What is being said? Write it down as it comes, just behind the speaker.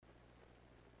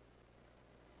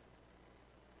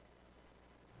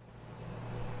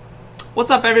What's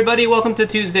up, everybody? Welcome to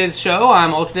Tuesday's show.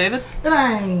 I'm Ultra David. And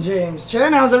I'm James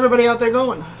Chen. How's everybody out there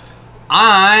going?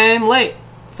 I'm late.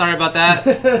 Sorry about that.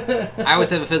 I always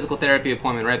have a physical therapy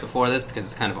appointment right before this because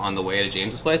it's kind of on the way to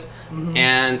James's place. Mm-hmm.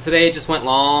 And today just went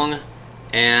long,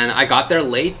 and I got there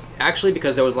late, actually,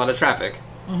 because there was a lot of traffic.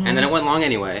 Mm-hmm. And then it went long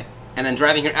anyway. And then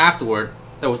driving here afterward,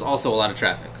 there was also a lot of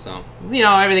traffic. So,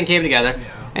 everything came together.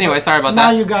 Yeah. Anyway, sorry about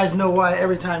that. Now you guys know why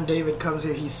every time David comes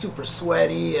here, he's super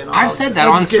sweaty and all. I've said that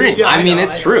on stream. Yeah, I mean,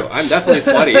 it's true. I'm definitely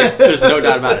sweaty. There's no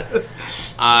doubt about it.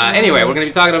 Anyway, we're going to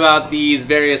be talking about these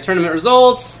various tournament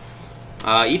results.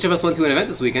 Each of us went to an event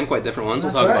this weekend, quite different ones.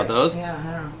 We'll talk about those.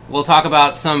 Yeah. We'll talk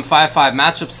about some 5-5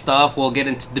 matchup stuff. We'll get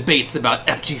into debates about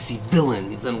FGC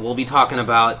villains, and we'll be talking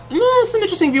about some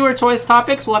interesting viewer choice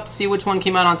topics. We'll have to see which one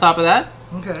came out on top of that.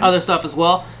 Okay. Other stuff as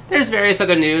well. There's various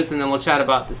other news, and then we'll chat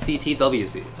about the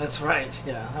CTWC. That's right.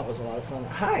 Yeah, that was a lot of fun.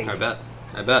 Hi. I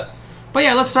bet. But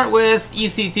yeah, let's start with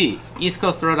ECT. East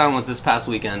Coast Throwdown was this past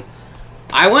weekend.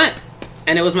 I went,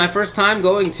 and it was my first time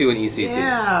going to an ECT.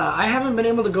 Yeah, I haven't been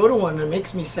able to go to one. It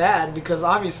makes me sad because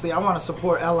obviously I want to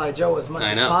support L.I. Joe as much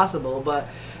as possible. But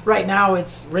right now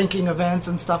it's ranking events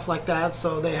and stuff like that,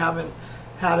 so they haven't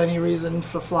had any reason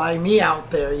for flying me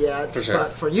out there yet. For sure.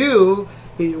 But for you,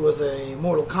 it was a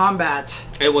Mortal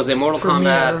Kombat. It was a Mortal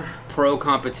premiere. Kombat Pro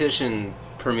Competition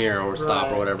premiere or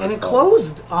stop or whatever. And it's it called.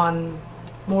 closed on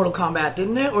Mortal Kombat,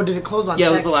 didn't it? Or did it close on Yeah,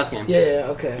 it was the last game. Yeah,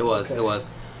 okay. It was.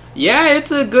 Yeah, it's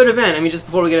a good event. I mean, just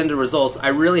before we get into results, I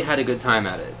really had a good time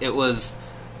at it. It was,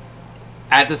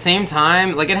 at the same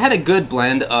time, it had a good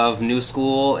blend of new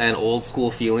school and old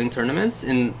school feeling tournaments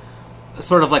in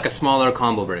sort of like a smaller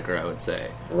combo breaker, I would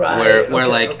say. Right.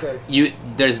 Where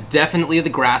there's definitely the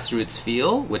grassroots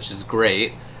feel, which is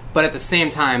great, but at the same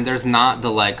time, there's not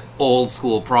the old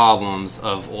school problems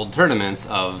of old tournaments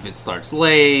of it starts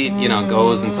late,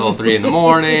 goes until 3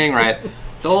 a.m, right?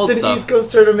 The old it's stuff. It's an East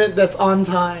Coast tournament that's on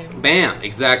time. Bam,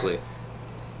 exactly.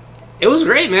 It was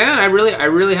great, man. I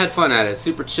really had fun at it.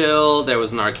 Super chill. There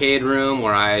was an arcade room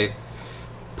where I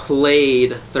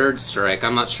played Third Strike.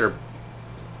 I'm not sure.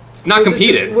 Not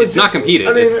competed. It's not competed.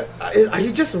 I mean, are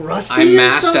you just rusty? I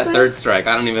mashed or something? at Third Strike.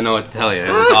 I don't even know what to tell you. It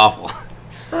was awful.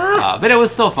 But it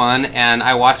was still fun, and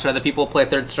I watched other people play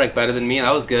Third Strike better than me.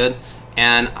 That was good.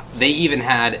 And they even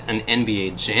had an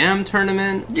NBA Jam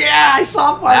tournament. Yeah, I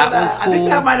saw part of that. Was cool. I think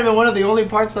that might have been one of the only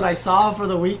parts that I saw for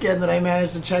the weekend that I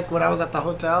managed to check when I was at the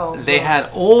hotel. So. They had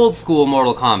old school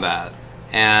Mortal Kombat,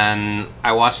 and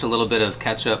I watched a little bit of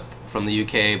catch-up from the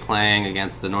UK playing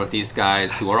against the Northeast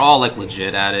guys who are all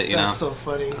legit at it, That's so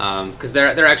funny. Because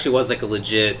there actually was a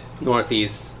legit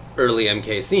Northeast early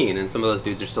MK scene, and some of those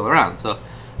dudes are still around. So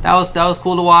that was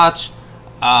cool to watch.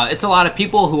 It's a lot of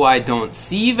people who I don't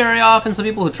see very often. Some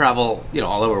people who travel,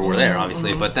 all over were there,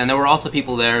 obviously. Mm-hmm. But then there were also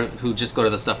people there who just go to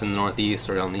the stuff in the Northeast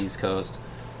or on the East Coast.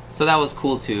 So that was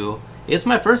cool too. It's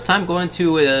my first time going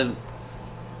to a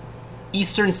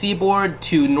Eastern Seaboard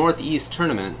to Northeast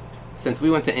tournament since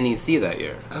we went to NEC that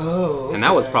year. Oh, okay. And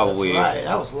that was probably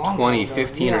that was long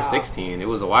 2015 or 16. It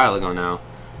was a while ago now.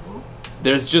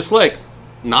 There's just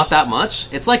not that much.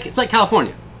 It's like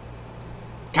California.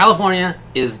 California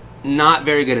is not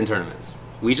very good in tournaments.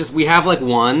 We have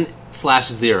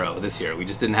 1/0 this year. We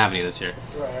just didn't have any this year.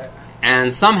 Right.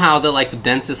 And somehow the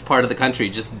densest part of the country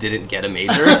just didn't get a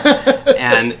major.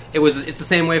 And it's the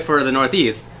same way for the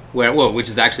Northeast, which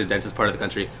is actually the densest part of the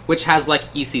country, which has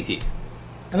ECT.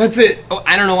 And that's it. Oh,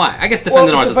 I don't know why. I guess Defend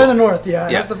the North as well. Defend the North,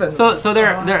 yeah. So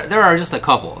there are just a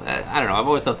couple. I don't know. I've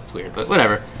always thought that's weird, but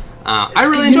whatever. I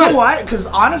really enjoyed it. You know why? Because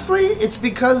honestly, it's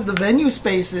because the venue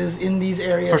spaces in these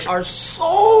areas are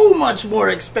so much more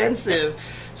expensive.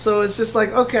 So it's just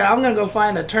okay, I'm going to go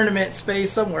find a tournament space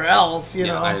somewhere else, you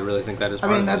know. I really think that is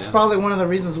part of it. That's probably one of the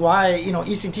reasons why,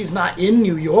 ECT's not in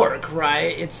New York,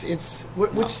 right?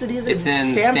 Which city is it? It's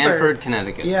in Stamford,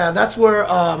 Connecticut. Yeah, that's where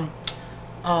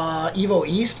Evo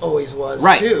East always was,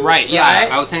 too. Right, yeah.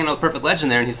 I was hanging out with Perfect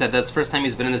Legend there, and he said that's the first time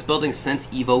he's been in this building since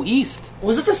Evo East.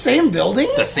 Was it the same building?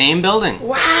 The same building.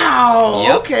 Wow.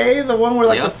 Yep. Okay, the one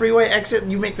where the freeway exit,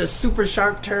 and you make this super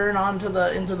sharp turn into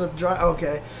the drive.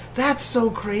 Okay, that's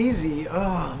so crazy.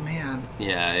 Oh man.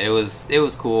 Yeah, it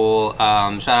was cool.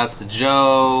 Shout outs to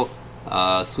Joe,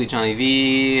 Sweet Johnny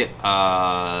V,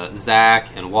 Zach,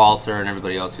 and Walter, and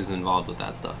everybody else who's involved with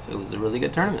that stuff. It was a really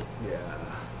good tournament. Yeah.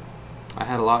 I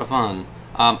had a lot of fun.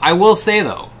 I will say,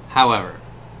 though, however,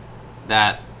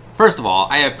 that, first of all,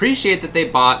 I appreciate that they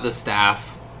bought the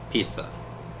staff pizza.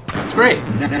 That's great.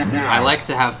 I like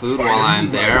to have food while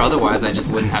I'm there, otherwise I just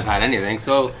wouldn't have had anything.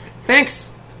 So,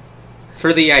 thanks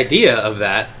for the idea of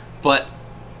that, but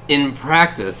in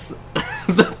practice,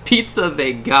 the pizza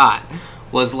they got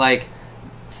was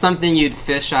something you'd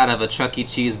fish out of a Chuck E.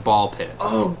 Cheese ball pit.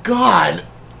 Oh, God.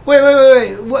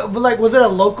 Wait. What, like, was it a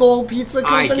local pizza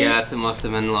company? I guess it must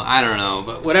have been, I don't know.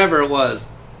 But whatever it was,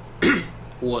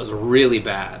 was really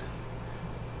bad.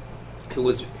 It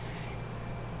was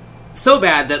so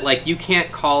bad that, like, you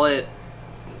can't call it...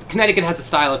 Connecticut has a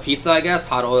style of pizza, I guess,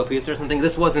 hot oil pizza or something.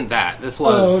 This wasn't that. This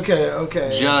was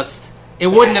okay. just... It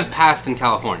wouldn't have passed in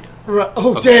California. Right.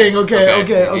 Oh, okay. Dang,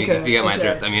 okay. You get my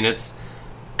drift. I mean, it's...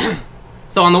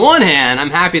 So on the one hand,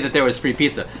 I'm happy that there was free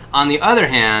pizza. On the other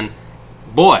hand,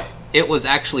 boy, it was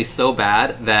actually so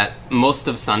bad that most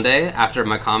of Sunday, after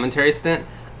my commentary stint,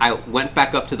 I went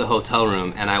back up to the hotel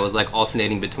room and I was like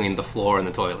alternating between the floor and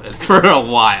the toilet for a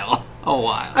while.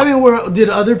 I mean, did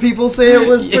other people say it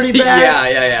was pretty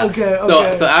bad? Yeah. Okay.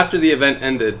 So after the event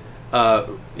ended,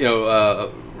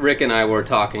 Rick and I were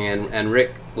talking, and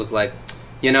Rick was like,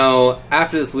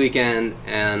 after this weekend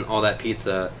and all that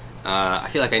pizza, I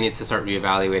feel like I need to start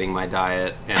reevaluating my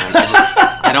diet, and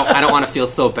I don't want to feel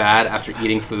so bad after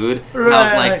eating food. Right. And I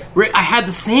was like, Rick, I had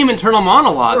the same internal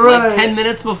monologue like 10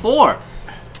 minutes before.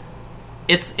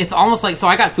 It's almost like, so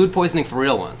I got food poisoning for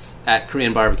real once at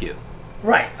Korean barbecue.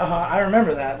 Right. I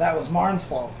remember that. That was Marn's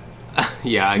fault.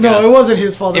 Yeah, I guess. No, it wasn't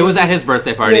his fault. It was at his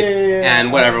birthday party. Yeah.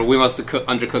 And whatever, we must have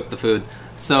undercooked the food.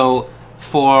 So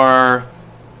for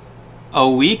a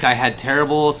week, I had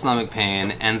terrible stomach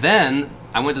pain, and then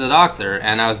I went to the doctor,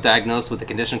 and I was diagnosed with a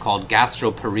condition called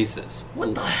gastroparesis.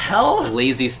 What the hell?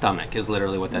 Lazy stomach is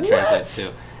literally what that translates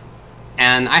to.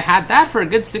 And I had that for a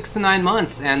good 6 to 9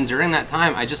 months, and during that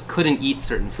time, I just couldn't eat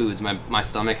certain foods. My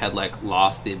stomach had, like,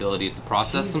 lost the ability to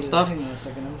process some stuff. Hang on a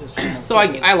second. I'm just trying to so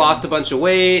I lost a bunch of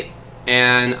weight,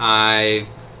 and I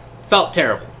felt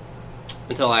terrible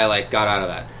until I, like, got out of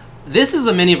that. This is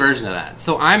a mini version of that.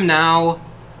 So I now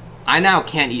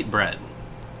can't eat bread.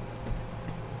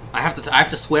 I have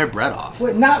to swear bread off.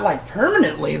 Wait, not like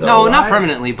permanently though. No, not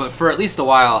permanently, but for at least a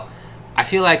while. I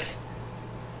feel like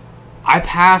I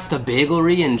passed a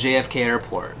bagelry in JFK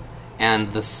Airport,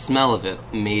 and the smell of it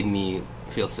made me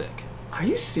feel sick. Are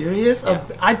you serious? Yeah.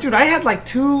 I had like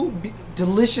 2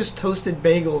 delicious toasted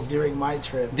bagels during my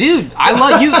trip. Dude, I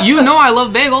love you. You know I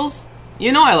love bagels.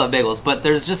 But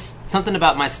there's just something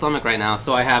about my stomach right now,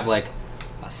 so I have like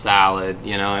a salad,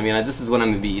 I mean, this is what I'm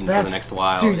going to be eating for the next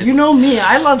while. Dude, you know me,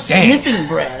 I love sniffing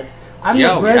bread. I'm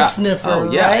the bread sniffer,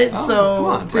 right? Oh, so come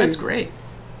on, bread's great.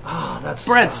 Oh, that's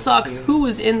bread sucks. Dude. Who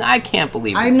is in? I can't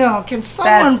believe this. I know. Can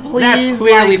someone please? That's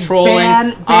clearly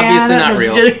trolling. Obviously not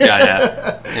real.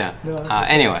 Yeah. No,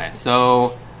 anyway,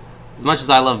 so as much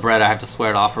as I love bread, I have to swear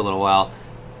it off for a little while.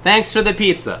 Thanks for the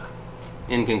pizza.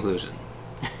 In conclusion.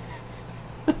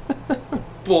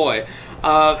 Boy.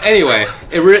 Anyway,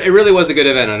 it really was a good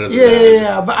event under the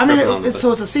Yeah. But I mean,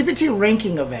 so it's a CPT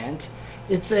ranking event.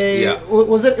 It's a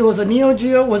was it a Neo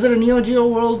Geo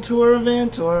World Tour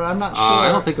event, or I'm not sure. I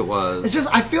don't think it was. It's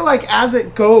just I feel like as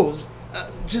it goes,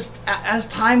 just as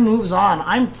time moves on,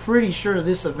 I'm pretty sure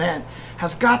this event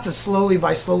has got to slowly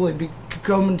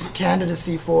become into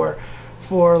candidacy for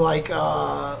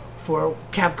Capcom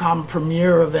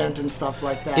Premier event and stuff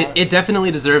like that. It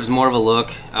definitely deserves more of a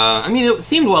look. I mean, it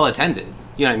seemed well attended.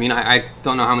 You know what I mean? I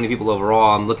don't know how many people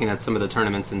overall. I'm looking at some of the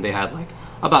tournaments, and they had like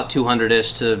about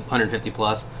 200-ish to 150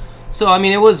 plus. So, I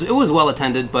mean, it was well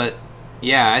attended, but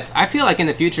yeah, I feel like in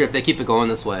the future, if they keep it going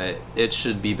this way, it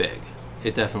should be big.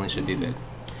 It definitely should be big.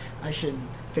 I should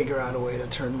figure out a way to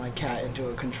turn my cat into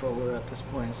a controller at this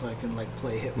point so I can like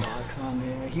play Hitbox on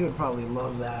there. He would probably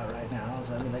love that right now.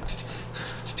 So I'd be like,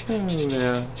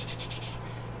 yeah.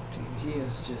 Dude, he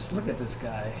is just, look at this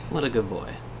guy. What a good boy.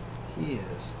 He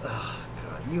is. Oh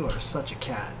God, you are such a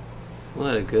cat.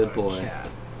 What a good boy. Cat.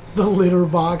 The litter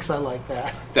box, I like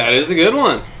that. That is a good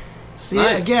one. See,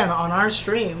 again, on our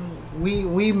stream,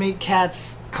 we make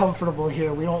cats comfortable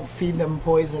here. We don't feed them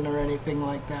poison or anything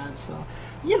like that. So,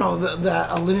 you know, that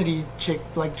Alinity chick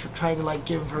like tried to like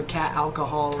give her cat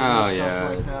alcohol and stuff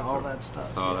like that, all that stuff.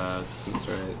 Saw that. That's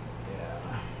right.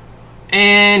 Yeah.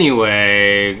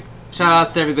 Anyway, shout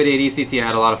outs to everybody at ECT. I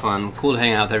had a lot of fun. Cool to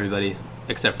hang out with everybody,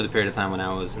 except for the period of time when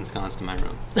I was ensconced in my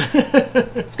room.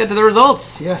 Let's get to the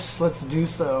results. Yes, let's do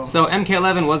so. So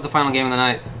MK11 was the final game of the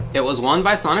night. It was won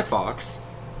by Sonic Fox.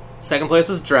 Second place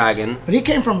was Dragon. But he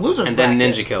came from losers and then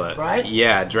Ninja Killer. Right?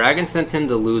 Yeah, Dragon sent him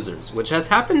to losers, which has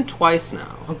happened twice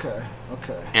now. Okay.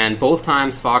 And both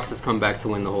times Fox has come back to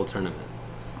win the whole tournament.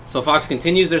 So Fox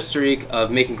continues their streak of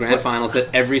making grand finals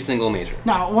at every single major.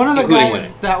 Now, one of the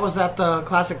guys that was at the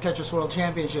Classic Tetris World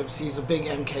Championships, he's a big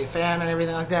MK fan and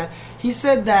everything like that, he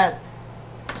said that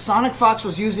Sonic Fox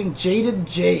was using Jaded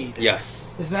Jade.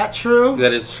 Yes. Is that true?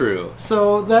 That is true.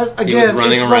 So that's, again, he was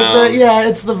running it's around. like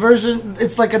it's the version,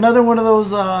 it's like another one of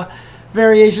those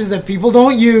variations that people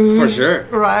don't use. For sure.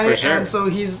 Right? For sure. And so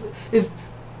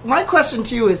my question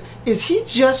to you is he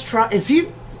just is he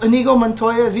Inigo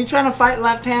Montoya, is he trying to fight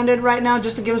left-handed right now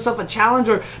just to give himself a challenge,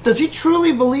 or does he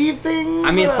truly believe things? I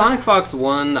mean, Sonic Fox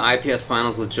won the IPS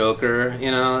finals with Joker,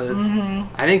 you know.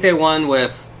 I think they won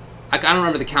with, I don't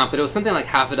remember the count, but it was something like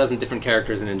half a dozen different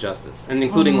characters in Injustice, and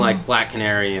including like Black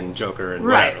Canary and Joker and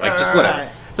whatever, like just whatever.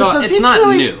 So it's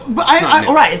not new. But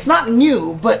right, it's not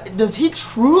new, but does he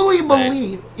truly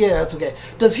believe... Yeah, that's okay.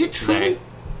 Does he truly...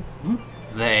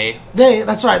 They,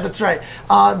 that's right.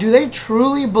 Do they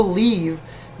truly believe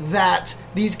that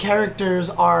these characters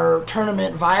are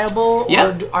tournament viable,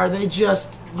 or are they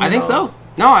just? I think so.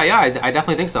 No, I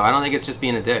definitely think so. I don't think it's just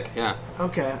being a dick. Yeah.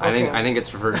 Okay. I think it's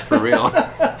for real.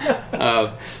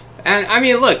 And I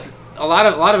mean, look, a lot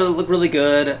of it looked really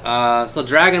good. So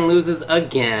Dragon loses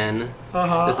again.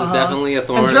 This is definitely a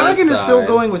thorn. And Dragon is still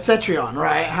going with Cetrion,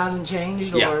 right? Hasn't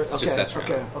changed. Yeah, it's just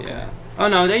Cetrion. Okay. Yeah. Oh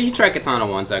no, he tried Katana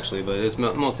once actually, but it was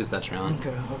mostly Cetrion.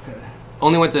 Okay.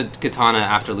 Only went to Katana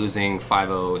after losing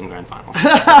 5-0 in Grand Finals.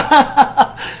 So.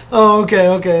 Oh,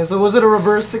 okay. So was it a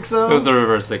reverse 6-0? It was a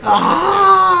reverse 6-0.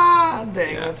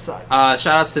 Dang, that sucks.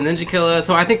 Shout outs to Ninja Killer.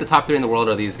 So I think the top 3 in the world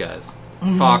are these guys.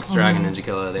 Fox, Dragon, Ninja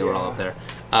Killer, they were all up there.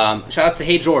 Shout outs to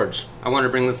Hey George. I wanted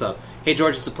to bring this up. Hey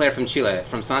George is a player from Chile,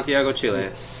 from Santiago, Chile,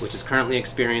 which is currently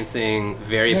experiencing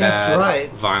very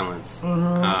bad violence. A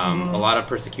lot of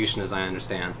persecution, as I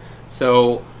understand.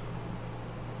 So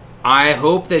I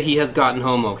hope that he has gotten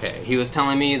home okay. He was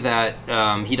telling me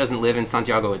that he doesn't live in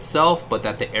Santiago itself, but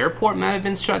that the airport might have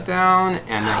been shut down,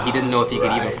 and that he didn't know if he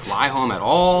could even fly home at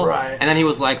all. Right. And then he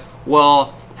was like,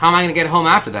 well, how am I going to get home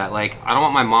after that? Like, I don't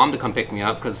want my mom to come pick me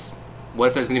up, because what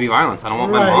if there's going to be violence? I don't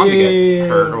want my mom to get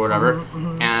hurt or whatever.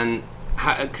 And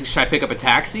should I pick up a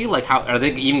taxi? Like, how are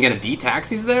they even going to be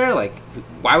taxis there? Like,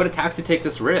 why would a taxi take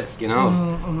this risk,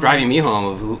 of driving me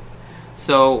home?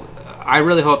 So I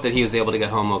really hope that he was able to get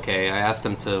home okay. I asked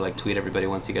him to tweet everybody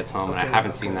once he gets home, and I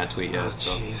haven't seen that tweet yet.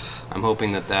 So I'm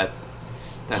hoping that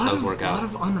does work out. A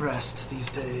lot of unrest these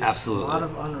days. Absolutely. A lot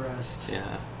of unrest.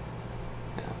 Yeah.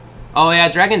 Oh yeah,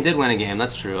 Dragon did win a game.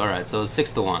 That's true. All right, so it was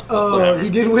 6-1. Oh, whatever. He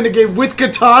did win a game with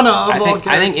Katana. I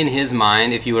think in his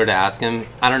mind, if you were to ask him,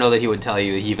 I don't know that he would tell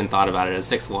you he even thought about it as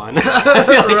 6-1. I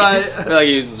feel like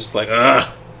he was just like,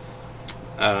 ugh.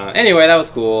 Anyway, that was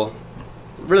cool.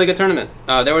 Really good tournament.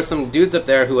 There were some dudes up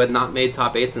there who had not made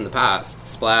top 8s in the past.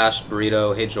 Splash,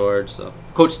 Burrito, Hey George, so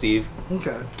Coach Steve.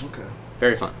 Okay.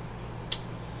 Very fun.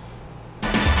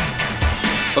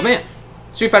 But man,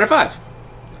 Street Fighter V.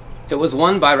 It was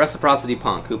won by Reciprocity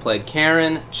Punk, who played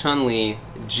Karen, Chun-Li,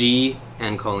 G,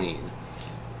 and Colleen.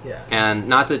 Yeah. And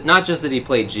not just that he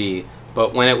played G,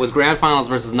 but when it was Grand Finals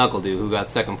versus NuckleDu, who got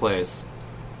second place,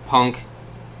 Punk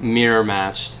mirror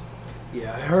matched.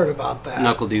 Yeah, I heard about that.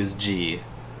 NuckleDu's G.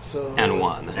 And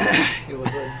won. It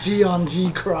was a G on G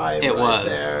crime. It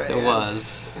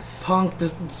was. Punk.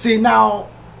 See, now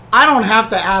I don't have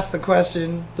to ask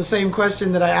the same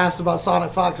question that I asked about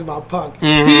Sonic Fox about Punk.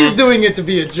 He's doing it to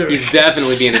be a jerk. He's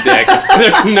definitely being a dick.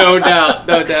 There's no doubt.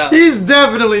 He's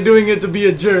definitely doing it to be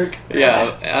a jerk.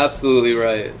 Yeah, absolutely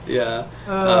right. Yeah.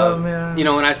 Oh man.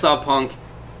 When I saw Punk,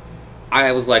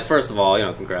 I was like, first of all,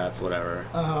 congrats, whatever.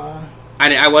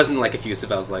 I wasn't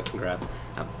effusive. I was like, congrats.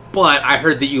 But I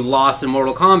heard that you lost in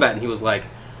Mortal Kombat, and he was like,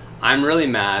 I'm really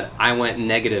mad. I went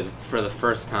negative for the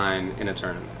first time in a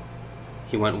tournament.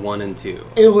 He went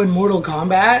 1-2. In Mortal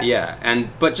Kombat? Yeah,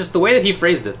 but just the way that he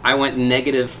phrased it, I went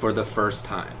negative for the first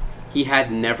time. He had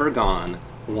never gone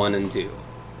 1-2.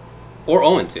 Or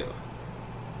 0-2.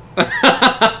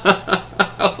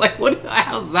 I was like,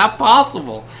 how's that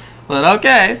possible? But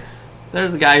okay.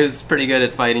 There's a guy who's pretty good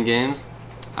at fighting games.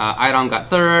 Idom got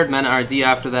third, Mena RD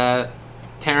after that.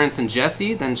 Terrence and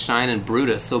Jesse, then Shine and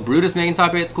Brutus. So Brutus making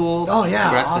top 8's cool. Oh yeah,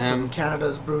 congrats awesome. to him.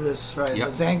 Canada's Brutus, right?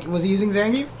 Yep. Was he using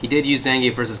Zangief? He did use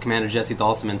Zangief versus Commander Jesse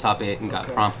Thalsum in top 8 and got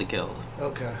promptly killed.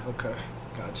 Okay,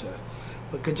 gotcha.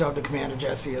 But good job to Commander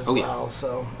Jesse as well.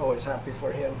 So always happy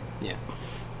for him. Yeah.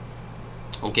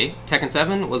 Okay, Tekken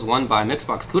 7 was won by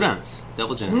Mixbox Kurans,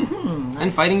 Devil Jin, nice.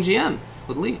 And Fighting GM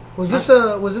with Lee. Was this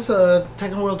a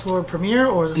Tekken World Tour premiere,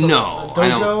 or was this a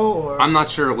dojo? Or? I'm not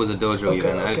sure it was a dojo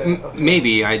even.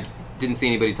 Maybe I didn't see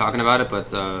anybody talking about it,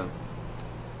 but.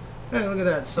 Hey, look at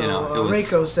that! So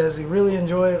Reiko says he really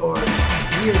enjoyed, or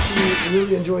he or she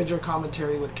really enjoyed your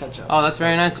commentary with Ketchup. Oh, that's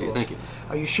very nice of you. Thank you.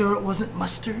 Are you sure it wasn't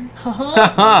mustard?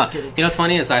 Just kidding. You know what's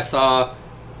funny is I saw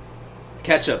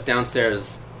Ketchup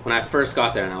downstairs when I first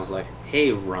got there, and I was like,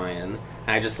 "Hey, Ryan."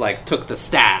 And I just took the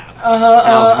stab. And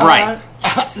I was right.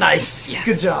 Yes. Nice.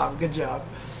 Yes. Good job.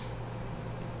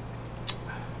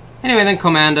 Anyway, then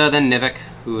Commanda, then Nivik.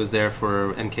 who was there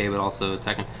for MK, but also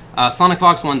Tekken. Sonic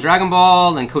Fox won Dragon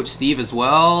Ball, and Coach Steve as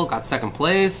well got second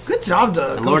place. Good job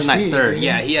to and Coach Lord Knight Steve, third. dude.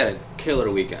 Yeah, he had a killer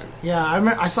weekend. Yeah,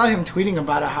 I saw him tweeting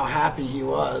about it, how happy he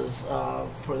was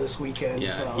for this weekend. Yeah,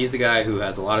 so. he's a guy who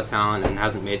has a lot of talent and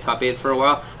hasn't made top 8 for a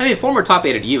while. I mean, former top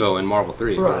 8 at EVO in Marvel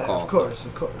 3, if you recall. Of course.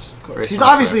 Very He's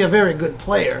strong obviously player. a very good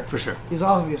player. For sure. He's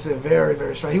obviously a very,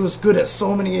 very strong. He was good at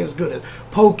so many games. He was good at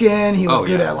Pokken. He was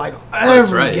good at like every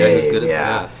that's right. game. Yeah, he's good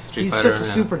at Street Fighter, He's just a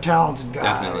super talented guy.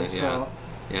 Definitely, so.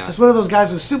 Yeah. Just one of those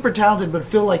guys who's super talented, but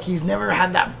feel like he's never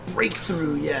had that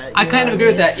breakthrough yet. I kind of agree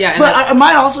with that. Yeah, and but it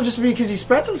might also just be because he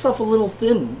spreads himself a little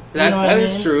thin. That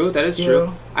is true. That is true.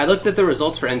 know? I looked at the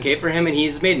results for MK for him, and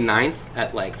he's made 9th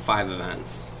at like 5 events.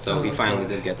 So he finally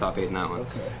did get top 8 in that one.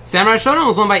 Okay. Samurai Shodown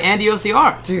was won by Andy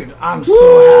OCR. Dude, I'm so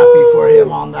happy for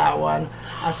him on that one.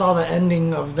 I saw the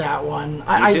ending of that one.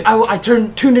 I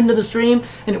tuned into the stream,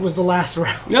 and it was the last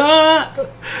round.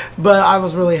 But I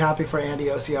was really happy for Andy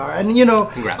OCR. And,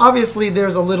 Congrats. obviously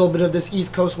there's a little bit of this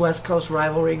East Coast, West Coast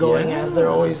rivalry going, as there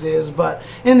always is. But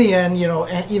in the end,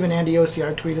 even Andy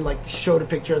OCR tweeted, showed a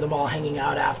picture of them all hanging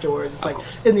out afterwards. It's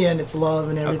course. in the end, it's love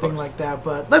and everything like that.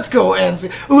 But let's go and see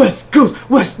West Coast,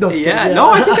 West. No,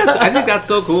 I think that's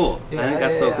so cool. I think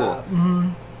that's so cool. Mm-hmm.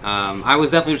 I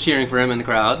was definitely cheering for him in the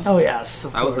crowd. Oh, yes,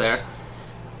 of course. I was there.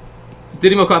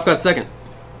 Diddy Mokov got second.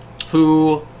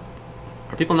 Who...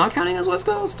 Are people not counting as West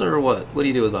Coast, or what? What do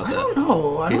you do about that? I don't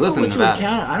know. I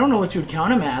don't know what you would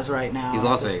count him as right now. He's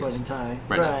Las at this Vegas. point in time.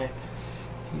 Right.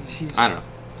 He's, I don't know.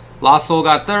 Lost Soul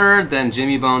got third, then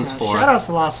Jimmy Bones fourth. Shout out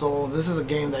to Lost Soul. This is a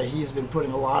game that he's been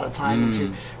putting a lot of time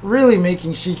into. Really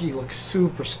making Shiki look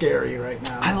super scary right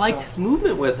now. I liked his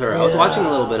movement with her. I was watching a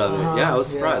little bit of it. I was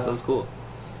surprised. That was cool.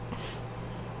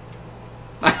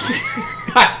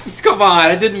 Just come on.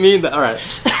 I didn't mean that. All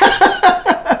right.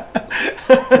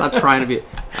 I'm not trying to be...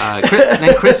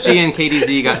 then Chris G and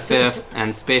KDZ got 5th,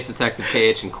 and Space Detective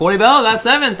KH and Corey Bell got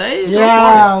 7th. Hey,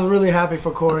 I was really happy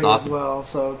for Corey awesome. as well,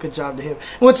 so good job to him.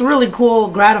 What's really cool,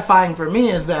 gratifying for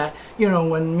me is that,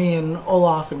 when me and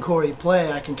Olaf and Corey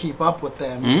play, I can keep up with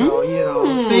them. So,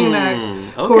 seeing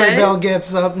that Corey Bell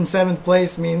gets up in 7th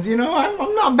place means, I'm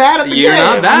not bad at the game. You're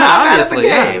not bad, obviously.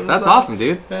 At the game. That's awesome,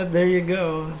 dude. There you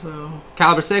go. So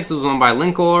Caliber 6 was won by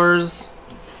Linkors.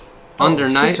 Under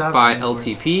Night by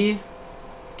LTP.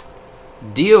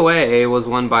 DOA was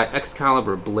won by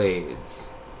Excalibur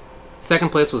Blades. Second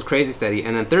place was Crazy Steady,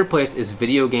 and then third place is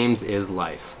Video Games Is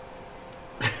Life.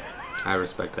 I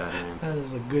respect that name. That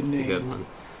is a good name. It's a good one.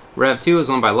 Rev 2 was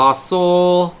won by Lost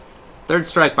Soul. Third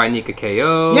Strike by Nika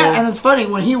KO. Yeah, and it's funny,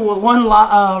 when he won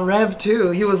Rev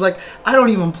 2, he was like, I don't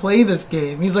even play this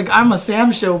game. He's like, I'm a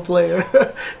Sam Show player.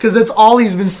 Because that's all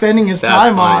he's been spending his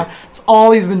time on. It's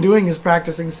all he's been doing is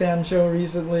practicing Sam Show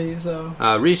recently. So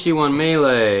Rishi won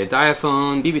Melee.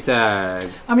 Diaphone, BB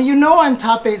Tag. I mean, I'm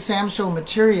top 8 Sam Show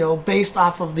material based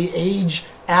off of the age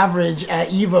average at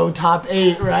EVO top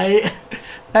 8, right?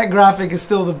 That graphic is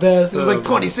still the best. It was like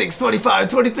 26, 25,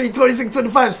 23, 26,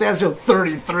 25. Sam Show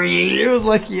 33. It was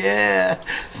like, yeah.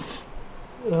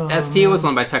 ST was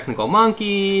won by Technical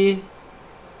Monkey.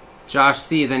 Josh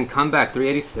C. Then Comeback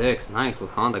 386. Nice,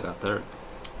 with Honda got third.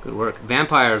 Good work.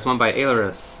 Vampires won by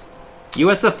Ailerus.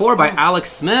 USF 4 by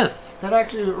Alex Smith. That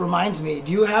actually reminds me.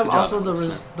 Do you have also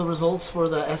the results for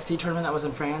the ST tournament that was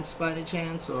in France by any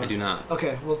chance? Or? I do not.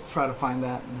 Okay, we'll try to find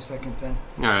that in a second then.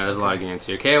 All right, there's a lot of games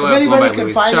here. If KOF won by anybody can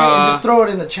Luis find it and Cha. just throw it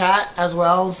in the chat as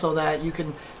well so that you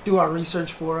can do our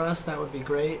research for us, that would be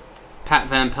great. Pat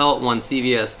Van Pelt won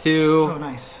CVS 2. Oh,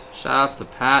 nice. Shoutouts to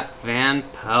Pat Van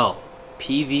Pelt.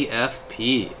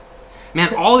 PVFP.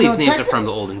 Man, all these names are from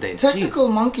the olden days. Technical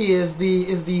Monkey is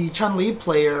the Chun-Li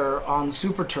player on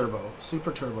Super Turbo.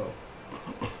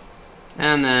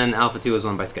 And then Alpha 2 was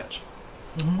won by Sketch.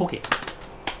 Mm-hmm. Okay.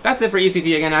 That's it for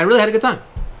ECT again. I really had a good time.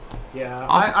 Yeah.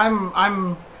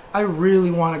 Awesome. I really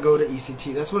want to go to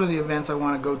ECT. That's one of the events I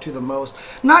want to go to the most.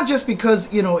 Not just because,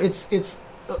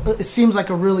 it seems like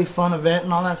a really fun event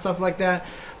and all that stuff like that.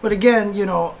 But again,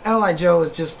 L.I. Joe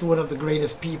is just one of the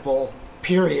greatest people,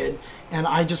 period. And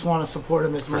I just want to support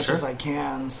him as much as I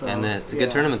can. So, and it's a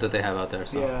good tournament that they have out there.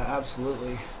 So. Yeah,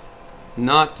 absolutely.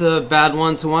 Not a bad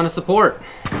one to want to support.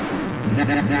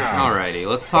 Alrighty,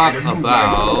 let's talk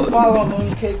about... Follow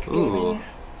Mooncake Gaming.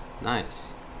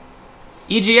 Nice.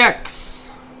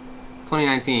 EGX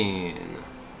 2019.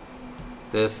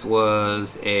 This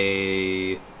was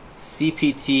a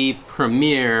CPT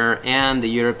Premier and the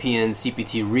European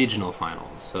CPT Regional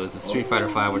Finals. So it's a Street Fighter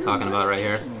V we're talking about right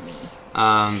here.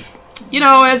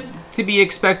 As to be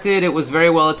expected, it was very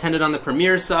well attended on the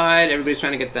Premier side. Everybody's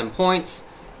trying to get them points.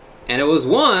 And it was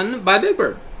won by Big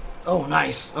Bird. Oh,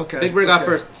 nice. Okay. Big Bird got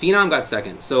first. Phenom got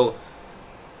second. So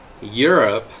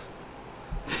Europe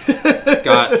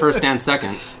got first and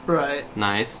second. Right.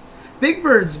 Nice. Big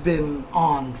Bird's been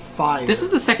on fire. This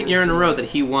is the second year in a row that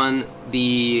he won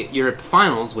the Europe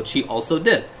Finals, which he also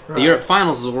did. Right. The Europe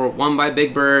Finals were won by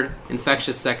Big Bird,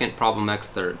 Infectious second, Problem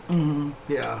X third. Mm-hmm.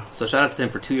 Yeah. So shout outs to him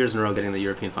for 2 years in a row getting the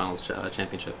European Finals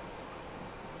championship.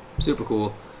 Super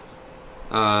cool.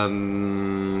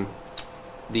 The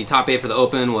top 8 for the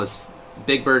Open was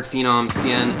Big Bird, Phenom,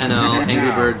 Cien, NL,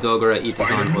 Angry Bird, Dogura,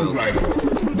 Itazan, Oil.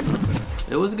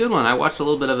 It was a good one. I watched a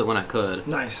little bit of it when I could.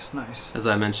 Nice, nice. As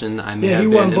I mentioned, I may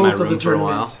have been in my room for a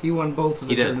while. He won both of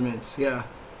the tournaments. Yeah,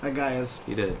 that guy is.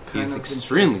 He did. He's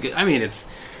extremely good. I mean, it's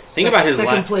think about his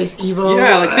second place Evo.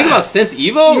 Yeah, like think about since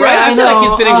Evo, right? I feel like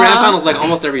he's been in grand finals like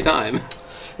almost every time.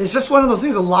 It's just one of those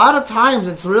things. A lot of times,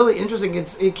 it's really interesting.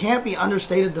 It can't be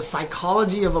understated the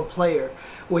psychology of a player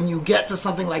when you get to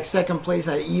something like second place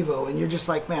at Evo, and you're just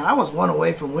like, man, I was one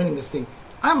away from winning this thing.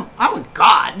 I'm a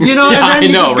god, you know. Yeah, and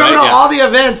then you just go to all the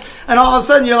events, and all of a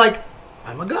sudden you're like,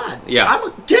 I'm a god. Yeah.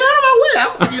 Get out of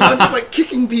my way. Just like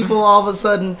kicking people. All of a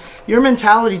sudden, your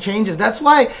mentality changes. That's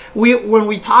why when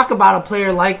we talk about a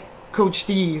player like Coach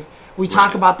Steve, we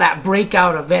talk about that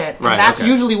breakout event, and that's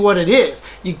usually what it is.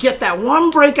 You get that one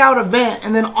breakout event,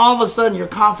 and then all of a sudden your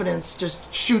confidence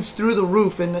just shoots through the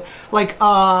roof. And like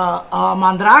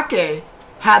Mandrake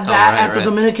had that at the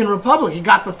Dominican Republic. He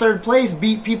got the third place,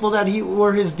 beat people that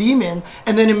were his demon,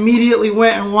 and then immediately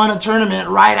went and won a tournament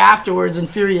right afterwards in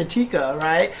Furiatica,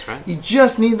 right? That's right. You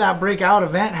just need that breakout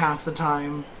event half the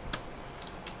time.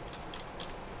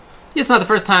 Yeah, it's not the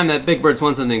first time that Big Bird's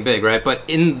won something big, right? But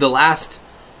in the last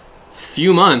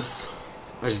few months,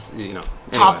 I just, anyway.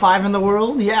 Top 5 in the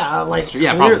world? Yeah, like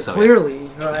probably so,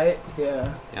 clearly, right?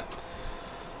 Yeah. Yeah.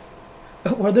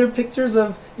 Were there pictures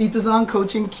of Itazan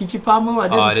coaching Kichipamu? I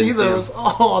didn't see those.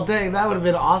 Oh, dang, that would have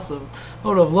been awesome. I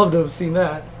would have loved to have seen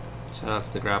that. Shout outs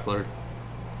to Grappler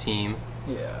team.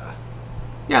 Yeah.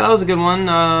 Yeah, that was a good one.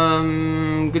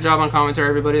 Good job on commentary,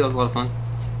 everybody. That was a lot of fun.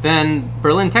 Then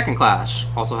Berlin Tekken Clash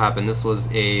also happened. This was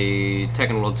a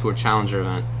Tekken World Tour Challenger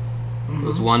event. It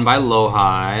was won by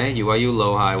Lowhigh. UIU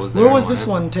Lowhigh was there. Where was this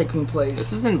one taking place?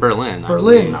 This is in Berlin.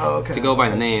 Berlin, oh, okay. To go by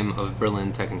the name of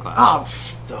Berlin Tekken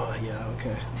Clash. Oh, yeah,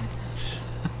 okay.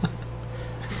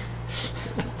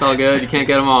 It's all good. You can't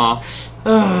get them all.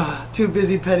 Too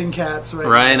busy petting cats right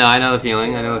Right, now. no, I know the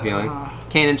feeling.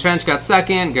 Kane and Trench got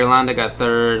second. Gerlanda got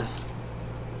third.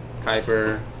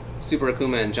 Kuiper, Super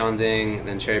Akuma, and John Ding. And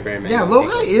then Cherry Berry Mango. Yeah,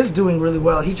 Lowhigh is doing really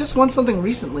well. He just won something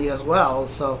recently as well,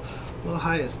 so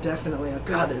Lowhigh is definitely...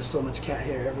 God, there's so much cat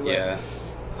hair everywhere. Yeah.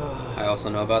 I also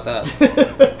know about that.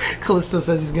 Callisto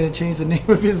says he's going to change the name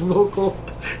of his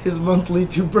monthly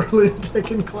to Berlin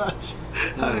Tekken Clash.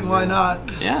 I mean, why not?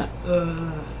 Yeah.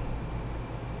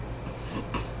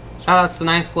 Shoutouts to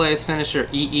 9th place finisher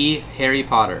EE Harry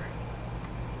Potter.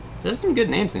 There's some good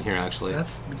names in here, actually.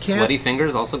 Sweaty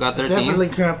Fingers also got 13. Definitely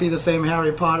can't be the same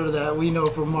Harry Potter that we know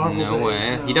from Marvel days. No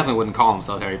way. No. He definitely wouldn't call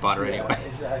himself Harry Potter anyway.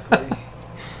 Exactly.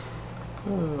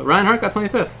 Reinhardt got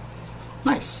 25th.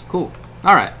 Nice. Cool.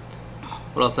 All right.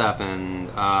 What else happened?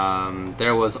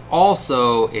 There was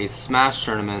also a Smash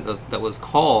tournament that was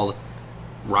called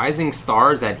Rising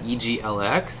Stars at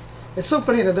EGLX. It's so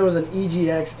funny that there was an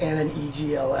EGX and an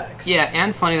EGLX. Yeah,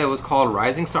 and funny that it was called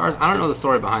Rising Stars. I don't know the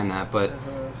story behind that, but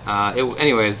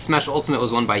anyways, Smash Ultimate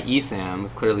was won by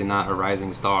ESAM. Clearly not a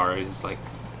rising star. He's just like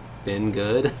been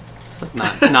good. It's like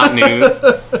not news.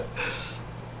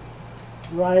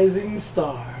 Rising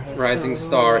Star. Rising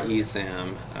Star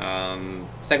ESAM.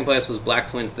 Second place was Black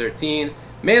Twins 13.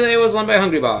 Melee was won by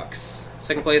Hungrybox.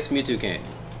 Second place Mewtwo King.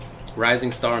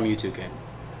 Rising Star Mewtwo King.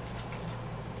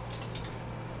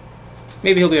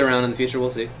 Maybe he'll be around in the future.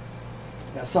 We'll see.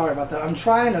 Yeah, sorry about that. I'm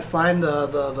trying to find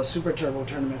the Super Turbo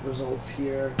tournament results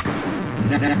here.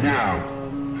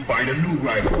 Find a new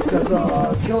rival. Because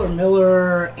Killer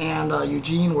Miller and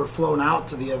Eugene were flown out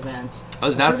to the event. Oh,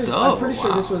 is that so? I'm pretty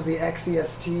sure this was the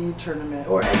XCST tournament,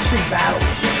 or X Street Battle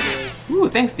is what it is. Ooh,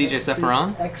 thanks DJ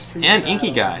Sephiron. And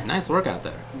Inky Guy. Nice work out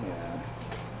there. Yeah.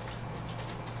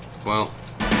 Well.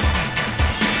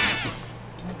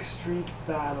 X Street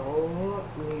Battle,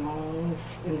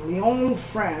 in Lyon,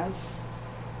 France.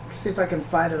 Let's see if I can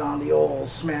find it on the old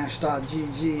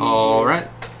Smash.gg. All right.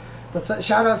 But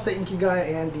shout outs to Inky Guy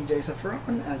and DJ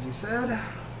Sephiron, as you said.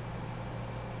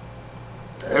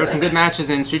 There were some good matches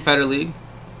in Street Fighter League.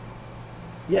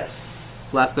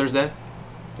 Yes. Last Thursday.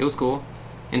 It was cool.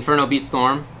 Inferno beat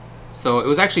Storm. So it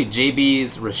was actually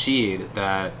JB's Rashid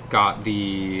that got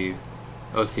the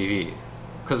OCV.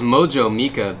 Because Mojo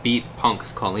Mika beat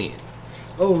Punk's Colleen.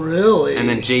 Oh, really? And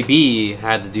then JB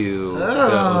had to do the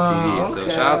OCV. So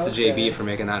shout outs to JB for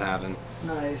making that happen.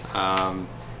 Nice.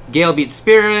 Gale beat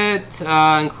Spirit,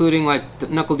 including like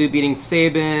Knuckle Dude beating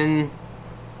Sabin.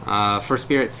 For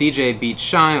Spirit, CJ beat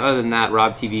Shine. Other than that,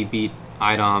 Rob TV beat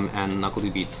Idom and Knuckle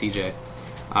Dude beat CJ.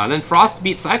 Then Frost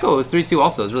beat Psycho. It was 3-2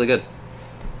 also. It was really good.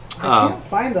 I can't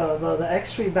find the X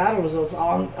Street battle results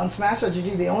on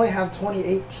Smash.gg. They only have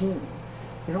 2018.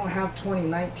 They don't have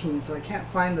 2019, so I can't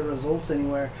find the results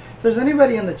anywhere. If there's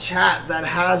anybody in the chat that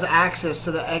has access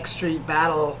to the X Street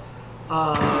battle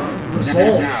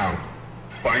results,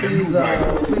 please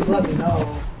let me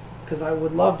know, because I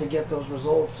would love to get those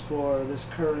results for this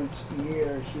current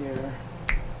year here.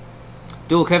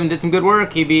 Dual Kevin did some good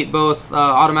work. He beat both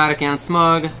Automatic and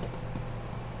Smug.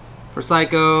 For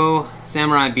Psycho,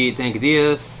 Samurai beat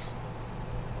Dankadias.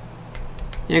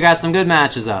 You got some good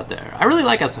matches out there. I really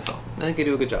like SFL. I think they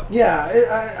do a good job. Yeah,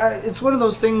 it's one of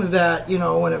those things that, you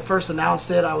know, when it first announced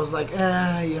it, I was like,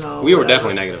 you know. We were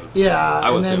definitely negative. Yeah, I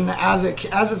was and then too.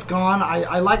 as it's gone,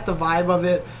 I like the vibe of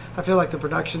it. I feel like the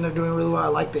production they're doing really well. I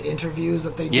like the interviews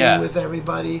that they do with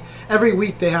everybody. Every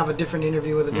week they have a different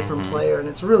interview with a different player, and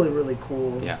it's really, really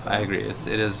cool. Yeah, so. I agree. It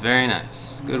is very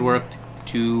nice. Good work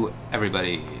to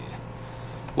everybody.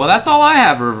 Well, that's all I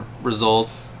have for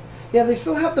results. Yeah, they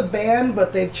still have the ban,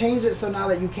 but they've changed it so now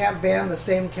that you can't ban the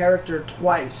same character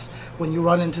twice when you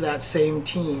run into that same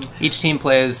team. Each team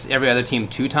plays every other team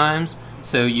 2 times,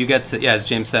 so you get to, as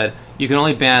James said, you can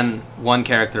only ban one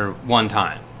character one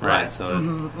time, right? So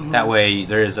that way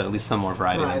there is at least some more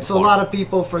variety. Right, so a lot of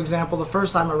people, for example, the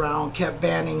first time around kept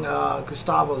banning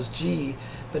Gustavo's G,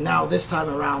 but now this time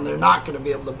around they're not going to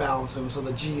be able to balance him, so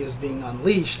the G is being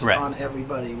unleashed on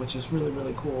everybody, which is really,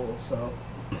 really cool. So,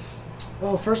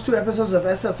 first 2 episodes of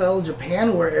SFL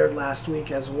Japan were aired last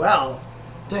week as well.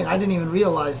 Dang, I didn't even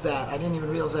realize that. I didn't even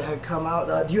realize that had come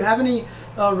out. Do you have any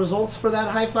results for that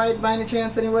high fight by any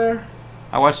chance anywhere?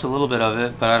 I watched a little bit of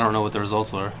it, but I don't know what the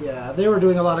results were. Yeah, they were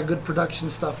doing a lot of good production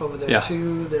stuff over there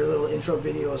too. Their little intro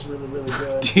video was really, really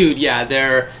good. Dude, yeah,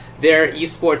 their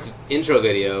esports intro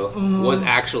video was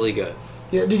actually good.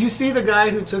 Yeah, did you see the guy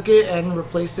who took it and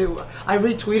replaced it? I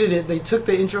retweeted it. They took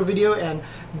the intro video and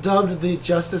dubbed the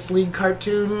Justice League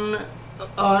cartoon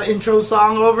intro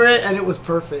song over it, and it was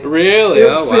perfect. Really?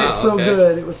 It fit so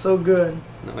good. It was so good.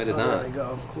 No, I did not. There we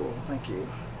go. Cool. Thank you.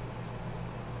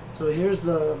 So here's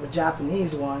the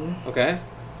Japanese one. Okay.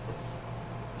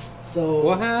 So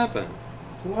what happened?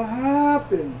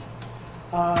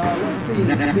 Let's see.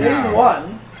 Day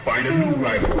 1,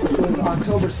 which was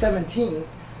October 17th,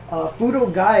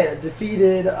 Fudo Gaia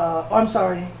defeated.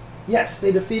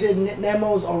 They defeated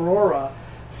Nemo's Aurora.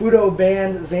 Fudo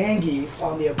banned Zangief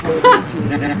on the opposing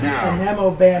team, and Nemo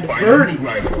banned Birdie.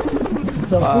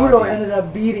 So Fudo ended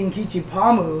up beating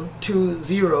Kichipamu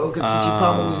 2-0 because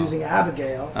Kichipamu was using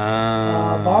Abigail.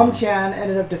 Bonchan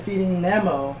ended up defeating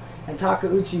Nemo, and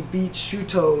Takeuchi beat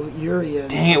Shuto Urian.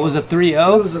 Dang, it was a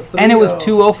 3-0? It was a 3-0. And it was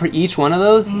 2-0 for each one of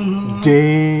those?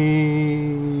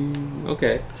 Dang.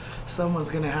 Okay. Someone's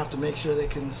going to have to make sure they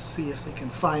can see if they can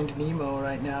find Nemo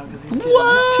right now because his team is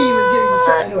getting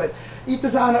distracted. Anyways,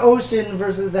 Itazan Ocean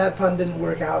versus that pun didn't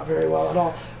work out very well at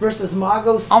all. Versus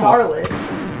Mago Scarlet.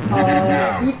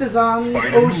 Itazan's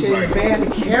Ocean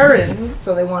banned Karen,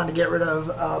 so they wanted to get rid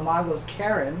of Mago's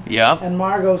Karen. Yep. And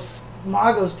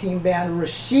Mago's team banned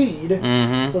Rashid,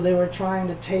 so they were trying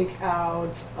to take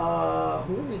out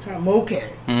who were they trying? Moke.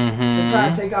 They're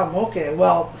trying to take out Moke.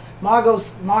 Well,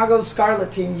 Mago's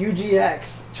Scarlet team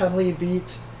UGX Chun-Li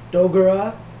beat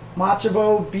Dogura,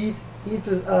 Machabo beat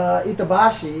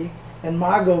Itabashi, and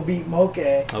Mago beat Moke.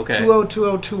 Okay. 2-0,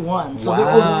 2-0, 2-1. So there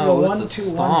was a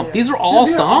 1-2-1 there. These are all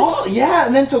stomps? Yeah,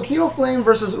 and then Tokido Flame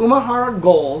versus Umahara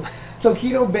Gold.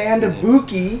 Tokido banned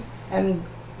Buki, and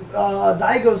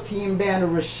Daigo's team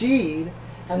banned Rashid.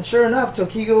 And sure enough,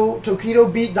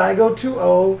 Tokido beat Daigo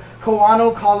 2-0.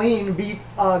 Kawano Colleen beat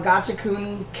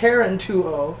Gachikun Karen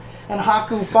 2-0. And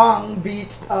Haku Fang beat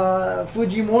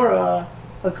Fujimura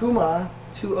Akuma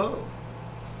 2-0.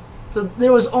 So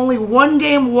there was only one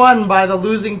game won by the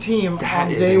losing team on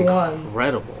day 1.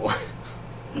 Incredible.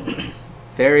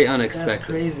 Very unexpected. That's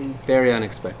crazy. Very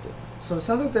unexpected. So it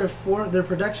sounds like their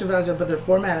production values, but their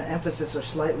format and emphasis are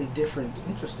slightly different.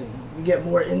 Interesting. You get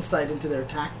more insight into their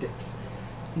tactics.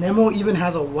 Nemo even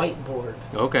has a whiteboard.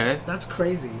 Okay. That's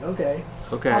crazy. Okay.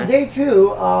 Okay. On day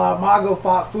 2, Mago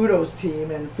fought Fudo's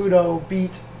team, and Fudo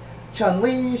beat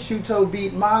Chun-Li, Shuto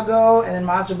beat Mago, and then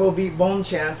Machabo beat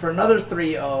Bonchan for another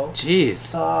 3-0.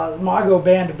 Jeez. Mago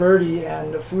banned Birdie,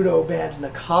 and Fudo banned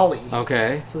Nakali.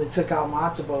 Okay. So they took out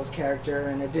Machabo's character,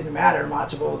 and it didn't matter.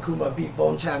 Machabo Akuma beat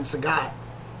Bonchan Sagat.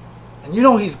 And you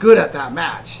know he's good at that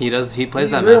match. He does. He plays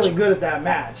that match. He's really good at that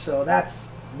match, so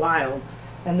that's wild.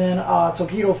 And then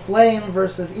Tokido Flame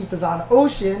versus Itazan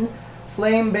Ocean.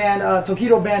 Flame banned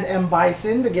Tokido banned M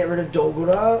Bison to get rid of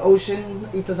Dogura. Ocean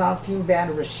Itazan's team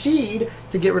banned Rashid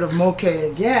to get rid of Moke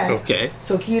again. Okay.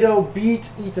 Tokido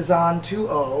beat Itazan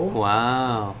 2-0.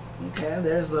 Wow. Okay,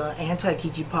 there's the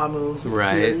anti-Kichipamu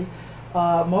Right. theory.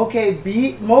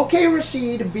 Moke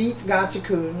Rashid beat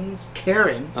Gachikun,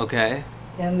 Karen. Okay.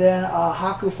 And then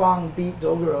Hakufang beat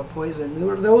Dogura Poison.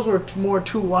 Those were more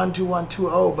 2-1, 2-1,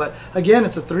 2-0, but again,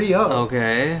 it's a 3-0.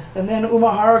 Okay. And then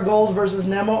Umahara Gold versus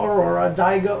Nemo Aurora.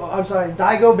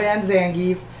 Daigo banned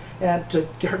Zangief and to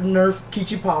nerf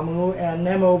Kichipamu, and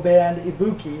Nemo banned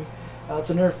Ibuki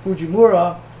to nerf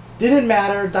Fujimura. Didn't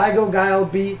matter. Daigo Guile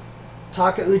beat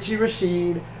Takeuchi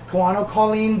Rashid. Kawano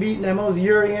Colleen beat Nemo's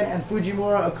Urien, and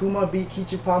Fujimura Akuma beat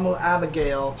Kichipamu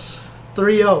Abigail.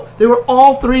 3-0. They were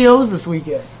all 3-0s this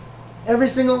weekend. Every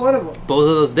single one of them. Both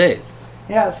of those days.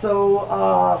 Yeah, so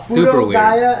Super Fudo weird.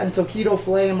 Gaia and Tokido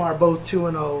Flame are both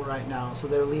 2-0 right now, so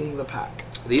they're leading the pack.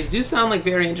 These do sound like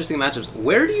very interesting matchups.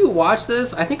 Where do you watch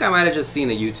this? I think I might have just seen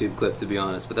a YouTube clip, to be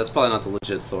honest, but that's probably not the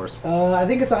legit source. I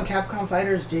think it's on Capcom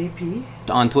Fighters JP.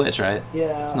 On Twitch, right?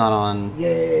 Yeah. It's not on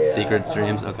Yeah. secret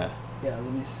streams? Okay. Yeah,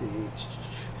 let me see.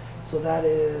 So that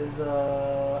is...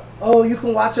 you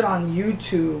can watch it on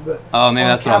YouTube. Oh, maybe on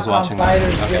that's what I was Capcom watching.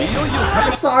 Fighters Okay.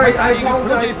 JP. Sorry, I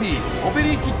apologize.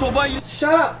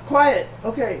 Shut up, quiet.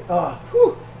 Okay,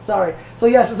 sorry. So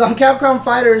yes, it's on Capcom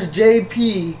Fighters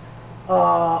JP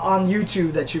on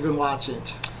YouTube that you can watch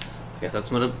it. I guess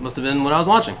that's what it must have been what I was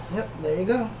watching. Yep, there you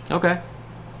go. Okay.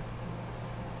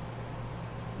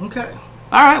 Okay.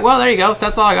 All right, well, there you go.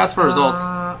 That's all I got for results.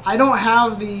 I don't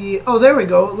have the... Oh, there we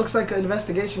go. It looks like an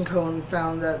investigation cone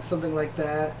found that something like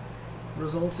that.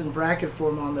 Results in bracket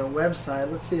form on their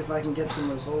website. Let's see if I can get some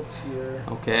results here.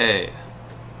 Okay.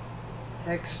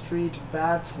 X Street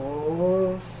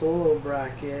Battle, solo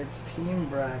brackets, team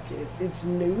brackets. It's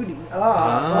loading. It's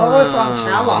on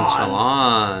challenge.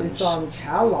 Challenge. It's on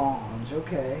challenge.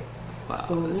 Okay. Wow,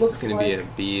 So it this looks is going to be a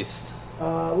like- beast.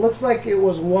 Looks like it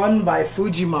was won by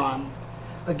Fujimon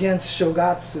against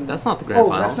Shogatsu. That's not the grand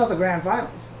finals. That's not the grand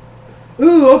finals.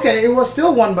 Ooh, okay. It was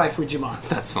still won by Fujimon.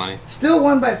 That's funny. Still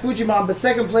won by Fujimon, but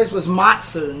second place was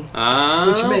Matsun.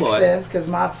 Which makes what? sense, because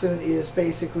Matsun is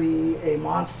basically a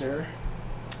monster.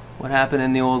 What happened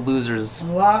in the old losers?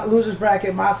 Losers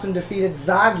bracket, Matsun defeated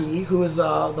Zagi, who is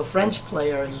the French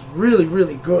player. He's really,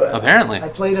 really good. Apparently. I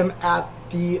played him at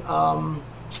the...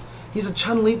 he's a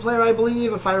Chun-Li player, I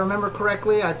believe, if I remember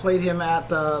correctly. I played him at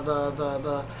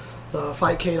the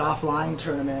Fightcade Offline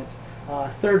tournament.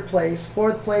 Third place.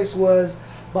 Fourth place was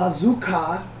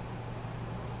Bazooka.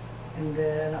 And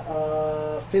then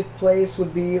fifth place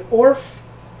would be Orf.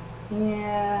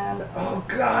 And, oh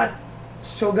god,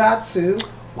 Shogatsu.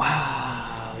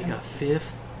 Wow, you got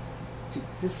fifth? Dude,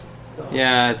 this...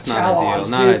 Yeah, it's not challenge, ideal.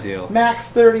 Not dude. ideal. Max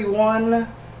 31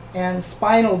 and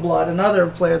Spinal Blood, another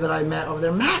player that I met over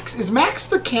there. Is Max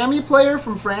the Cami player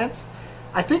from France?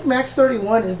 I think Max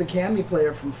 31 is the Cami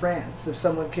player from France. If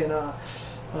someone can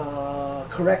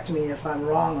correct me if I'm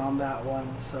wrong on that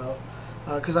one. So,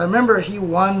 because I remember he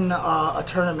won a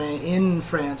tournament in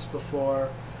France before.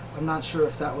 I'm not sure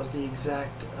if that was the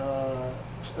exact,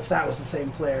 if that was the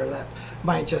same player. That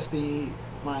might just be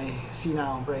my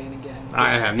senile brain again.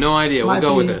 I have no idea. We'll Might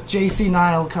go be with it. JC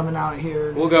Nile coming out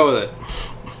here. We'll go with it.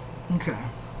 Okay.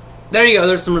 There you go.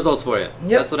 There's some results for you. Yep.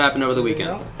 That's what happened over the There you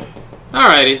weekend. go.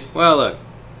 Alrighty. Well, look.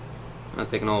 I'm going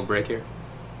to take an old break here.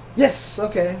 Yes,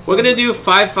 okay. We're going to do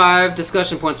 5-5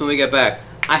 discussion points when we get back.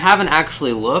 I haven't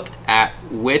actually looked at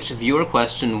which viewer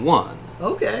question won.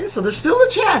 Okay, so there's still a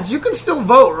chance. You can still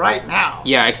vote right now.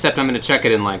 Yeah, except I'm going to check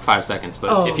it in like 5 seconds.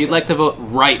 But if you'd okay. like to vote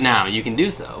right now, you can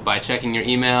do so by checking your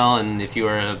email. And if you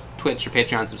are a Twitch or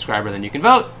Patreon subscriber, then you can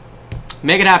vote.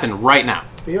 Make it happen right now.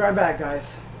 Be right back,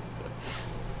 guys.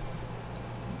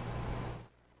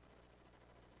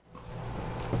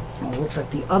 Well, it looks like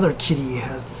the other kitty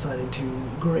has decided to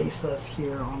grace us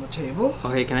here on the table. Oh,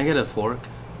 hey, can I get a fork?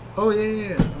 Oh,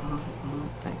 yeah.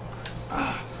 Thanks.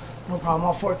 No problem.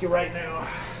 I'll fork you right now.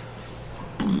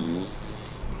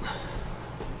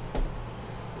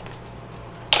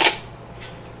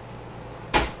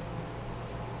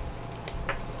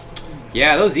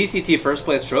 Yeah, those ECT first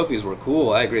place trophies were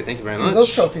cool. I agree. Thank you very much. Dude,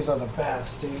 those trophies are the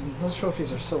best, dude. Those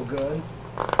trophies are so good.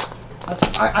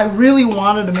 I really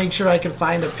wanted to make sure I could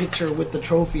find a picture with the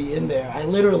trophy in there. I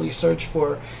literally searched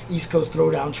for East Coast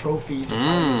Throwdown trophy to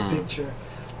find this picture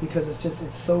because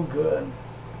it's so good.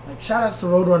 Like, shout outs to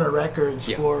Roadrunner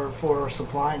Records for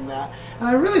supplying that. And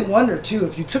I really wonder too,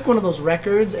 if you took one of those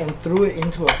records and threw it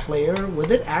into a player,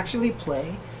 would it actually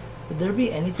play? Would there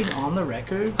be anything on the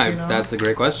records? You know? That's a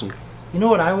great question. You know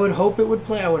what I would hope it would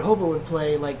play? I would hope it would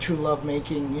play like True Love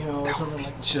Making, you know, or That something would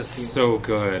be like just so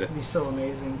good. It'd be so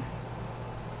amazing.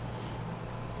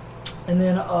 And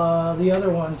then the other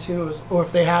one too is, or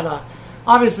if they had a,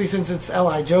 obviously since it's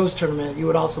L.I. Joe's tournament, you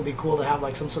would also be cool to have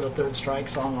like some sort of Third Strike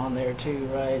song on there too,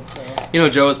 right? So. You know,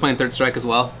 Joe was playing Third Strike as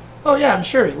well. Oh yeah, I'm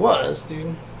sure he was,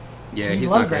 dude. Yeah, he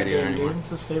he's loves not that great here game, anymore. dude. It's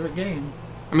his favorite game.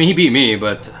 I mean, he beat me,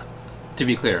 but to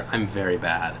be clear, I'm very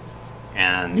bad.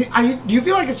 And Do you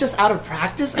feel like it's just out of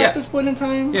practice at this point in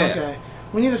time? Yeah. Okay.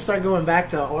 We need to start going back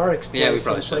to Oryx place we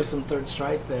probably and play should. some Third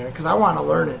Strike there, because I want to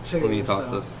learn it too. let me toss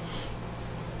this.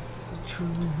 True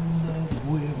love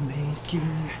we're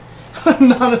making.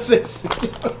 Non-assist.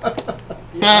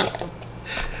 Yes.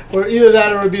 Or either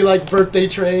that, or it would be like Birthday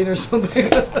Train or something.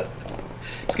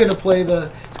 It's gonna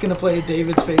play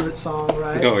David's favorite song,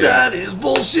 right? Oh, yeah. That is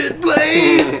bullshit,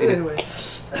 Blaze. Anyway.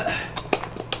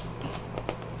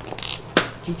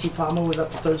 Kichi Palma was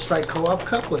at the Third Strike Co-op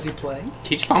Cup. Was he playing?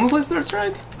 Kichi Palma plays Third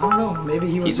Strike? I don't know. Maybe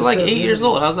he was. He's just like there 8 years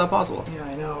visiting. old. How's that possible? Yeah,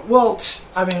 I know. Well,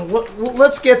 I mean,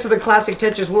 let's get to the Classic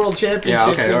Tetris World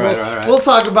Championships. Yeah, okay, and all right. We'll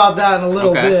talk about that in a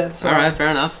little bit. So. All right, fair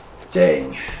enough.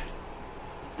 Dang.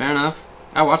 Fair enough.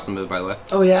 I watched some of it, by the way.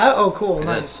 Oh, yeah? Oh, cool. I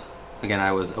Nice. did. Again,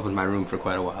 I was up in my room for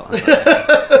quite a while.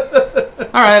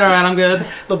 all right, I'm good.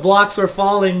 The blocks were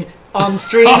falling on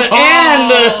stream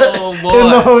and boy.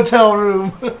 in the hotel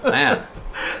room. Man.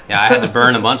 Yeah, I had to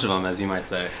burn a bunch of them, as you might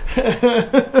say.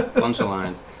 Bunch of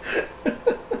lines.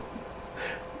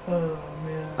 Oh,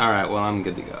 man. All right, well, I'm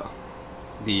good to go.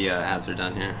 The ads are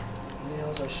done here.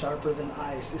 Nails are sharper than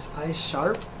ice. Is ice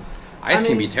sharp? Ice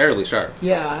can be terribly sharp.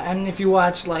 Yeah, and if you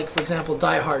watch, like, for example,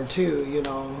 Die Hard 2, you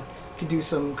know, you could do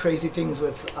some crazy things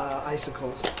with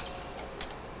icicles.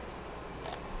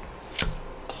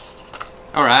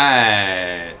 All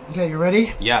right. Okay, you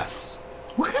ready? Yes.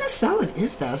 What kind of salad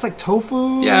is that? It's like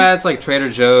tofu? Yeah, it's like Trader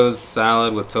Joe's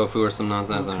salad with tofu or some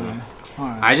nonsense. I don't know. All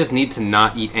right. I just need to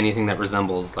not eat anything that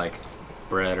resembles, like,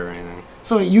 bread or anything.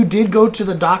 So you did go to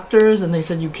the doctors and they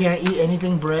said you can't eat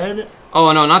anything bread?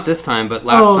 Oh, no, not this time, but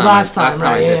last time. Last time,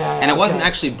 right, I did. yeah, and it wasn't okay.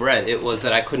 actually bread. It was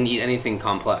that I couldn't eat anything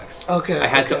complex. Okay, I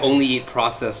had to okay. only eat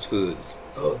processed foods.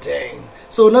 Oh, dang.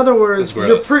 So in other words, It's gross.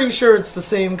 you're pretty sure it's the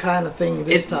same kind of thing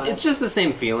this time? It's just the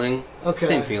same feeling. Okay.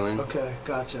 Same feeling. Okay,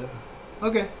 gotcha.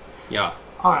 Okay. Yeah.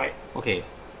 All right. Okay.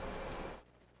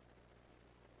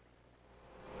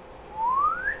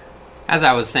 As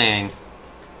I was saying,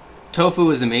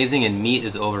 tofu is amazing and meat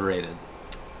is overrated.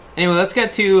 Anyway, let's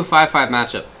get to 5-5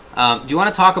 matchup. Do you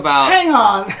want to talk about... Hang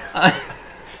on.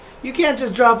 You can't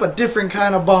just drop a different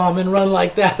kind of bomb and run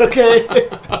like that, okay?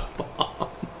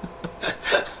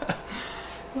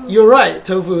 You're right.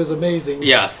 Tofu is amazing.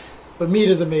 Yes. But meat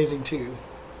is amazing too.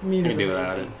 Meat is I can do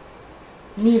without amazing.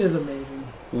 Meat is amazing.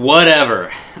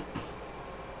 Whatever.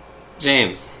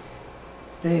 James,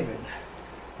 David.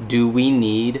 do we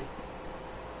need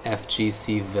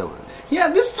FGC villains? Yeah,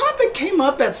 this topic came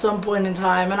up at some point in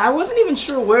time, and I wasn't even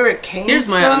sure where it came from. Here's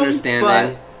my understanding.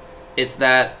 but- It's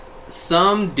that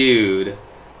some dude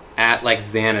at, like,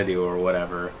 Xanadu or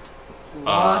whatever...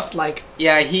 Lost, like...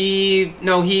 Yeah, he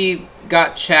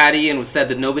got chatty and said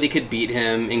that nobody could beat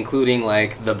him, including,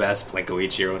 like, the best, like,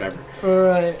 Goichi or whatever.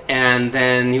 Right. And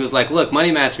then he was like, look,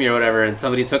 money match me or whatever, and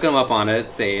somebody took him up on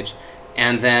it, Sage.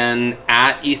 And then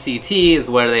at ECT is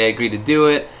where they agreed to do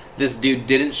it. This dude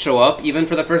didn't show up even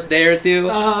for the first day or two.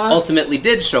 Ultimately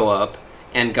did show up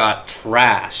and got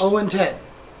trashed. 0-10.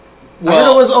 Well, I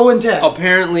heard it was 0-10.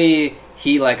 Apparently,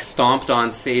 he, like, stomped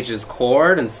on Sage's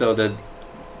cord, and so the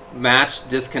match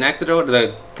disconnected, or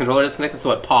the controller disconnected,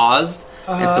 so it paused,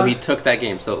 and so he took that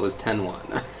game, so it was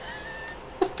 10-1.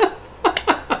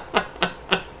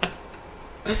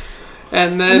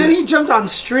 And then he jumped on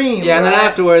stream. yeah, and then right?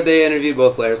 afterward they interviewed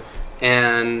both players,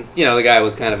 and you know the guy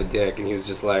was kind of a dick, and he was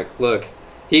just like, "Look,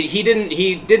 he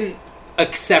didn't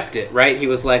accept it, right? He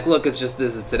was like, look, it's just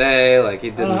this is today." Like he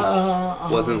didn't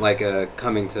wasn't like a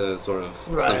coming to sort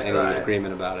of any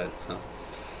agreement about it. So.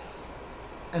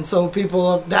 And so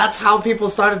that's how people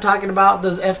started talking about,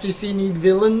 does FGC need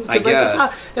villains? I guess.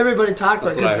 That's how everybody talked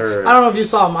about it. That's what I heard. I don't know if you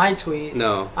saw my tweet.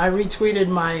 No. I retweeted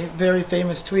my very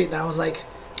famous tweet, and I was like,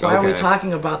 why are we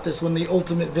talking about this when the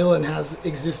ultimate villain has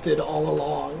existed all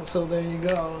along? So there you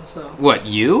go. So what,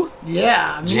 you?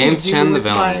 Yeah. James Chen, the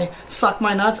villain. My suck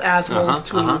my nuts assholes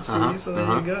tweet. So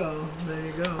there you go. There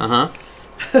you go.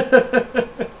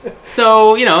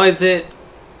 So, you know, is it...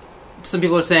 Some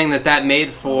people are saying that made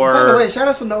for... By the way, shout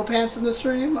out to No Pants in the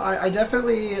stream. I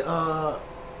definitely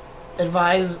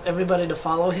advise everybody to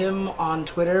follow him on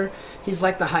Twitter. He's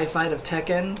like the High Fight of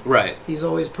Tekken. Right. He's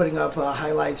always putting up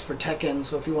highlights for Tekken,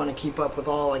 so if you want to keep up with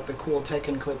all like the cool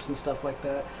Tekken clips and stuff like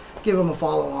that, give him a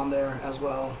follow on there as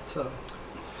well. So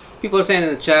people are saying in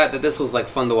the chat that this was like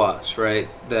fun to watch, right?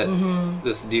 That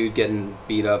this dude getting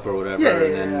beat up or whatever,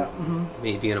 and then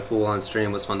me being a fool on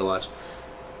stream was fun to watch.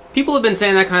 People have been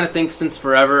saying that kind of thing since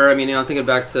forever. I mean, I'm thinking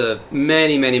back to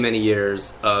many, many, many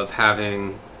years of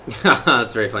having.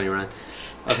 That's very funny, Ryan.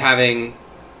 Of having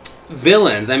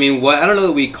villains. I mean, I don't know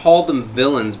that we called them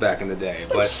villains back in the day, it's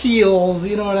but like heels.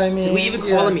 You know what I mean? Did we even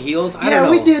call them heels? I don't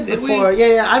know. We did before.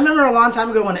 Yeah. I remember a long time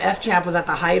ago when F-Champ was at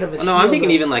the height of his. No, I'm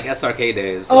thinking even like SRK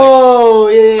days.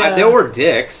 Like, there were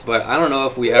dicks, but I don't know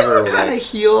if we ever kind of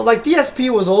heel. Like DSP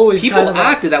was always people kind of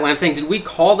acted that way. I'm saying, did we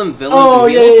call them villains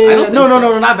and heels? Yeah. I don't think no, so.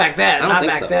 No, not back then. Not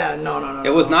back then. No. It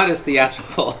was not as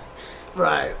theatrical.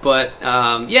 Right. But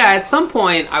at some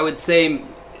point, I would say,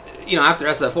 after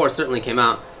SF4 certainly came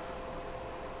out,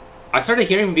 I started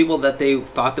hearing from people that they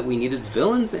thought that we needed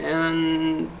villains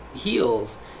and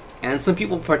heels. And some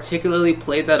people particularly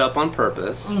played that up on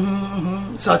purpose.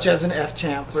 Such as an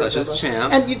F-Champ. Such as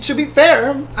Champ. And to be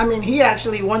fair, I mean, he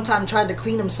actually one time tried to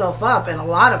clean himself up, and a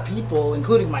lot of people,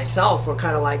 including myself, were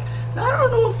kind of like, I don't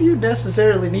know if you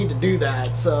necessarily need to do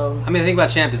that, so... I mean, the thing about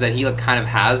Champ is that he kind of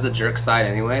has the jerk side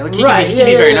anyway. Like, he can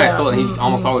be very nice, totally. He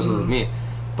almost always was with me.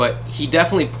 But he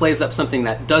definitely plays up something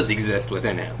that does exist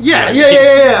within him. Yeah.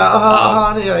 There's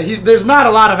not a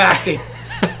lot of acting.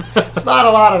 There's not a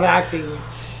lot of acting.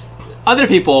 Other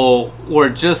people were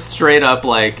just straight up,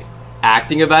 like,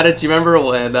 acting about it. Do you remember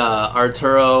when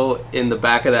Arturo, in the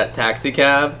back of that taxi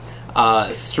cab,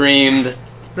 streamed...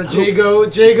 Jago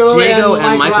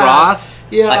and Mike Ross,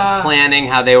 yeah, like planning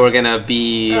how they were gonna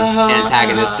be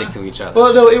antagonistic to each other.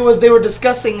 Well, no, they were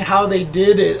discussing how they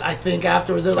did it. I think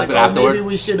afterwards they're like, maybe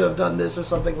we should have done this or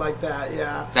something like that.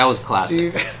 Yeah, that was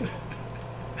classic.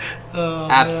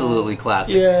 Absolutely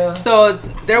classic. Yeah. So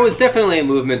there was definitely a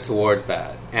movement towards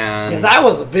that, and that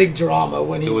was a big drama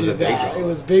when he did that. Big drama. It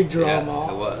was big drama.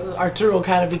 Yeah, it was. Arturo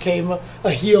kind of became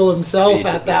a heel himself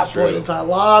at that point in time. A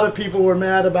lot of people were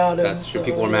mad about it. That's true.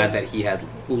 People were mad that he had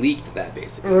leaked that,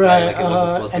 basically. Right. Like it wasn't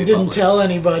supposed to and be didn't tell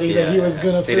anybody that he was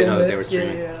going to film it. They didn't know that they were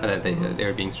streaming. That they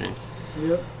were being streamed.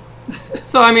 Yep.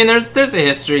 So I mean, there's a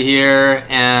history here,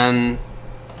 and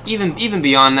even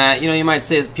beyond that, you might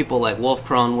say people like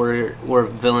Wolfkrone were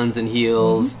villains and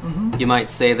heels. You might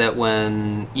say that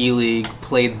when E-League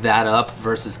played that up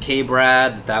versus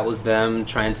K-Brad, that was them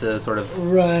trying to sort of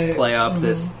play up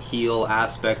this heel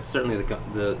aspect. Certainly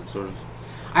the sort of...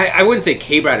 I wouldn't say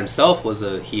K-Brad himself was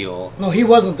a heel. No, he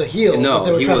wasn't the heel. No,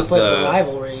 they were he trying was to play the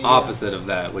rivalry. Opposite of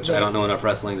that, which I don't know enough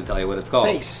wrestling to tell you what it's called.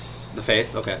 Face. The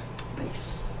face? Okay.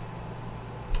 Face.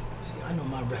 See, I know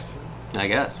my wrestling. I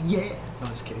guess. Yeah. No,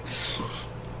 just kidding.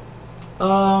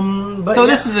 But so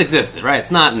this has existed, right?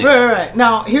 It's not new. Right.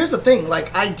 Now, here's the thing.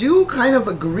 Like, I do kind of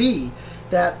agree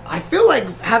that I feel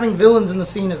like having villains in the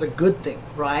scene is a good thing,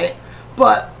 right?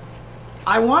 But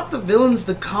I want the villains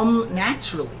to come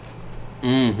naturally.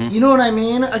 You know what I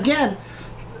mean? Again,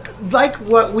 like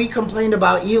what we complained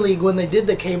about E-League when they did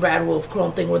the K-Brad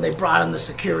Wolfkrone thing, when they brought in the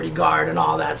security guard and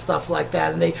all that stuff like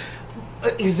that, and they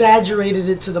exaggerated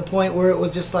it to the point where it was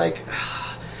just like...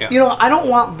 I don't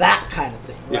want that kind of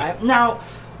thing, right? Yeah. Now,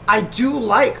 I do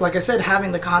like I said,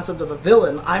 having the concept of a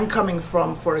villain. I'm coming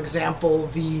from, for example,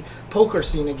 the poker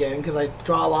scene again, because I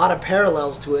draw a lot of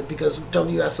parallels to it, because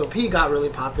WSOP got really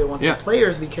popular once the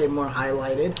players became more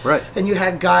highlighted. Right. And you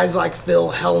had guys like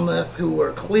Phil Hellmuth, who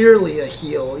were clearly a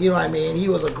heel. You know what I mean? He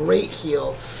was a great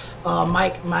heel.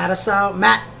 Mike Matasow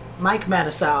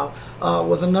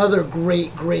was another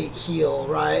great heel,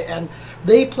 right? And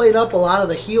they played up a lot of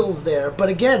the heels there. But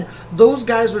again, those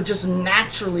guys were just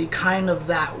naturally kind of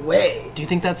that way. Do you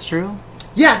think that's true?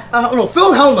 Yeah. No,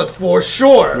 Phil Hellmuth for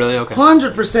sure. Really? Okay.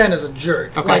 100% is a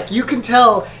jerk. Okay. Like, you can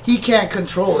tell he can't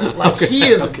control it. Like, he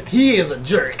is a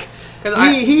jerk.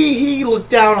 He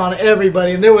looked down on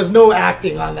everybody, and there was no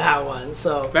acting on that one.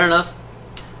 So fair enough.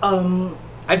 I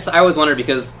always wondered,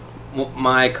 because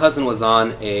my cousin was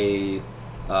on a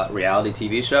reality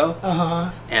TV show,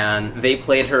 and they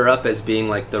played her up as being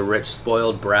like the rich,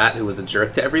 spoiled brat who was a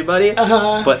jerk to everybody,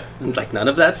 but like none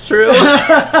of that's true.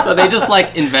 So they just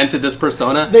like invented this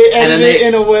persona. They edited it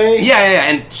in a way. Yeah,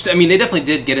 and I mean, they definitely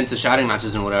did get into shouting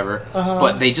matches and whatever,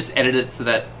 but they just edited it so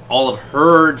that all of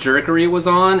her jerkery was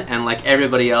on, and like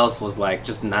everybody else was like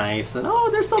just nice and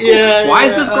there's so cool. Why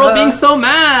is this girl being so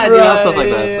mad? Right, stuff like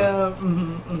that. So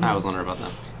I was wondering about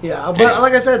that. Yeah, but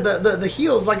like I said, the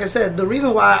heels, like I said, the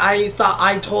reason why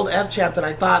I told F-Champ that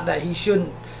I thought that he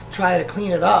shouldn't try to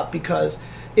clean it up, because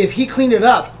if he cleaned it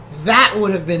up, that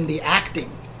would have been the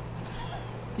acting.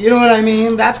 You know what I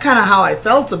mean? That's kind of how I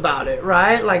felt about it,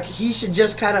 right? Like, he should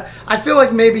just kind of... I feel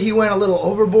like maybe he went a little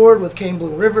overboard with Kane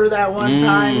Blue River that one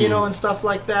time, you know, and stuff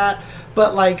like that.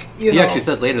 But, like, you know... He actually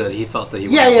said later that he felt that he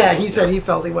went overboard. He said he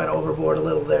felt he went overboard a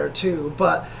little there, too.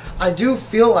 But I do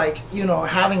feel like, you know,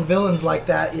 having villains like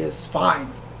that is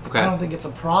fine. Okay. I don't think it's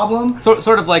a problem. So,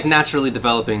 sort of like naturally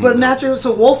developing. But naturally,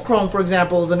 so Wolfchrome, for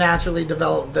example, is a naturally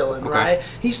developed villain, right?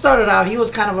 He started out, he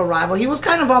was kind of a rival. He was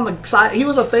kind of on the side, he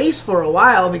was a face for a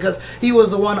while because he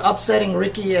was the one upsetting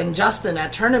Ricky and Justin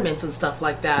at tournaments and stuff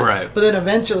like that. Right. But then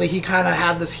eventually he kind of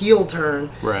had this heel turn.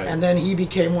 Right. And then he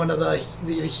became one of the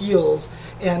heels.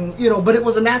 And, you know, but it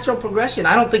was a natural progression.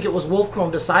 I don't think it was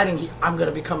Wolfchrome deciding I'm going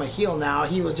to become a heel now.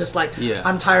 He was just like,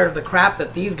 I'm tired of the crap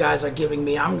that these guys are giving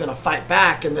me. I'm going to fight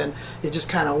back. And then it just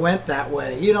kind of went that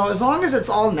way. You know, as long as it's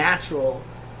all natural,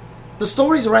 the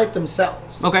stories write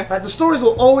themselves. Okay. Right? The stories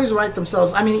will always write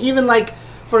themselves. I mean, even like,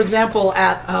 for example,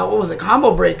 at,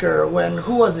 Combo Breaker, when,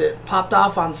 who was it, popped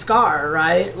off on Scar,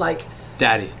 right? Like...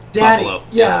 Daddy. Buffalo.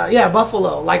 Yeah,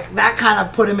 Buffalo. Like, that kind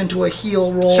of put him into a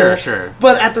heel role. Sure.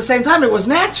 But at the same time, it was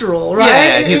natural, right?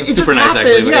 Yeah, he's it super nice, happened.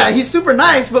 actually. Yeah, he's super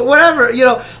nice, but whatever. You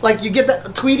know, like, you get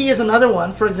that. Tweety is another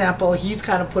one, for example. He's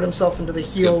kind of put himself into the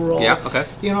heel role. Yeah, okay.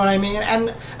 You know what I mean?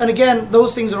 And again,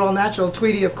 those things are all natural.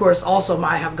 Tweety, of course, also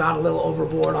might have gone a little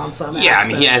overboard on some aspects. I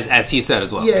mean, as he said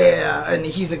as well. Yeah, and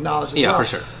he's acknowledged as well. Yeah, for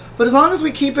sure. But as long as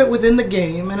we keep it within the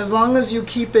game, and as long as you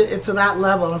keep it to that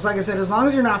level, and it's like I said, as long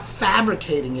as you're not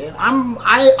fabricating it, I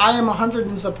am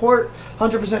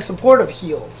 100% support of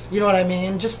heels. You know what I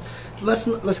mean? Just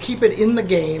let's keep it in the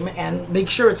game and make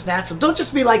sure it's natural. Don't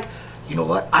just be like, you know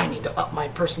what? I need to up my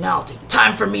personality.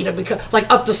 Time for me to become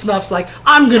up to snuff. Like,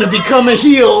 I'm gonna become a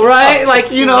heel, right?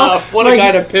 Like, you know, what a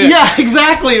guy to pick. Yeah,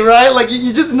 exactly, right? Like,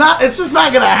 you just not. It's just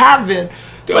not gonna happen.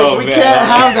 Like, we can't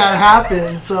have that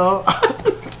happen. So.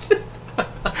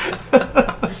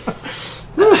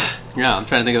 Yeah, I'm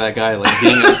trying to think of that guy like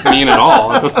being mean at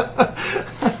all.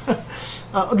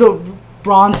 The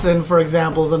Bronson, for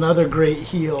example, is another great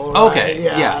heel. Right? Okay,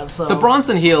 yeah. So. The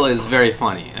Bronson heel is very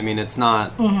funny. I mean, it's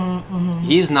not.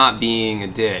 He's not being a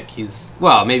dick.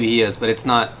 Maybe he is, but it's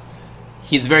not.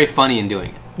 He's very funny in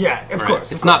doing it. Yeah, of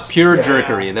course. It's not pure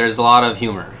jerkery. Yeah. There's a lot of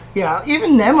humor. Yeah,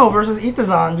 even Nemo versus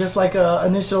Itazan, just like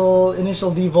initial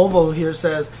D Volvo here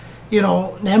says. You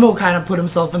know, Nemo kind of put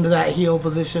himself into that heel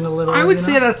position a little. I would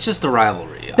say that's just a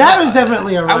rivalry. That is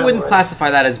definitely a rivalry. I wouldn't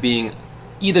classify that as being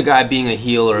either guy being a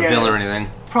heel or a villain or anything.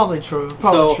 Probably true.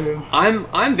 True.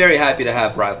 I'm very happy to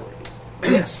have rivalries.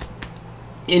 Yes.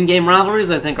 In-game rivalries,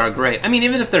 I think, are great. I mean,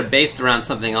 even if they're based around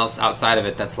something else outside of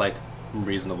it that's, like,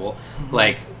 reasonable.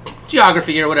 Like,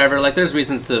 geography or whatever. Like, there's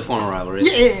reasons to form a rivalry.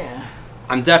 Yeah.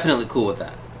 I'm definitely cool with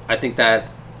that. I think that,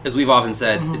 as we've often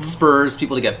said, it spurs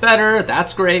people to get better.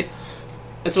 That's great.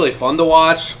 It's really fun to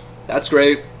watch. That's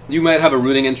great. You might have a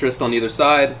rooting interest on either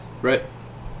side, right?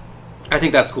 I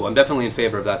think that's cool. I'm definitely in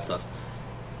favor of that stuff.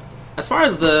 As far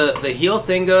as the heel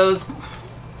thing goes,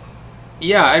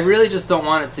 yeah, I really just don't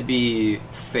want it to be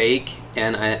fake,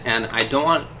 and I don't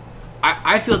want...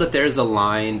 I feel that there's a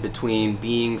line between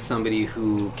being somebody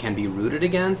who can be rooted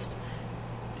against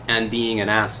and being an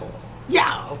asshole.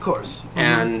 Yeah, of course.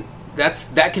 And...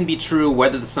 that can be true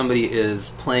whether somebody is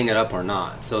playing it up or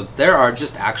not. So there are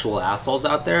just actual assholes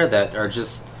out there that are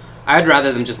just. I'd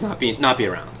rather them just not be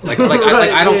around. I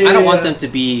don't want them to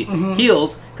be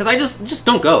heels because I just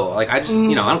don't go. Like I just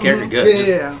I don't care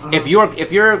if you're good.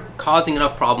 If you're causing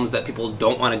enough problems that people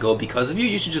don't want to go because of you,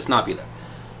 you should just not be there.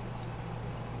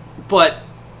 But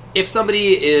if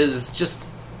somebody is just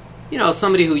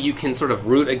somebody who you can sort of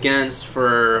root against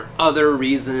for other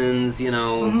reasons,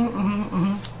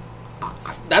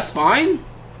 that's fine.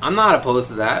 I'm not opposed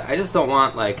to that. I just don't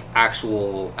want, like,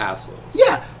 actual assholes.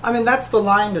 Yeah, I mean, that's the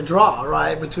line to draw,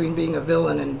 right, between being a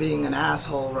villain and being an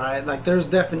asshole, right? Like, there's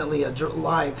definitely a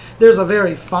line. There's a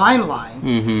very fine line,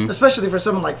 especially for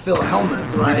someone like Phil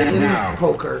Hellmuth, right, in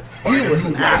poker. He was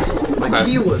an asshole. Like,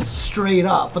 he was straight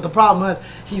up. But the problem was,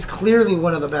 he's clearly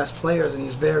one of the best players, and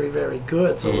he's very, very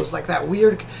good. So it was like that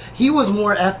weird... He was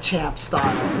more F-Champ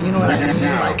style, you know what I mean?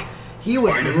 Like, he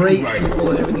would berate people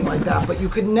and everything like that, but you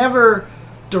could never...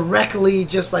 directly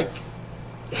just like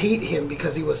hate him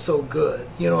because he was so good.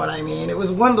 You know what I mean? It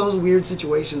was one of those weird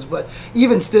situations, but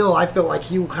even still, I feel like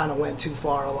he kind of went too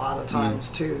far a lot of times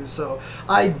too. So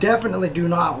I definitely do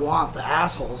not want the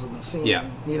assholes in the scene. Yeah.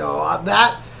 You know,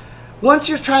 that once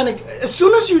you're trying to, as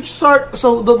soon as you start,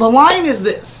 so the line is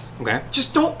this. Okay.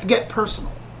 Just don't get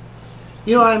personal.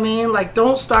 You know what I mean? Like,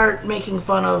 don't start making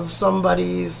fun of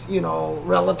somebody's,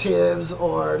 relatives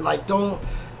or like don't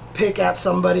pick at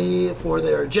somebody for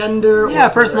their gender, yeah, or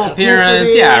personal their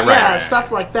appearance, yeah, right,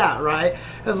 stuff like that, right?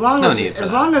 As long No need for as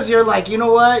that. long as you're like, you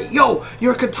know what, yo,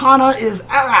 your katana is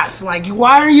ass. Like,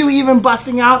 why are you even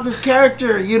busting out this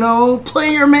character? You know,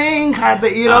 play your main kind of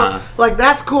thing. You know, like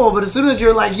that's cool. But as soon as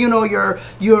you're like, you know, you're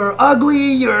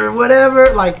ugly, you're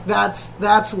whatever. Like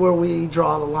that's where we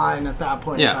draw the line at that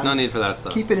point. in Yeah, time. no need for that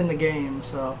stuff. Keep it in the game.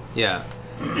 So Yeah.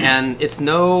 And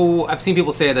I've seen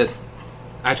people say that,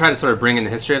 I try to sort of bring in the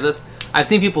history of this. I've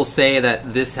seen people say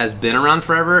that this has been around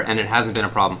forever and it hasn't been a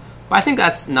problem. But I think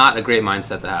that's not a great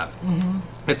mindset to have. Mm-hmm.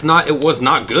 It was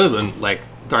not good when, like,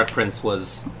 Dark Prince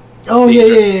was... Oh,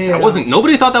 yeah. That wasn't...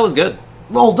 Nobody thought that was good.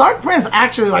 Well, Dark Prince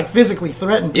actually, like, physically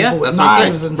threatened people with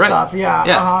knives and stuff. Yeah.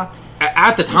 Yeah.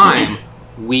 At the time,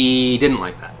 we didn't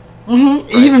like that. Mm-hmm.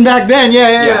 Right? Even back then,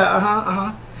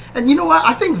 yeah. And you know what?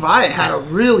 I think Vi had a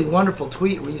really wonderful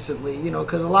tweet recently, you know,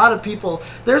 because a lot of people,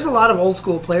 there's a lot of old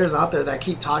school players out there that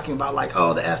keep talking about, like,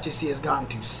 oh, the FGC has gotten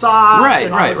too soft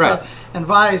and all this stuff. And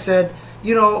Vi said,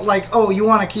 you know, like, oh, you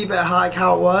want to keep it like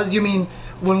how it was? You mean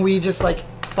when we just, like,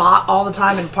 fought all the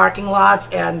time in parking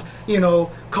lots and, you know,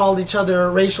 called each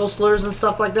other racial slurs and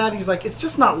stuff like that? He's like, it's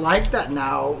just not like that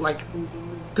now. Like,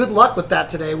 good luck with that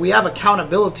today. We have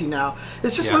accountability now.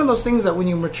 It's just one of those things that when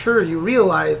you mature, you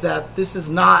realize that this is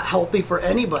not healthy for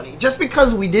anybody. Just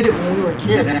because we did it when we were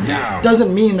kids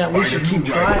doesn't mean that we should keep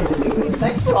trying to do it.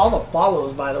 Thanks for all the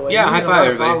follows, by the way. Yeah, high five,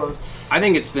 everybody. I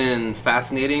think it's been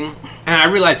fascinating. And I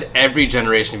realize every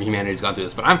generation of humanity has gone through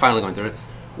this, but I'm finally going through it.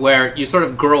 Where you sort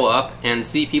of grow up and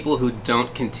see people who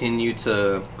don't continue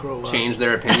to change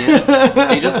their opinions.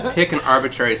 They just pick an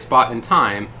arbitrary spot in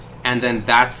time, and then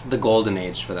that's the golden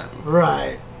age for them.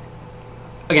 Right.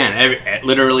 Again,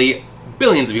 literally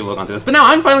billions of people have gone through this, but now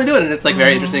I'm finally doing it, and it's like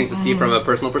very interesting to see from a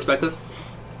personal perspective.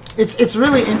 It's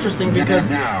really interesting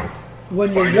because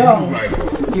when you're young,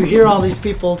 you hear all these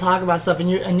people talk about stuff, and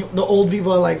the old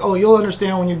people are like, "Oh, you'll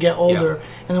understand when you get older,"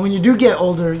 and then when you do get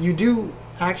older, you do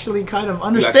actually kind of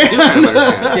understand. You actually do kind of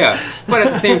understand. Yeah, but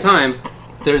at the same time,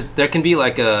 there can be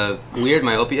like a weird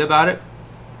myopia about it.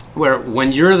 Where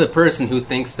when you're the person who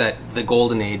thinks that the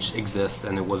golden age exists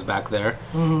and it was back there,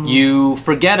 you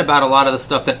forget about a lot of the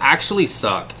stuff that actually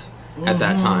sucked at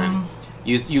that time.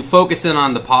 You focus in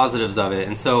on the positives of it,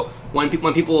 and so when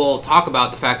people talk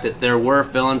about the fact that there were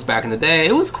villains back in the day,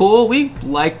 it was cool. We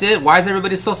liked it. Why is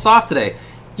everybody so soft today?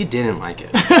 You didn't like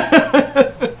it.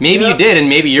 Maybe you did, and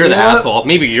maybe you're the asshole.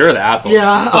 Maybe you're the asshole.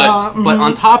 Yeah. But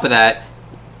on top of that,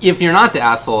 if you're not the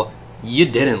asshole, you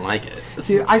didn't like it.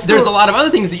 See, there's a lot of other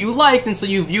things that you liked, and so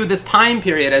you view this time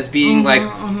period as being like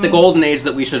the golden age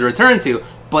that we should return to,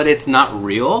 but it's not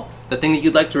real. The thing that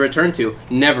you'd like to return to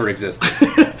never existed.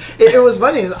 It was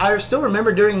funny. I still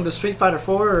remember during the Street Fighter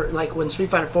 4, like when Street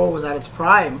Fighter 4 was at its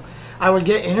prime, I would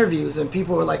get interviews and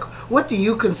people were like, what do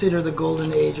you consider the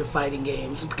golden age of fighting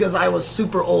games? Because I was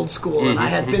super old school and I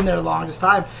had been there the longest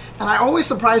time. And I always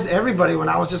surprised everybody when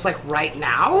I was just like, right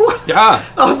now? Yeah.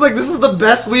 I was like, this is the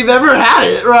best we've ever had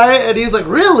it, right? And he's like,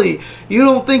 really? You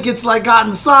don't think it's like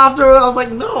gotten softer? I was like,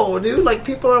 no, dude. Like,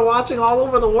 people are watching all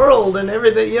over the world and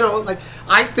everything, you know. Like,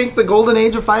 I think the golden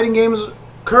age of fighting games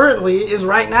currently is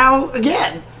right now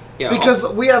again. Yeah. Because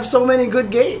we have so many good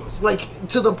games. Like,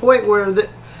 to the point where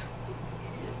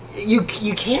you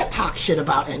can't talk shit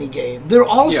about any game. They're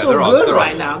all so good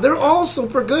right now. They're all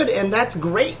super good, and that's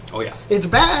great. Oh, yeah. It's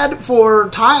bad for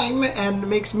time and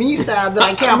makes me sad that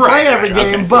I can't play every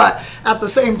game, but at the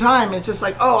same time, it's just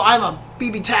like, oh, I'm a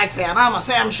BB Tag fan, I'm a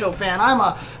Sam Show fan, I'm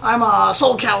a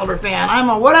Soul Calibur fan, I'm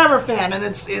a whatever fan, and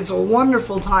it's a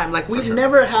wonderful time. Like, we've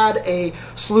never had a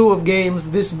slew of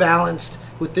games this balanced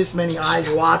with this many eyes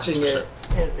watching it.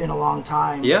 In a long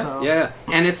time. Yeah.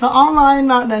 And it's online,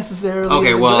 not necessarily.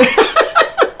 Okay, well.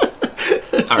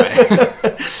 All right.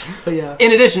 But yeah.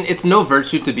 In addition, it's no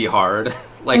virtue to be hard.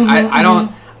 Like,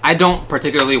 I don't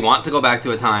particularly want to go back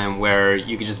to a time where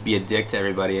you could just be a dick to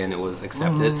everybody and it was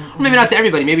accepted. Or maybe not to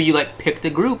everybody. Maybe you like picked a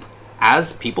group,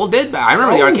 as people did. I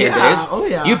remember the arcade days. Oh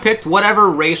yeah. You picked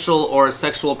whatever racial or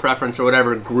sexual preference or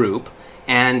whatever group,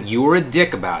 and you were a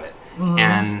dick about it.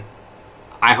 And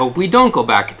I hope we don't go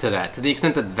back to that. To the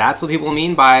extent that that's what people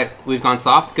mean by we've gone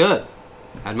soft, good.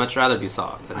 I'd much rather be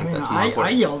soft. I think that's more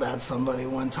important. I yelled at somebody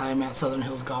one time at Southern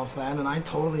Hills Golfland, and I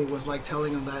totally was like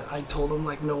telling him that I told him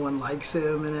like no one likes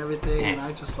him and everything, Damn. And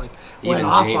I just like Even went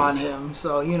off James. on him.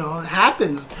 So, you know, it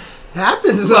happens.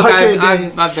 Happens. Look,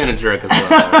 I've been a jerk as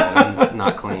well. I'm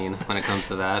not clean when it comes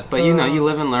to that. But you know, you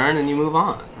live and learn and you move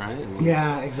on, right? I mean,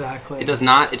 yeah, exactly.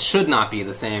 It should not be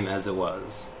the same as it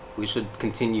was. We should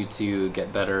continue to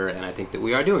get better, and I think that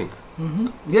we are doing that.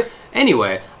 So. Yep.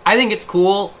 Anyway, I think it's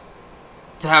cool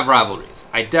to have rivalries.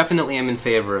 I definitely am in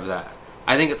favor of that.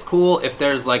 I think it's cool if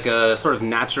there's like a sort of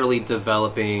naturally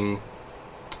developing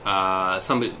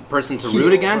some person to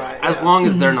root against, right, as long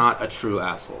as they're not a true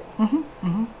asshole.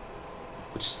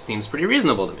 Which seems pretty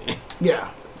reasonable to me.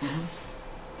 Yeah.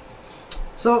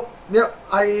 So, yeah,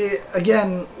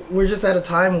 we're just at a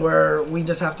time where we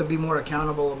just have to be more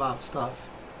accountable about stuff.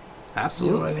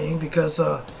 Absolutely. You know what I mean? Because,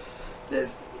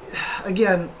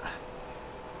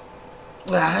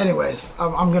 anyways,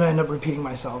 I'm going to end up repeating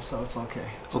myself, so it's okay.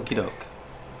 It's Okie doke.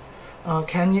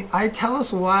 Can I tell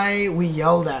us why we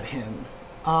yelled at him?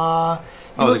 The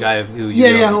guy who you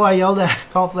yelled at. Who I yelled at.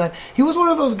 Golf that. He was one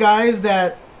of those guys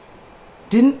that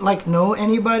didn't like know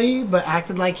anybody, but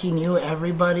acted like he knew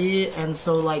everybody, and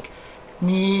so like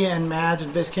me and Madge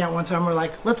and Viscant one time were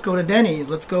like, let's go to Denny's,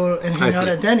 let's go and hang out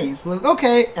at Denny's. We're like,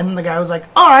 okay, and then the guy was like,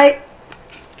 all right,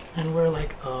 and we're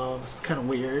like, oh, this is kind of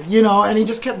weird, you know, and he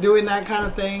just kept doing that kind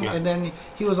of thing, and then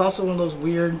he was also one of those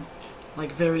weird,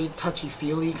 like very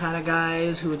touchy-feely kind of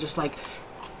guys who would just like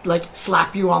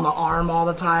slap you on the arm all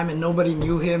the time, and nobody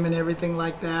knew him and everything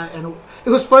like that. And it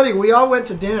was funny, we all went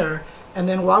to dinner. And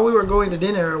then while we were going to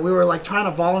dinner, we were like trying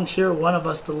to volunteer one of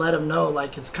us to let him know,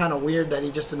 like, it's kind of weird that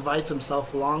he just invites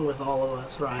himself along with all of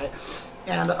us, right?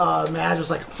 And Madge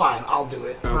was like, fine, I'll do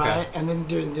it, right? And then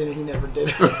during dinner, he never did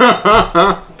it.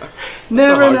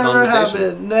 Never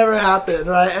happened,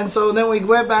 right? And so then we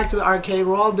went back to the arcade,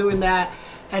 we're all doing that,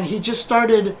 and he just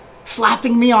started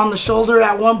slapping me on the shoulder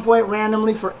at one point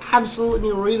randomly for absolutely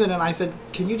no reason. And I said,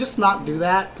 can you just not do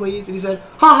that, please? And he said,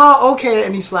 haha, okay.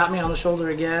 And he slapped me on the shoulder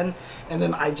again. And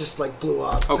then I just like blew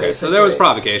up. Okay, basically. So there was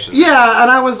provocation. Yeah,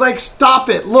 and I was like, stop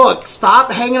it. Look,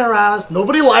 stop hanging around us.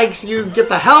 Nobody likes you. Get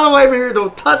the hell away from here.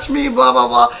 Don't touch me, blah, blah,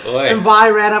 blah. Oy. And Vi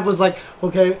ran up, was like,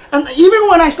 okay. And even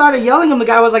when I started yelling him, the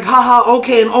guy was like, haha,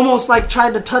 okay. And almost like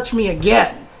tried to touch me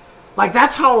again. Like,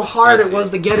 that's how hard it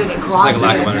was to get it across. It's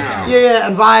like a lack of understanding. Yeah,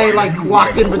 and Vi like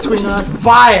walked in between us.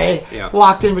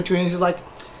 Walked in between us. He's like,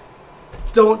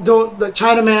 don't, the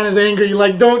Chinaman is angry.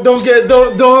 Like, don't. Good old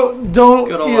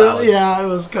Alex. Yeah, it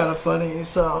was kind of funny.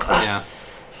 So, I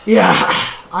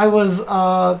was,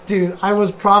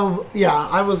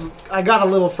 I got a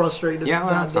little frustrated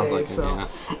that day. Like so,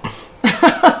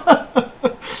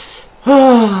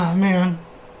 it, man.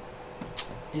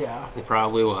 Yeah, it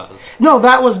probably was. No,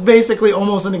 that was basically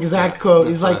almost an exact quote.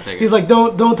 He's like,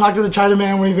 don't talk to the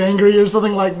Chinaman when he's angry or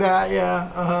something like that.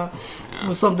 Yeah, It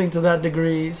was something to that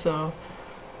degree. So,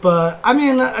 but I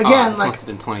mean, again, this must have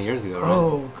been 20 years ago, right?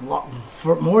 Oh,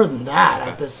 for more than that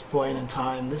at this point in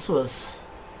time. This was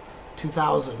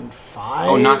 2005.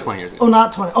 Oh, not 20 years ago. Oh,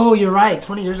 not 20. Oh, you're right.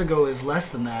 20 years ago is less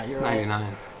than that. You're 99.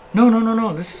 Right.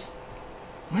 No. This is,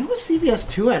 when was CVS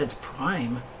 2 at its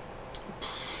prime?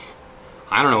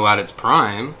 I don't know about its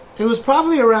prime. It was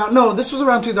probably around... No, this was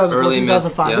around 2004,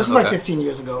 2005. Yeah, this was like 15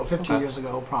 years ago. 15 years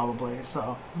ago, probably.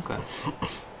 So... Okay.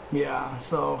 Yeah,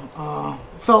 so...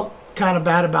 felt kind of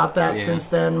bad about that since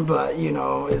then, but, you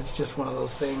know, it's just one of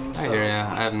those things. I hear ya.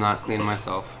 I have not cleaned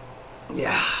myself.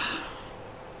 Yeah.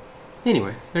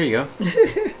 Anyway, there you go.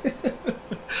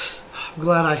 I'm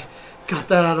glad I got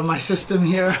that out of my system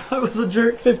here. I was a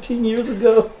jerk 15 years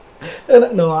ago.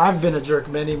 And no, I've been a jerk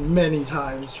many, many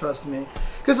times. Trust me.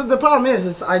 Because the problem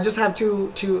is, I just have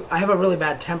I have a really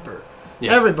bad temper.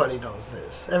 Yeah. Everybody knows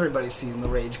this. Everybody's seen the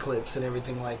rage clips and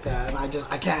everything like that. And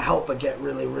I can't help but get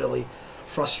really, really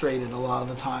frustrated a lot of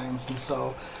the times. And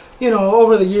so, you know,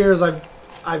 over the years, I've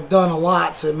done a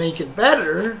lot to make it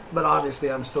better. But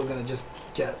obviously, I'm still gonna just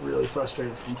get really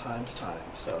frustrated from time to time.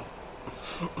 So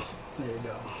there you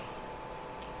go.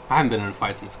 I haven't been in a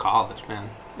fight since college, man.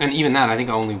 And even that, I think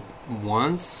only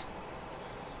once,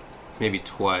 maybe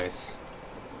twice.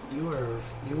 You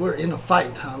were in a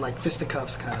fight, huh? Like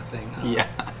fisticuffs kind of thing, huh? Yeah.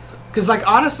 Because, like,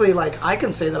 honestly, like, I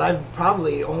can say that I've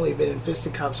probably only been in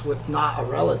fisticuffs with not a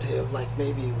relative, like,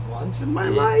 maybe once in my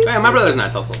life. Yeah, my brother's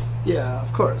not Tulsa. Yeah,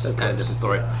 of course. That's kind of a different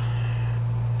story.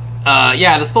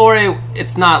 Yeah. The story,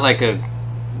 it's not, like, a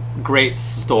great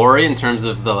story in terms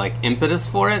of the, like, impetus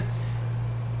for it.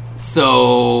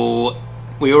 So...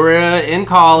 We were in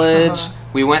college,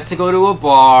 we went to go to a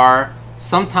bar.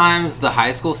 Sometimes the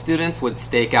high school students would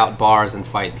stake out bars and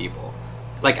fight people,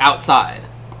 like outside.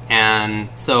 And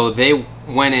so they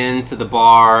went into the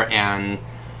bar and,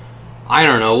 I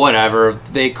don't know, whatever.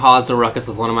 They caused a ruckus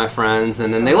with one of my friends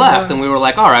and then they left. And we were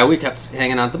like, all right, we kept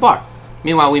hanging out at the bar.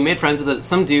 Meanwhile, we made friends with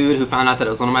some dude who found out that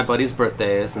it was one of my buddy's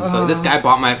birthdays. And so this guy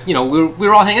bought my, you know, we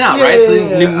were all hanging out, right?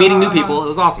 So meeting new people, it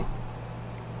was awesome.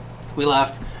 We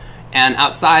left. And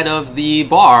outside of the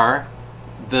bar,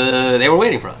 they were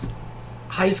waiting for us.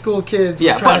 High school kids.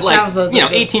 Yeah, but like,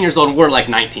 18 years old, we're like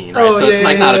 19, right? So it's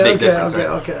like not a big difference, right?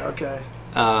 Okay.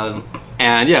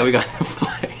 And yeah, we got in a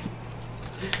fight.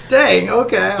 Dang,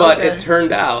 okay. But it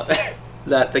turned out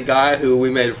that the guy who we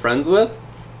made friends with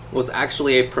was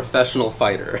actually a professional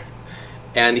fighter.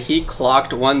 And he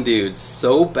clocked one dude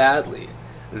so badly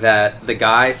that the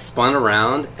guy spun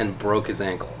around and broke his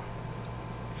ankle.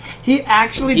 He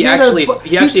actually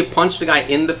punched a guy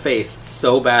in the face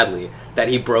so badly that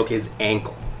he broke his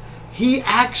ankle. He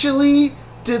actually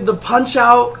did the punch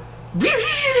out,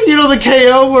 you know, the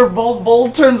KO where Bull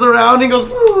turns around and goes,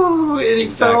 and he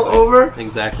fell over.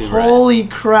 Exactly right. Holy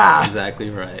crap. Exactly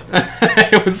right.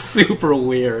 It was super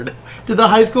weird. Did the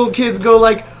high school kids go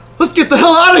like, let's get the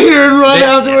hell out of here and run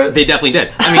afterwards? They definitely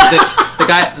did. I mean,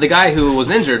 the guy who was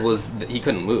injured he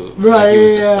couldn't move. Right. Like, he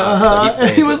was just stuck, so he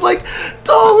stayed. He was like,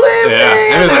 don't leave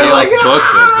me. Everybody else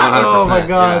booked it. 100%. Oh my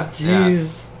god,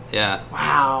 jeez. Yeah.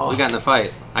 Wow. So we got in a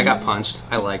fight. I got punched.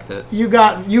 I liked it.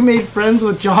 You made friends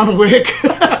with John Wick.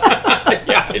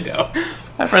 Yeah, I know.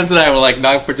 My friends and I were like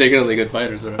not particularly good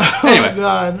fighters. Anyway, oh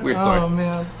god. Weird story. Oh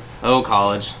man. Oh,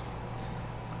 college.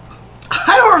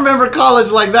 I don't remember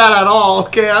college like that at all,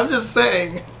 okay? I'm just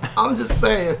saying.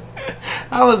 That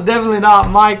was definitely not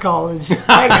my college.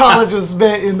 My college was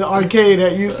spent in the arcade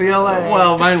at UCLA.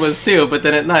 Well, mine was too, but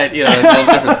then at night, it's a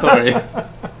different story.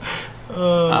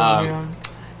 Oh, man.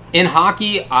 In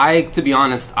hockey, to be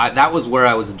honest, that was where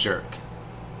I was a jerk.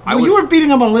 You were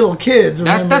beating up on little kids,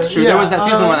 remember? That's true. There was that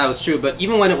season where that was true, but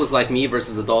even when it was like me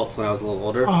versus adults when I was a little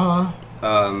older, I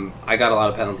got a lot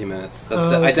of penalty minutes.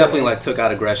 I definitely took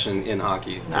out aggression in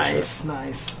hockey. Nice.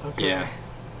 Okay.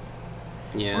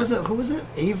 Yeah. Who was it?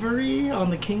 Avery on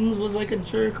the Kings was like a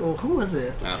jerk, or who was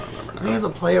it? I don't remember now. There was a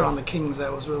player on the Kings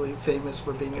that was really famous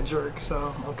for being a jerk.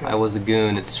 So okay. I was a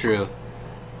goon. It's true.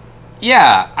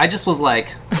 Yeah, I just was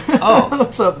like, oh,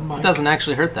 what's up, Mike? It doesn't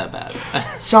actually hurt that bad.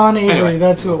 Sean Avery, anyway.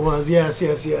 That's who it was. Yes.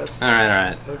 All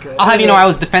right. Okay. I'll have you know I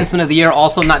was Defenseman of the Year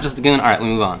also, not just a goon. All right, we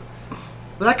move on.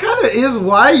 That kind of is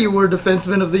why you were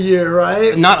Defenseman of the Year,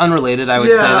 right? Not unrelated, I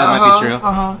would say. That might be true.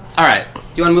 All right. Do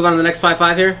you want to move on to the next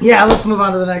 5-5 here? Yeah, let's move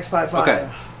on to the next 5-5. Okay.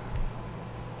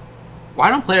 Why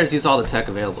don't players use all the tech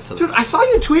available to them? Dude, I saw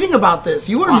you tweeting about this.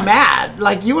 You were mad.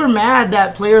 Like, you were mad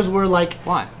that players were, like,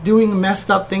 doing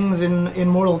messed up things in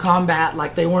Mortal Kombat.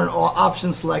 Like, they weren't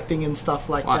option selecting and stuff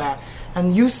like that.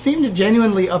 And you seemed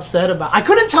genuinely upset about it. I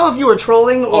couldn't tell if you were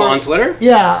trolling or... Oh, on Twitter?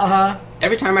 Yeah,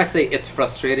 Every time I say it's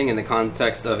frustrating in the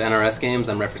context of NRS games,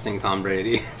 I'm referencing Tom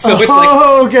Brady. So it's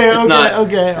okay.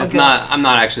 It's not. I'm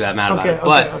not actually that mad about it.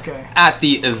 But at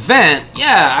the event,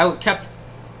 I kept,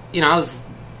 I was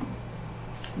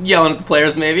yelling at the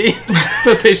players maybe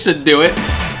that they should do it.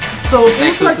 So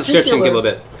thanks for the subscription, give a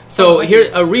bit. So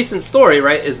here, a recent story,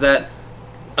 right, is that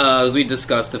as we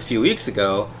discussed a few weeks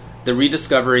ago, the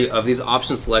rediscovery of these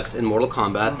option selects in Mortal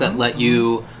Kombat that let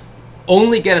you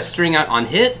only get a string out on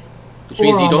hit. Which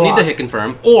means you don't need to hit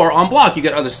confirm. Or on block, you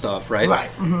get other stuff, right? Right.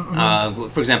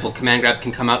 For example, command grab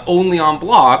can come out only on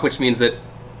block, which means that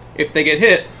if they get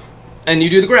hit and you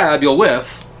do the grab, you'll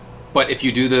whiff. But if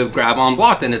you do the grab on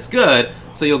block, then it's good.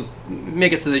 So you'll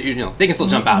make it so that they can still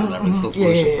jump out or whatever. It's still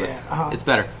solutions, but it's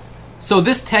better. So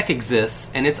this tech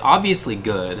exists, and it's obviously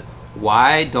good.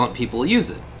 Why don't people use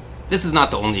it? This is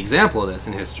not the only example of this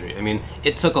in history. I mean,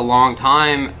 it took a long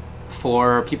time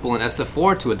for people in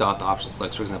SF4 to adopt option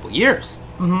selects, for example, years.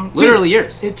 Literally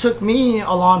years. It took me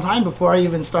a long time before I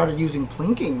even started using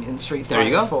plinking in Street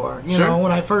Fighter 4. You know,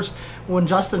 when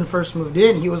Justin first moved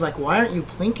in, he was like, "Why aren't you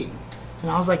plinking?" And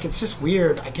I was like, "It's just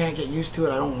weird. I can't get used to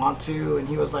it. I don't want to." And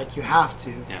he was like, "You have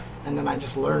to." Yeah. And then I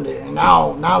just learned it. And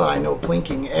now that I know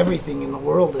plinking, everything in the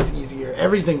world is easier.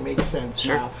 Everything makes sense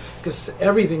now. Because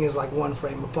everything is like one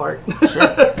frame apart.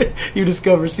 Sure. You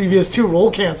discover CVS2 roll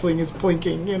canceling is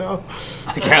plinking,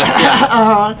 I guess,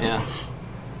 yeah. Yeah.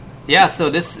 Yeah,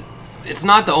 so it's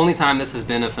not the only time this has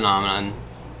been a phenomenon.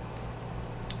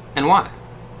 And why?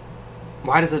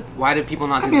 Why did people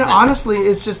not do it? I mean, honestly,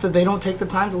 it's just that they don't take the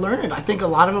time to learn it. I think a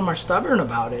lot of them are stubborn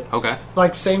about it. Okay.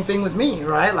 Like, same thing with me,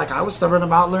 right? Like, I was stubborn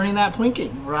about learning that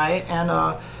plinking, right? And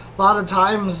a lot of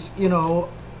times, a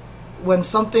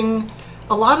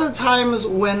lot of times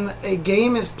when a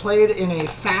game is played in a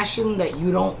fashion that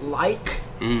you don't like,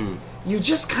 you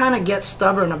just kind of get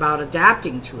stubborn about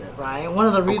adapting to it, right? One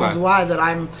of the reasons why that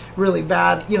I'm really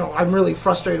bad, I'm really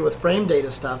frustrated with frame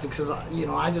data stuff because,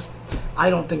 I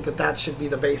don't think that should be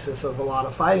the basis of a lot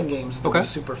of fighting games to be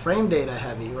super frame data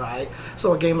heavy, right?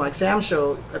 So a game like Sam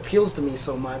Show appeals to me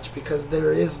so much because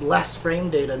there is less frame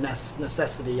data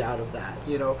necessity out of that.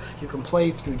 You can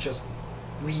play through just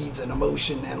reads and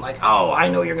emotion and like, oh, I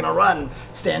know you're gonna run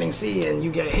standing C and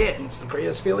you get hit and it's the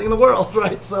greatest feeling in the world,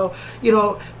 right? So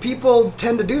people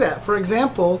tend to do that. For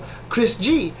example, Chris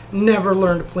G never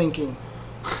learned plinking.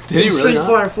 Did he really Street not?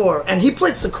 Fighter 4, and he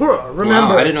played Sakura.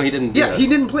 Remember? Wow, I didn't know he didn't do that. Yeah, he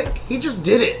didn't plink. He just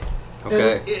did it.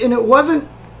 Okay. And it wasn't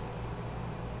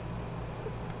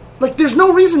like there's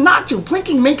no reason not to.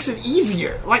 Plinking makes it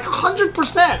easier, like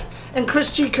 100%. And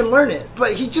Chris G can learn it,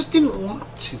 but he just didn't want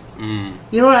to.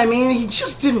 You know what I mean? He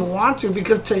just didn't want to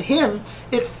because to him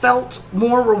it felt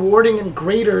more rewarding and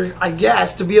greater, I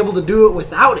guess, to be able to do it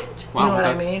without it. Wow, you know what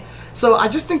I mean? So I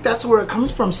just think that's where it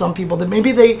comes from. Some people that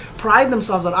maybe they pride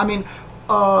themselves on. I mean,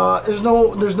 there's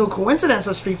no coincidence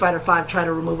that Street Fighter V tried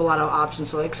to remove a lot of option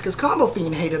selects because Combo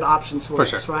Fiend hated option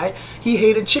selects, sure. right? He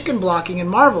hated chicken blocking in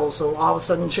Marvel, so all of a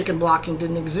sudden chicken blocking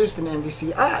didn't exist in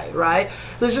MVCI, right?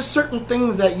 There's just certain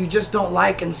things that you just don't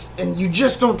like and you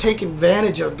just don't take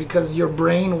advantage of because your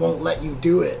brain won't let you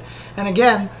do it. And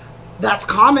again, that's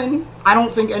common. I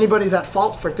don't think anybody's at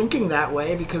fault for thinking that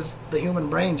way because the human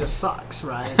brain just sucks,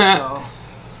 right? So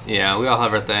yeah, we all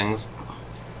have our things.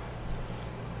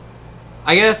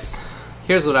 I guess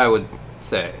here's what I would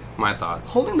say. My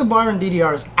thoughts. Holding the bar in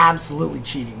DDR is absolutely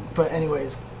cheating. But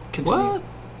anyways, continue. What?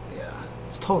 Yeah,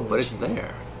 it's totally But cheating. it's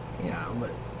there. Yeah, but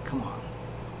come on.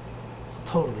 It's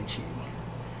totally cheating.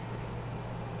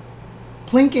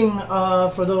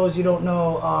 Plinking, for those you don't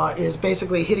know, is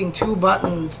basically hitting two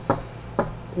buttons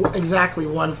exactly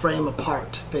one frame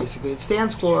apart, basically. It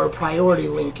stands for priority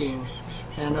linking.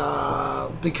 And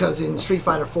because in Street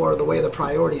Fighter 4, the way the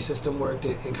priority system worked,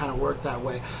 it kind of worked that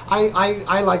way.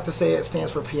 I like to say it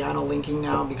stands for piano linking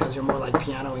now because you're more like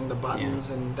pianoing the buttons,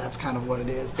 and that's kind of what it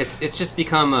is. It's just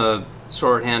become a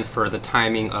shorthand for the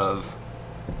timing of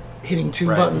hitting two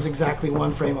buttons exactly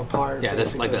one frame apart. Yeah,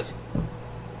 this like this.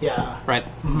 Yeah. Right.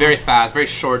 Very fast, very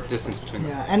short distance between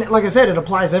them. Yeah, and like I said, it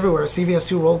applies everywhere.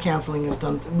 CVS2 roll canceling is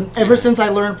done. Ever since I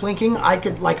learned plinking, I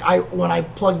could when I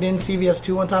plugged in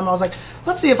CVS2 one time, I was like,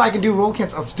 let's see if I can do roll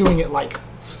cancel. I was doing it like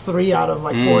 3 out of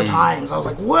 4 times. I was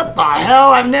like, what the hell?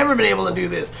 I've never been able to do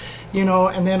this. You know,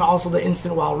 and then also the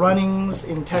instant while runnings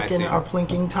in Tekken are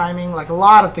plinking timing. Like a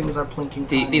lot of things are plinking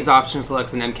timing. These option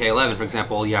selects in MK11, for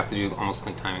example, you have to do almost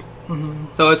plink timing.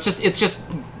 So it's just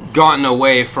gotten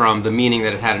away from the meaning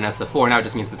that it had in SF4. Now it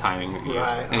just means the timing.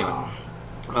 Right.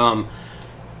 Anyway,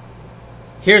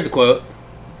 here's a quote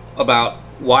about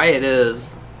why it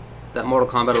is that Mortal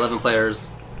Kombat 11 players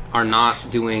are not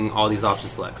doing all these option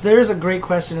selects. There's a great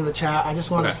question in the chat. I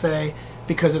just want to say,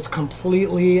 because it's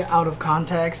completely out of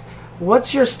context,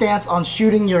 what's your stance on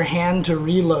shooting your hand to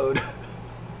reload?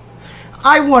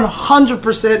 I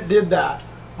 100% did that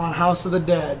on House of the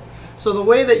Dead. So the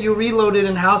way that you reloaded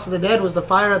in House of the Dead was to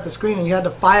fire at the screen, and you had to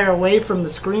fire away from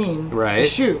the screen to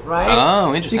shoot, right?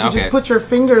 Oh, interesting. So you could just put your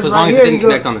fingers as right long as here. it didn't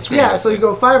connect on the screen. Yeah, so you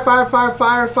go fire, fire, fire,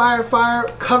 fire, fire, fire,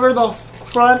 cover the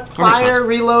front, fire,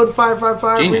 reload, fire, fire,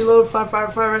 fire, reload, fire, fire,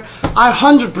 fire. I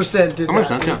 100% did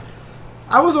that. Yeah.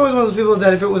 I was always one of those people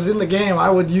that if it was in the game,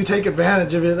 you take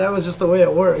advantage of it. That was just the way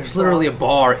it worked. There's literally a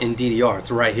bar in DDR.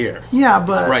 It's right here. Yeah,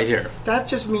 but it's right here. That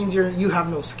just means you have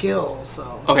no skill.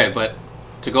 So okay, but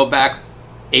to go back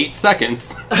 8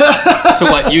 seconds to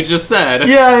what you just said.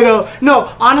 Yeah, I know.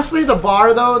 No, honestly, the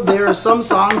bar though, there are some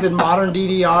songs in modern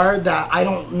DDR that I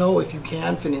don't know if you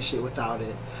can finish it without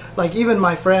it. Like even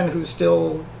my friend who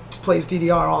still plays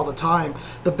DDR all the time,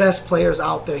 the best players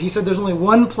out there, he said there's only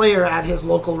one player at his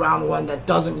local round 1 that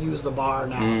doesn't use the bar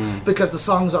now because the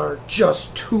songs are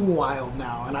just too wild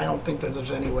now, and I don't think that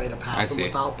there's any way to pass them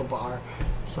without the bar.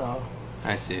 So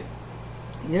I see.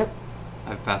 Yep.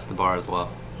 I've passed the bar as well.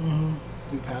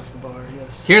 You passed the bar,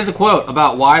 yes. Here's a quote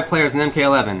about why players in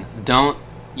MK11 don't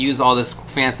use all this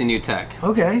fancy new tech.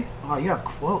 Okay. Oh, you have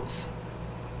quotes.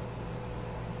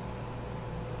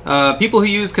 People who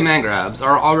use command grabs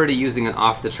are already using an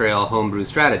off-the-trail homebrew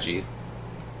strategy.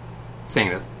 Saying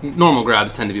that normal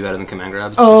grabs tend to be better than command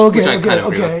grabs, which I kind of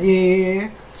agree with. Yeah.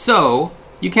 So,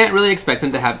 you can't really expect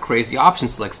them to have crazy option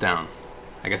selects down.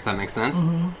 I guess that makes sense.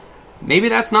 Maybe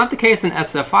that's not the case in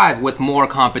SF5 with more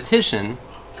competition,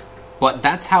 but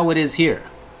that's how it is here.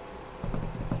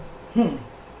 A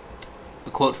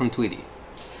quote from Tweety.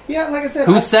 Yeah, like I said...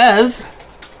 Who says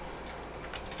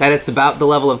that it's about the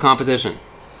level of competition.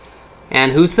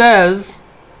 And who says,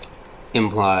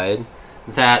 implied,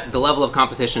 that the level of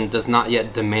competition does not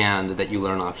yet demand that you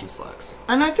learn option selects.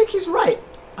 And I think he's right.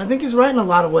 I think he's right in a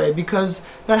lot of ways because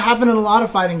that happened in a lot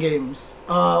of fighting games.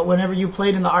 Whenever you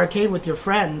played in the arcade with your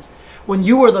friends, when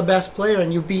you were the best player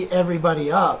and you beat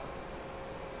everybody up,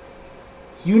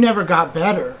 you never got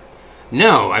better.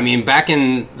 No, I mean, back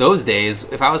in those days,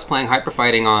 if I was playing Hyper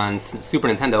Fighting on Super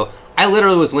Nintendo, I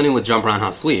literally was winning with jump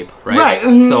roundhouse sweep, right?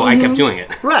 Right. So I kept doing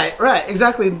it. Right,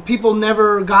 exactly. People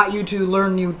never got you to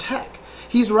learn new tech.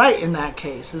 he's right in that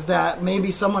case, is that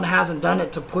maybe someone hasn't done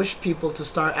it to push people to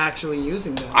start actually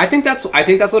using them. I think that's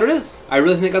what it is. I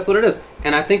really think that's what it is.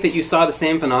 And I think that you saw the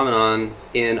same phenomenon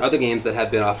in other games that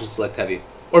have been option select heavy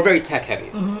or very tech heavy,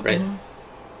 right?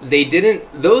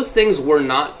 Those things were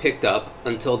not picked up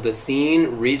until the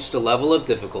scene reached a level of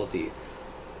difficulty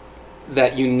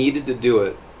that you needed to do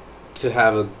it to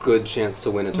have a good chance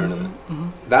to win a tournament.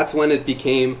 That's when it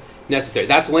became necessary.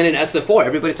 That's when in SF4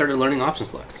 everybody started learning option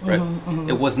selects, right?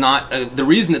 It was not the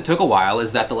reason it took a while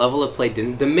is that the level of play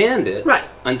didn't demand it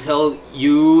until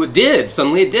you did.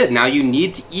 Suddenly it did. Now you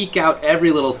need to eke out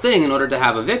every little thing in order to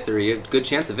have a victory, a good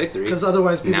chance of victory. Because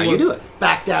otherwise people you do it.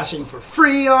 Backdashing for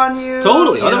free on you.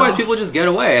 Totally. Otherwise people just get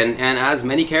away, and as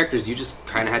many characters you just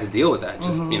kind of had to deal with that.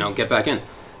 Just get back in.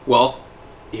 Well,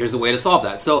 here's a way to solve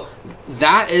that. So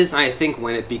that is, I think,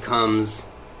 when it becomes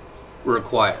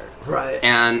required. Right.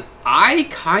 And I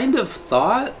kind of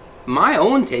thought, my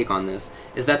own take on this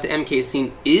is that the MK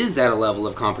scene is at a level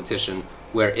of competition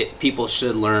where people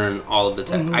should learn all of the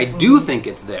tech. I do think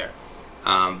it's there.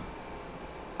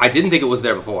 I didn't think it was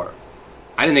there before.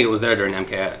 I didn't think it was there during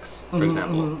MKX, for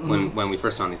example, when we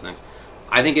first found these things.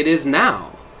 I think it is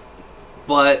now.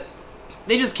 But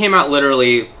they just came out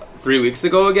literally 3 weeks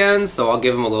ago again, so I'll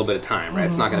give them a little bit of time, right?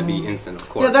 It's not going to be instant, of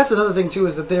course. Yeah, that's another thing too,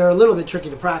 is that they're a little bit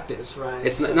tricky to practice, right?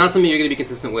 It's not something you're going to be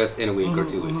consistent with in a week or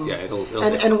 2 weeks. Yeah, it'll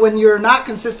and when you're not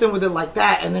consistent with it like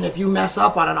that, and then if you mess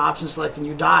up on an option select and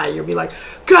you die, you'll be like,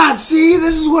 God, see,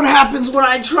 this is what happens when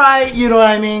I try, you know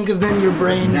what I mean? Because then your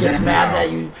brain gets mad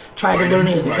that you tried to learn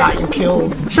it and it got you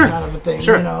killed, kind of a thing,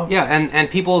 you know? Yeah, and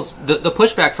people's, the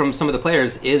pushback from some of the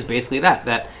players is basically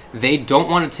that they don't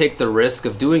want to take the risk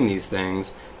of doing these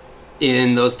things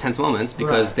in those tense moments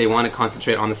because they want to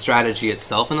concentrate on the strategy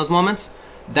itself in those moments.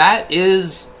 That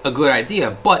is a good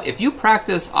idea, but if you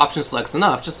practice option selects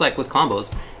enough, just like with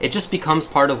combos, it just becomes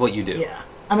part of what you do. Yeah,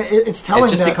 I mean, it's telling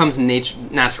it just becomes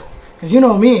natural. Because you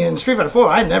know me, in Street Fighter 4,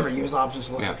 I never used option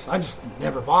selects. I just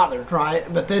never bothered, right?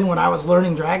 But then when I was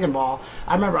learning Dragon Ball,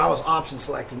 I remember I was option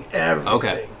selecting everything.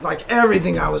 Okay. Like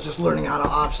everything, I was just learning how to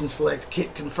option select,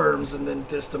 kit confirms, and then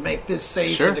just to make this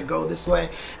safe and to go this way.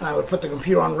 And I would put the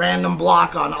computer on random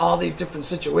block on all these different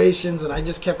situations, and I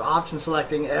just kept option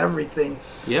selecting everything.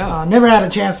 Yeah. Never had a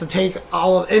chance to take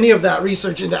any of that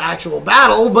research into actual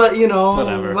battle, but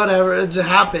whatever, it just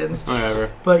happens.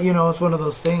 Whatever. But it's one of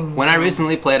those things. When I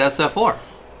recently played SF4,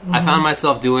 I found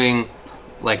myself doing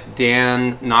like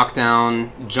Dan,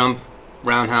 knockdown, jump,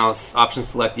 roundhouse, option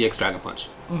select, EX Dragon Punch.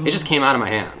 It just came out of my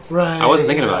hands. Right, I wasn't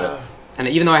thinking about it. And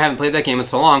even though I haven't played that game in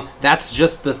so long, that's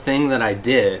just the thing that I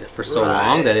did for so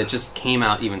long that it just came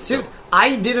out even still. Dude,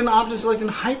 I did an option select in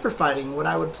hyper fighting when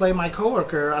I would play my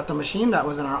coworker at the machine that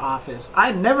was in our office. I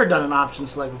had never done an option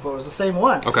select before. It was the same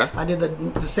one. Okay. I did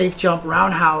the safe jump,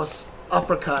 roundhouse,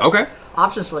 uppercut. Okay.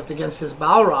 Option select against his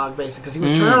Balrog, basically, because he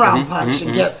would turn around punch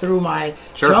and get through my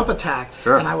jump attack,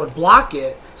 and I would block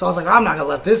it. So I was like, I'm not going to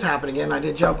let this happen again. I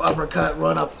did jump, uppercut,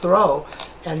 run up, throw,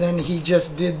 and then he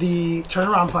just did the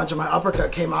turnaround punch, and my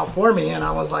uppercut came out for me, and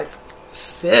I was like,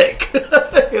 sick.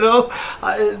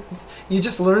 You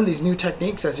just learn these new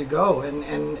techniques as you go,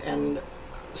 and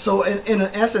so in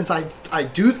essence, I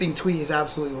do think Tweety is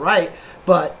absolutely right,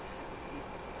 but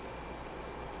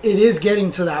it is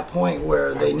getting to that point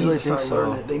where they need to start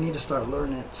learning it. They need to start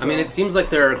learning it. So. I mean, it seems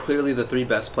like there are clearly the 3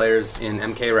 best players in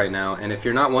MK right now, and if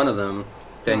you're not one of them,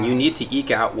 then you need to eke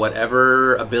out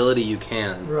whatever ability you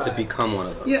can to become one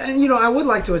of those. Yeah, and I would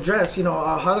like to address,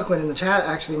 Harlequin in the chat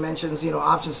actually mentions,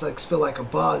 option selects feel like a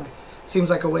bug.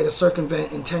 Seems like a way to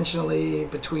circumvent intentionally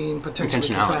between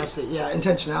potentially contrasted. Yeah,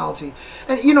 intentionality.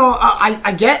 And,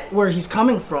 I get where he's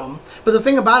coming from, but the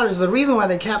thing about it is the reason why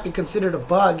they can't be considered a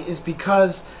bug is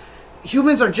because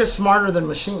humans are just smarter than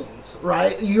machines,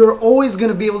 right? You're always going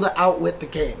to be able to outwit the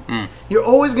game. You're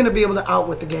always going to be able to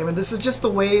outwit the game, and this is just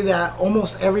the way that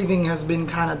almost everything has been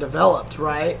kind of developed,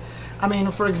 right? I mean,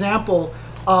 for example,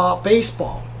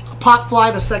 baseball. A pop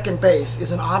fly to second base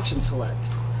is an option select,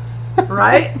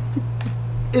 right?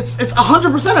 It's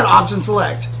 100% an option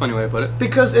select. It's a funny way to put it.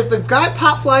 Because if the guy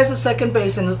pop flies to second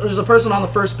base and there's a person on the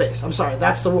first base, I'm sorry,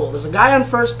 that's the rule. There's a guy on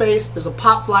first base, there's a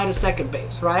pop fly to second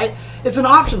base, right? It's an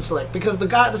option select because the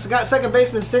guy, second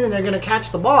baseman sitting there going to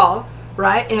catch the ball,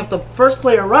 right? And if the first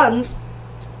player runs,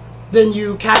 then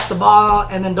you catch the ball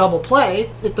and then double play.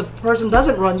 If the person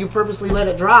doesn't run, you purposely let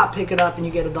it drop, pick it up, and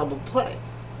you get a double play.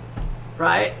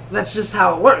 Right? That's just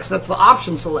how it works. That's the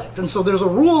option select. And so there's a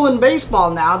rule in baseball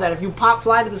now that if you pop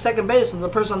fly to the second base and the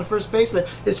person on the first baseman,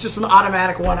 it's just an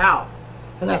automatic 1 out.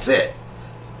 And that's it.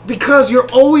 Because you're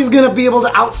always going to be able to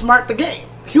outsmart the game.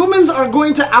 Humans are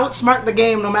going to outsmart the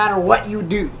game no matter what you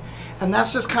do. And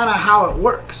that's just kind of how it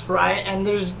works, right? And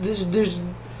there's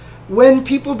when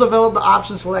people develop the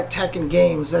option select tech in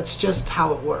games, that's just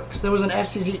how it works. There was an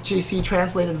FCGC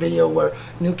translated video where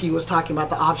Nuki was talking about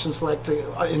the option select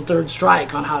in Third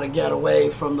Strike on how to get away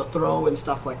from the throw and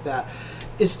stuff like that.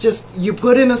 It's just, you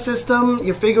put in a system,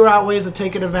 you figure out ways to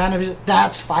take advantage of it.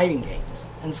 That's fighting games.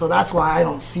 And so that's why I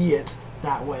don't see it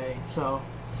that way. So,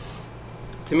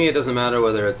 to me, it doesn't matter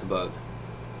whether it's a bug.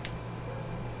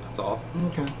 That's all.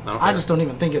 Okay. I just don't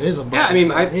even think it is a bug. Yeah, I mean,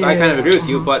 I kind of agree with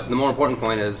you, but the more important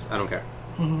point is I don't care.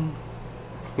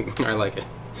 Mm-hmm. I like it.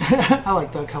 I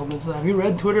like duck helmets. Have you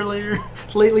read Twitter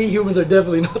lately? Humans are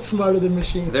definitely not smarter than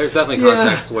machines. There's definitely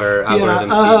contexts where algorithms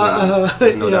beat humans.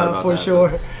 There's no doubt about for that.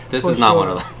 Sure. This is not one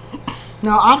of them.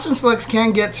 Now, option selects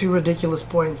can get to ridiculous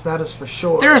points. That is for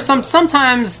sure. There are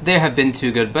sometimes they have been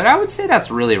too good, but I would say that's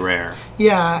really rare.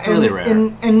 Yeah, it's really rare.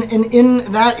 And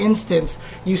in that instance,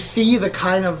 you see the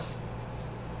kind of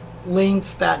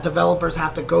lengths that developers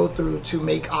have to go through to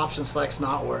make option selects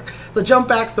not work. The jump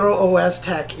back throw OS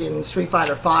tech in Street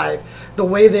Fighter V, the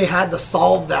way they had to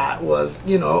solve that was,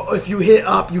 if you hit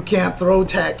up, you can't throw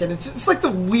tech, and it's like the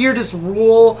weirdest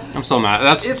rule. I'm so mad.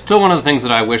 That's still one of the things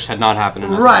that I wish had not happened in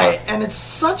SFR. Right, and it's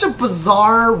such a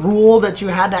bizarre rule that you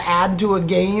had to add to a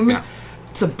game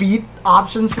to beat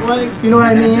option selects, you know what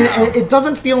I mean? And it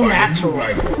doesn't feel natural.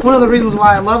 One of the reasons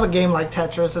why I love a game like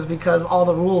Tetris is because all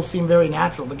the rules seem very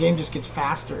natural. The game just gets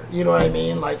faster, you know what I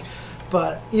mean?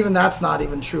 But even that's not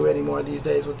even true anymore these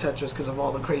days with Tetris because of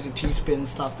all the crazy T-spin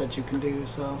stuff that you can do,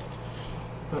 so.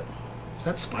 But is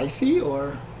that spicy,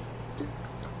 or?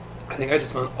 I think I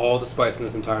just found all the spice in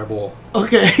this entire bowl.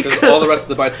 Okay. Because all the rest of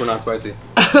the bites were not spicy.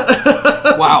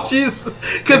 Wow. Jeez.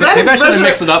 Maybe I should have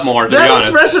mixed it up more, to be honest.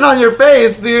 That expression on your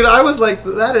face, dude, I was like,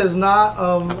 that is not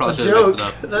I probably a should joke.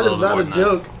 have mixed it up That is not a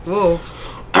joke. Whoa.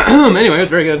 Anyway, it was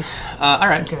very good. All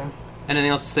right. Okay. Anything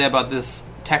else to say about this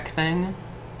tech thing?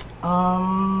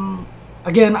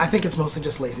 Again, I think it's mostly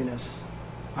just laziness.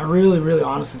 I really, really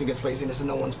honestly think it's laziness and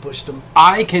no one's pushed them.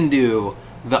 I can do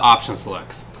the option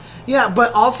selects. Yeah,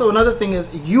 but also another thing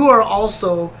is you are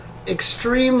also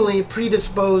extremely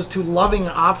predisposed to loving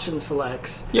option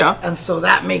selects. Yeah. And so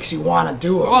that makes you want to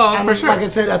do them. Well, and for sure. Like I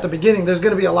said at the beginning, there's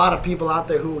going to be a lot of people out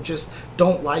there who just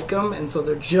don't like them, and so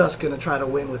they're just going to try to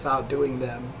win without doing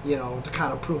them, to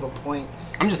kind of prove a point.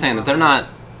 I'm just saying that they're not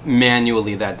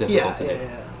manually that difficult to do.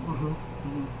 Yeah.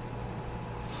 Mm-hmm.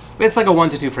 It's like a 1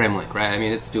 to 2 frame link, right? I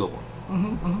mean, it's doable.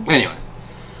 Anyway.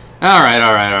 All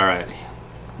right.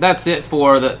 That's it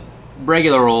for the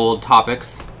regular old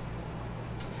topics.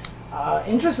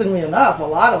 Interestingly enough, a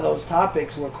lot of those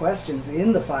topics were questions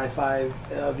in the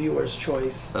 5-5 Viewer's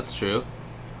Choice. That's true.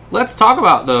 Let's talk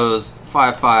about those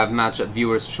 5-5 matchup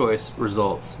Viewer's Choice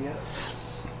results.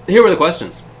 Yes. Here were the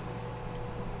questions.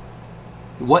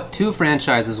 What 2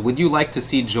 franchises would you like to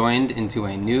see joined into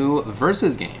a new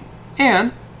Versus game?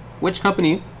 And which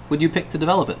company would you pick to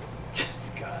develop it?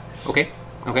 God. Okay.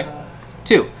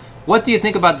 2. What do you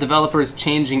think about developers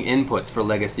changing inputs for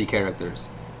legacy characters?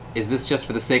 Is this just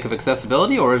for the sake of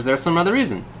accessibility, or is there some other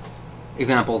reason?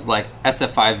 Examples like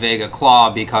SF5 Vega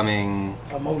Claw becoming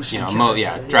a motion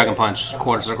Dragon Punch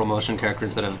quarter circle motion character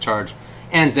instead of charge,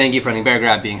 and Zangief running Bear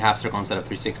Grab being half circle instead of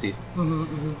 360.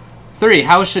 3.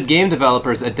 How should game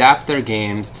developers adapt their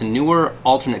games to newer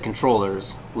alternate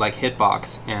controllers like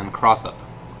Hitbox and Cross-Up?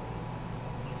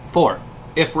 4.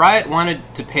 If Riot wanted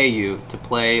to pay you to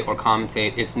play or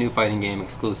commentate its new fighting game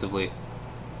exclusively,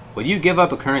 would you give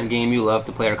up a current game you love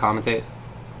to play or commentate?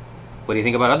 What do you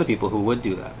think about other people who would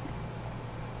do that?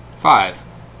 5.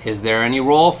 Is there any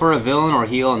role for a villain or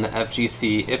heel in the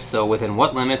FGC? If so, within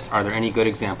what limits? Are there any good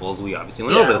examples? We obviously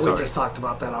went over this already. We just talked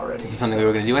about that already. This is something we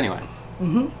were going to do anyway.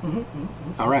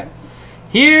 All right.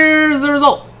 Here's the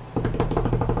result.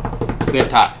 We have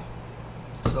tie.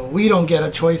 So we don't get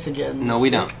a choice again. No, we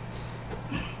don't.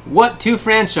 What 2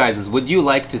 franchises would you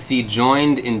like to see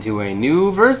joined into a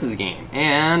new Versus game?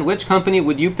 And which company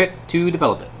would you pick to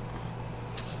develop it?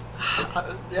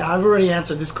 I've already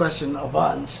answered this question a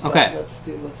bunch. Okay. Let's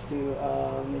do,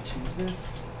 let me change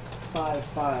this.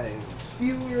 5-5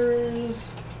 viewers.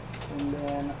 And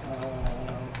then,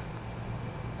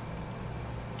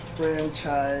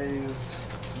 franchise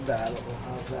battle.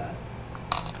 How's that?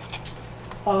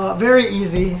 Very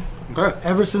easy. Okay.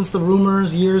 Ever since the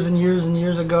rumors years and years and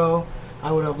years ago,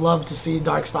 I would have loved to see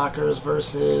Darkstalkers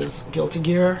versus Guilty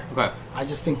Gear. Okay. I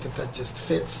just think that just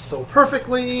fits so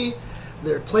perfectly.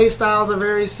 Their playstyles are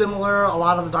very similar. A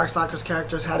lot of the Darkstalkers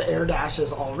characters had air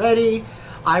dashes already.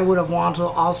 I would have wanted to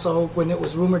also, when it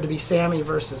was rumored to be Sammy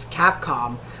versus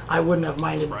Capcom, I wouldn't have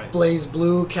minded Blaze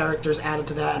Blue characters added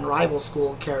to that and Rival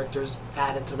School characters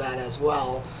added to that as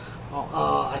well.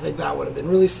 I think that would have been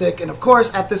really sick. And of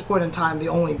course, at this point in time, the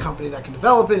only company that can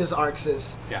develop it is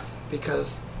ArcSys. Yeah.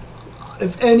 Because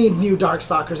if any new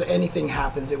Darkstalkers, anything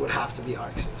happens, it would have to be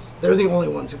ArcSys. They're the only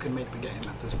ones who can make the game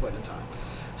at this point in time.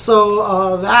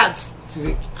 So that's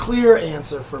the clear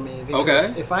answer for me.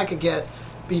 Because if I could get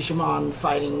Bishamon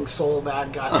fighting soul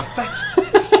bad guy,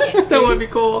 that's sick. That would be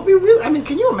cool. It'd be really, I mean,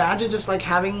 can you imagine just like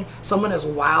having someone as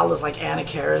wild as like Anna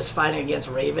Karis fighting against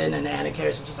Raven, and Anna Karis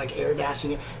is just like air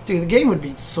dashing? Dude, the game would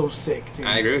be so sick, dude.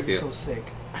 I agree with you. So sick.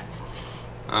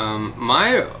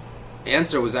 My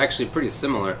answer was actually pretty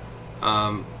similar.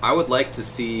 I would like to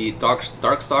see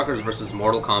Darkstalkers versus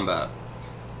Mortal Kombat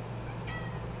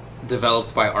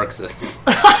developed by ArcSys.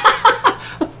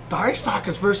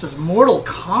 Darkstalkers versus Mortal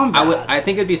Kombat. I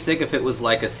think it'd be sick if it was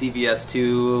like a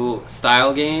CVS2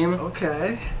 style game.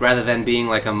 Okay. Rather than being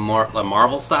like a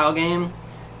Marvel style game.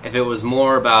 If it was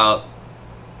more about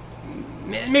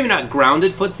maybe not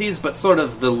grounded footsies, but sort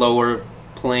of the lower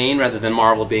plane rather than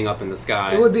Marvel being up in the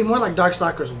sky. It would be more like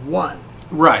Darkstalkers 1.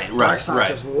 Right.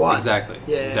 Darkstalkers 1. Exactly.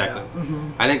 Yeah. Exactly.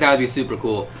 Mm-hmm. I think that would be super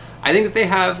cool. I think that they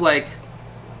have like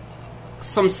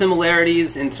some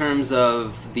similarities in terms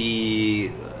of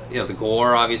the the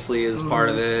gore obviously is part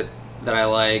of it that I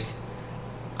like.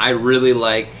 I really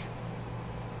like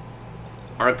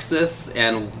ArcSys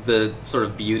and the sort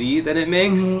of beauty that it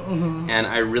makes, and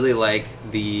I really like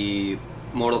the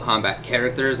Mortal Kombat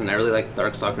characters, and I really like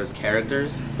Darkstalkers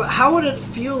characters. But how would it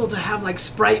feel to have like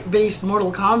sprite-based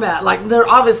Mortal Kombat? Like there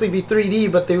obviously be 3D,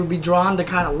 but they would be drawn to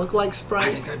kind of look like sprites.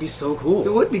 I think that'd be so cool.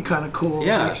 It would be kind of cool.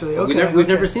 Yeah, actually. We've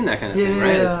never seen that kind of thing,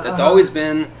 right? It's always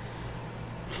been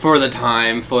for the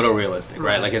time photorealistic,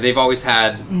 right? Like they've always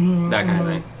had that kind of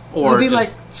thing. Or it'd be like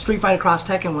Street Fighter Cross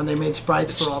Tekken when they made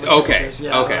sprites for all the characters.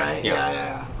 Yeah, right?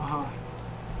 Yeah.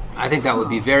 I think that would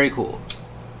be very cool.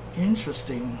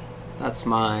 Interesting. That's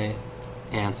my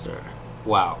answer.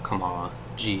 Wow, come on.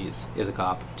 Jeez, is a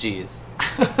cop. Jeez.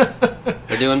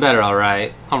 They're doing better, all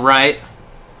right. All right.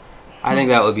 I think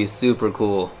that would be super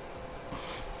cool.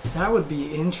 That would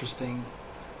be interesting.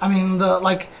 I mean,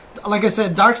 like I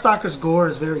said, Darkstalkers gore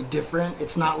is very different.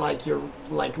 It's not like you're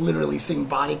like literally seeing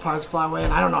body parts fly away.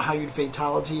 And I don't know how you'd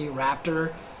fatality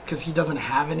Raptor because he doesn't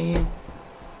have any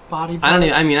body parts. I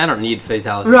don't need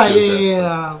fatalities. Right,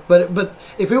 yeah. But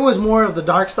if it was more of the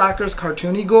Darkstalkers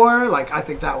cartoony gore, like I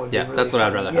think that would be really that's what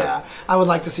funny. I'd rather have. Yeah, I would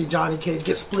like to see Johnny Cage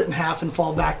get split in half and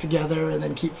fall back together and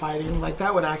then keep fighting. Like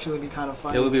that would actually be kind of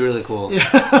funny. It would be really cool. Yeah,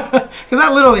 because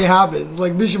that literally happens.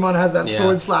 Like Bishamon has that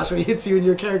sword slash where he hits you and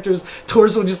your character's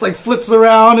torso just like flips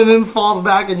around and then falls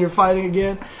back and you're fighting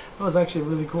again. That was actually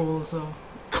really cool. So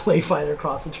Clay Fighter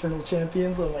Cross Eternal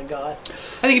Champions. Oh my god. I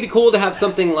think it'd be cool to have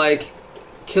something like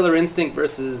Killer Instinct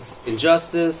versus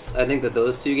Injustice. I think that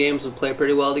those two games would play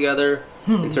pretty well together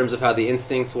in terms of how the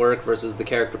instincts work versus the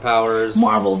character powers.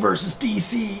 Marvel versus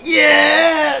DC.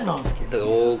 Yeah! No, I'm just kidding. The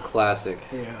old classic.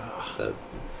 Yeah. The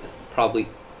probably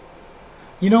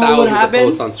what would happen? Thousands of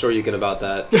posts on Sure You Can about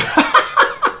that.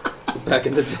 Back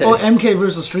in the day. Oh, MK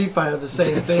versus Street Fighter, the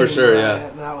same thing. For sure, right? yeah.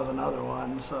 That was another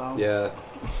one, so. Yeah.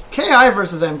 KI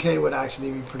versus MK would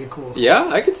actually be pretty cool. Yeah,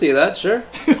 I could see that, sure.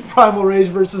 Primal Rage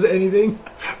versus anything.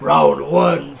 Round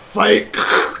 1, fight.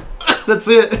 That's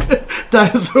it.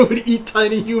 Dinosaur would eat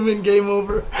tiny human, game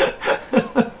over.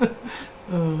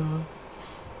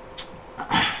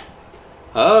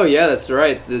 Oh, yeah, that's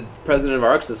right. The president of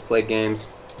ArcSys played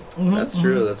games. That's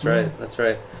true, that's right, that's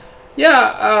right.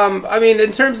 Yeah, I mean,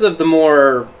 in terms of the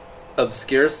more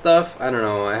obscure stuff, I don't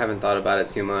know, I haven't thought about it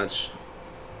too much.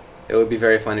 It would be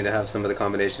very funny to have some of the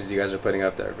combinations you guys are putting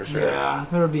up there, for sure. Yeah,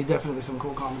 there would be definitely some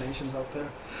cool combinations out there.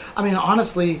 I mean,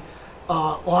 honestly, a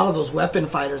lot of those weapon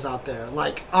fighters out there,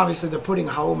 like, obviously they're putting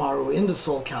Haomaru into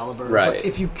Soul Calibur, right. But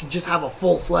if you could just have a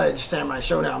full-fledged Samurai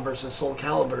Showdown versus Soul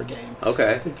Calibur game,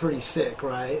 it'd be pretty sick,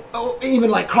 right? Oh,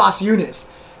 even like Cross Unist,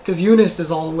 because Unist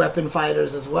is all weapon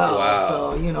fighters as well. Wow.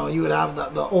 So, you would have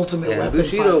the ultimate weapon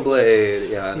Bushido fighter. Blade,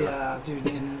 yeah. Yeah, dude,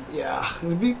 it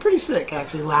would be pretty sick,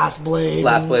 actually. Last Blade.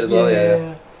 Last Blade as well,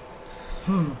 yeah.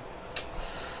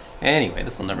 Anyway,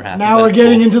 this will never happen. Now we're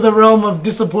getting into the realm of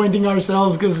disappointing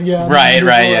ourselves because, right,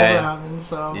 happen,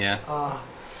 so,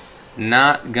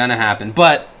 not gonna happen.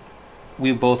 But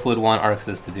we both would want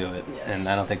ArcSys to do it, and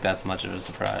I don't think that's much of a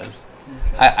surprise.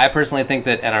 Okay. I personally think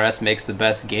that NRS makes the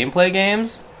best gameplay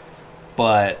games,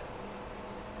 but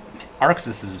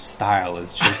ArcSys' style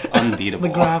is just unbeatable.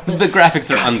 The graphics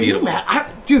are unbeatable.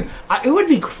 It would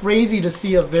be crazy to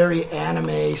see a very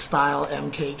anime-style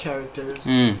MK characters.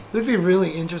 It would be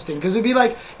really interesting, because it would be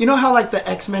like, you know how like the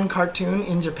X-Men cartoon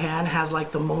in Japan has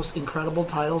like the most incredible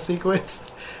title sequence?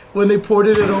 when they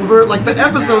ported it over. Like, the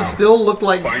episode still looked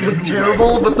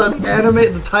terrible, but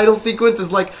the title sequence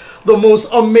is like the most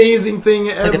amazing thing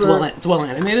ever. Like it's well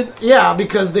animated? Yeah,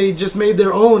 because they just made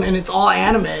their own, and it's all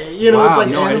anime. You know, wow, it's like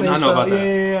no, anime I did not know about that.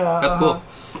 Yeah. That's cool.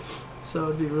 So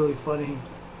it'd be really funny.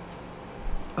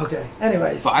 Okay,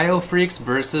 anyways. Biofreaks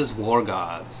versus War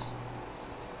Gods.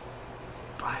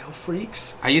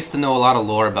 Biofreaks? I used to know a lot of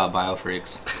lore about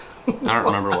Biofreaks. I don't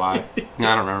remember why. I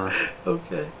don't remember.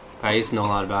 Okay. But I used to know a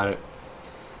lot about it.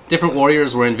 Different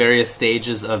warriors were in various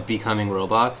stages of becoming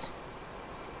robots.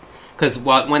 Because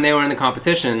when they were in the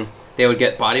competition, they would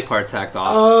get body parts hacked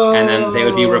off, and then they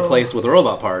would be replaced with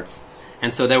robot parts.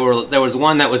 And so there was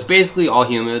one that was basically all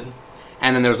human,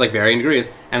 and then there was like varying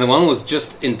degrees, and the one was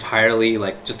just entirely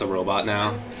like just a robot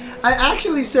now. I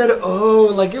actually said,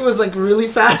 like it was like really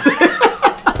fast.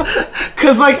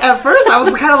 Because like at first I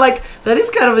was kind of like, that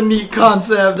is kind of a neat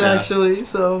concept actually.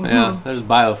 So yeah, there's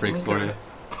Biofreaks for you.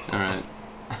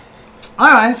 All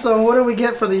right. So what do we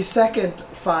get for the second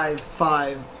 5-5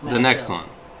 matchup? The next one.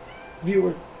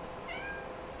 Viewer.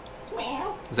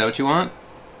 Is that what you want?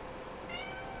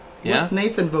 Yeah. What's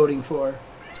Nathan voting for?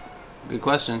 Good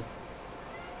question.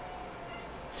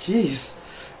 Jeez.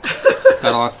 It's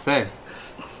got a lot to say.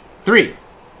 3.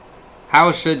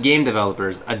 How should game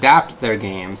developers adapt their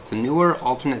games to newer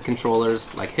alternate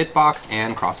controllers like Hitbox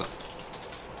and Crossup?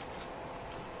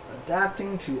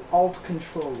 Adapting to alt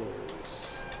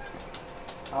controllers.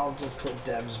 I'll just put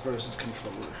devs versus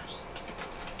controllers.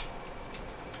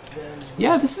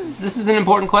 Yeah, this is an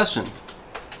important question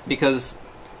because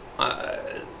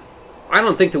I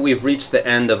don't think that we've reached the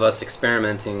end of us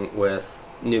experimenting with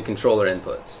new controller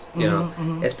inputs. You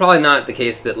know, it's probably not the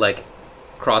case that like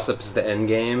Crossup is the end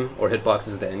game or Hitbox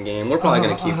is the end game. We're probably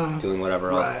going to keep doing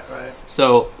whatever else. Right.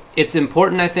 So it's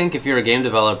important, I think, if you're a game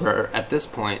developer at this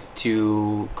point,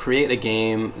 to create a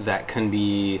game that can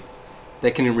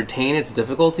retain its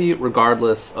difficulty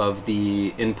regardless of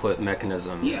the input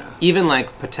mechanism. Yeah. Even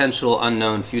like potential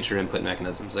unknown future input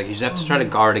mechanisms. Like you should have to try to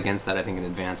guard against that, I think, in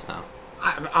advance now.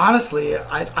 Honestly,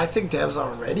 I think devs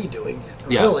are already doing it,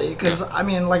 really. Because, I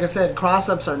mean, like I said,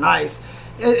 cross-ups are nice.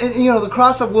 And, you know, the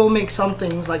cross-up will make some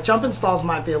things, like jump installs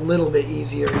might be a little bit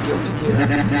easier in Guilty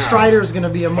Gear. Strider's going to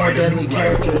be a more deadly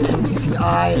character in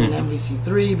MVC-I and in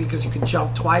MVC-3 because you can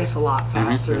jump twice a lot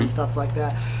faster and stuff like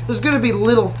that. There's going to be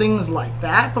little things like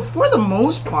that, but for the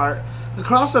most part, the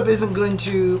cross-up isn't going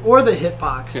to, or the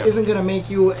hitbox, isn't going to make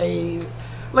you a...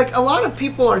 Like, a lot of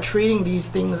people are treating these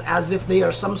things as if they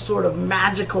are some sort of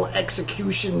magical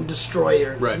execution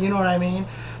destroyers. Right. You know what I mean?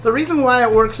 The reason why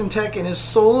it works in Tekken is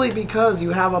solely because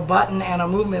you have a button and a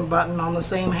movement button on the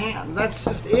same hand. That's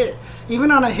just it. Even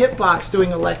on a hitbox,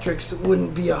 doing electrics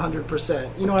wouldn't be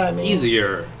 100%. You know what I mean?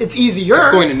 Easier. It's easier.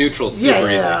 It's going to neutral super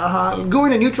easy.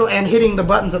 Going to neutral and hitting the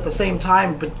buttons at the same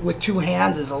time, but with two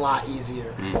hands is a lot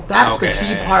easier. That's the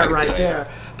key part right there.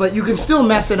 But you can still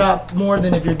mess it up more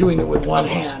than if you're doing it with one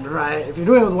hand, right? If you're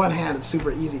doing it with one hand, it's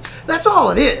super easy. That's all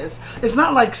it is. It's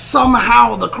not like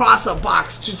somehow the cross-up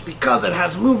box, just because it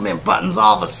has movement buttons,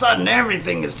 all of a sudden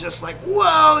everything is just like,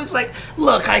 whoa. It's like,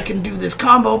 look, I can do this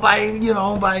combo by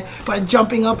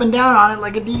jumping up and down on it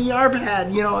like a DDR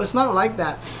pad. You know, it's not like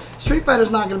that. Street Fighter's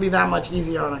not going to be that much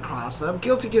easier on a cross-up.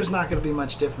 Guilty Gear's not going to be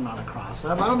much different on a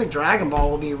cross-up. I don't think Dragon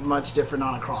Ball will be much different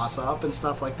on a cross-up and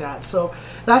stuff like that. So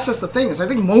that's just the thing. Is I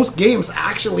think most games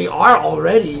actually are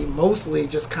already mostly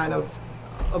just kind of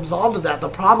absolved of that. The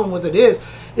problem with it is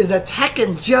that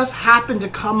Tekken just happened to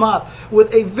come up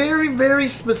with a very, very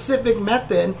specific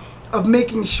method of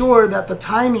making sure that the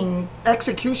timing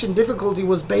execution difficulty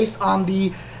was based on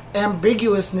the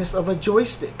ambiguousness of a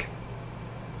joystick.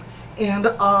 And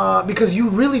because you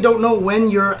really don't know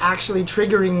when you're actually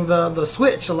triggering the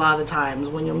switch a lot of the times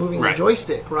when you're moving the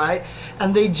joystick, right?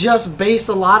 And they just based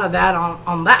a lot of that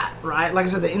on that, right? Like I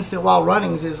said, the instant while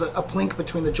runnings is a link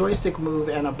between the joystick move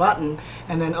and a button,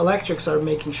 and then electrics are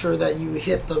making sure that you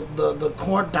hit the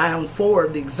corn down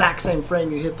forward the exact same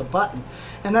frame you hit the button.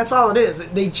 And that's all it is.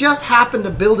 They just happened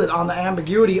to build it on the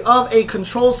ambiguity of a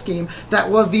control scheme that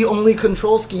was the only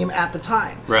control scheme at the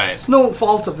time. Right. It's no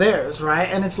fault of theirs, right?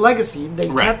 And it's legacy. They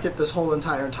kept it this whole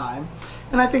entire time.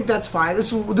 And I think that's fine. It's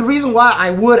the reason why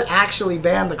I would actually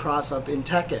ban the cross-up in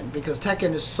Tekken, because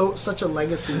Tekken is such a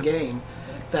legacy game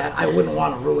that I wouldn't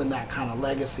want to ruin that kind of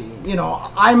legacy. You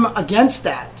know, I'm against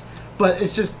that, but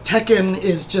it's just Tekken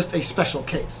is just a special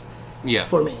case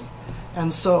for me.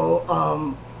 And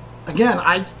so... again,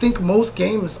 I think most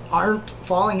games aren't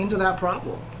falling into that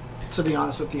problem, to be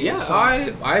honest with you. Yeah, so.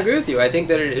 I agree with you. I think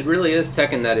that it really is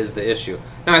Tekken that is the issue.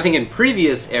 Now, I think in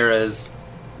previous eras,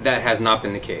 that has not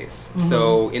been the case.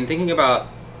 So, in thinking about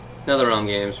NetherRealm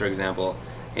games, for example,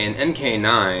 in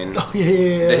MK9,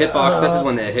 the hitbox, this is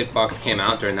when the hitbox came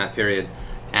out during that period,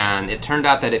 and it turned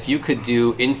out that if you could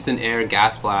do instant air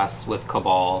gas blasts with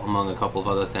Cabal, among a couple of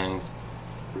other things,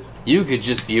 you could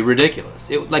just be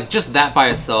ridiculous. Just that by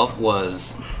itself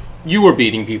was, you were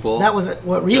beating people. That was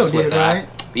what Rio did, right?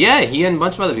 Yeah, he and a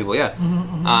bunch of other people, yeah.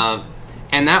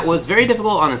 And that was very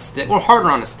difficult on a stick, or harder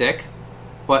on a stick,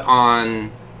 but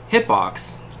on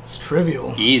hitbox, it's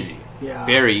trivial. Easy. Yeah.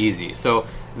 Very easy. So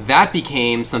that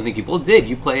became something people did.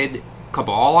 You played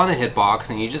Cabal on a hitbox,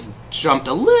 and you just jumped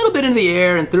a little bit into the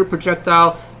air and threw a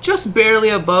projectile just barely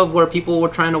above where people were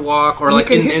trying to walk, or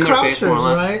like in their face, more or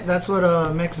less. Right? That's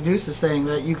what Mex Deuce is saying,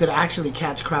 that you could actually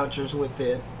catch crouchers with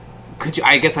it. Could you?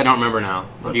 I guess I don't remember now.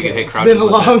 If okay. You could hit crouchers. It's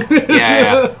been long.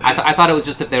 Yeah. I thought it was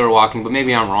just if they were walking, but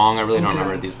maybe I'm wrong. I really don't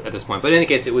remember at this point. But in any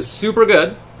case, it was super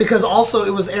good. Because also it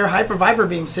was Air Hyper Viper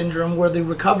Beam syndrome, where the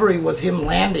recovery was him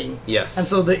landing. Yes. And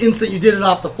so the instant you did it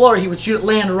off the floor, he would shoot it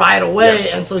land right away,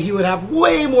 and so he would have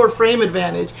way more frame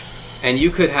advantage. And you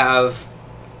could have,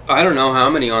 I don't know how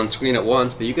many on screen at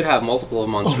once, but you could have multiple of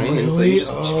them on screen. Really? And so you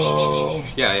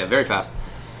just yeah, very fast.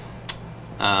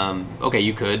 Okay,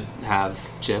 you could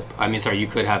have you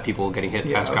could have people getting hit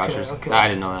past crouchers. Okay. I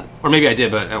didn't know that. Or maybe I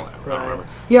did, but whatever. I don't remember.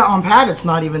 Yeah, on pad it's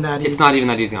not even that easy. It's not even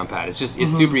that easy on pad. It's just,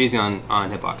 it's super easy on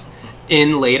hitbox.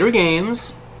 In later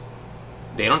games,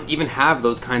 they don't even have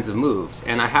those kinds of moves.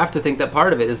 And I have to think that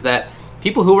part of it is that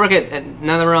people who work at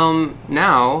NetherRealm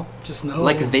now, just know,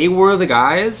 like, they were the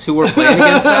guys who were playing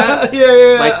against that,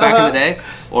 like back in the day,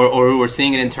 or who were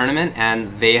seeing it in tournament,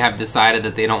 and they have decided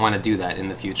that they don't want to do that in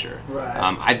the future.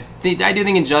 Right. I do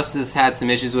think Injustice had some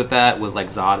issues with that, with like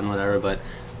Zod and whatever, but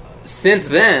since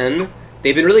then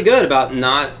they've been really good about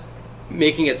not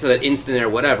making it so that instant air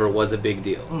whatever was a big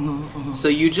deal. So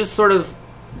you just sort of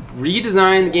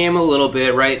redesign the game a little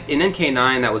bit, right? In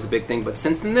MK9 that was a big thing, but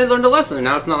since then they learned a lesson, and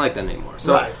now it's not like that anymore.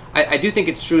 So I do think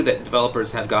it's true that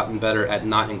developers have gotten better at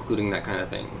not including that kind of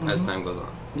thing as time goes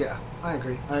on. Yeah, I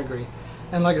agree.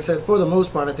 And like I said, for the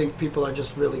most part, I think people are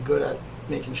just really good at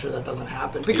making sure that doesn't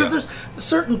happen. Because there's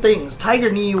certain things,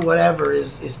 Tiger Knee, whatever,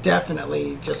 is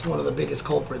definitely just one of the biggest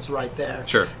culprits right there.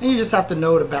 Sure. And you just have to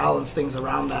know to balance things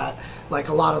around that. Like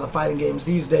a lot of the fighting games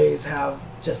these days have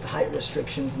just height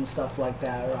restrictions and stuff like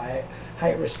that, right?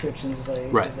 Height restrictions is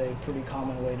a pretty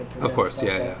common way to prevent stuff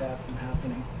like that from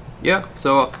happening. Yeah,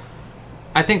 so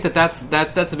I think that's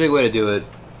a big way to do it.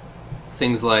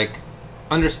 Things like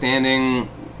understanding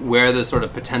where the sort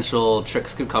of potential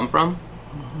tricks could come from,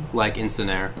 like instant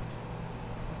air,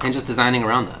 and just designing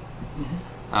around that.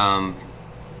 I'm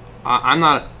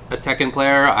not a Tekken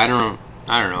player. I don't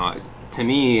know. To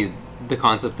me, the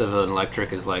concept of an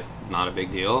electric is like not a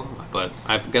big deal, but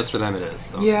I guess for them it is.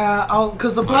 So. Yeah,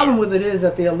 because the problem with it is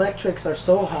that the electrics are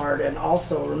so hard, and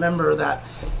also remember that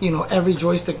every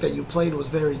joystick that you played was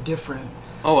very different.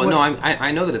 Oh, no,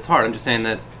 I know that it's hard. I'm just saying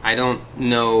that I don't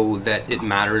know that it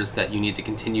matters that you need to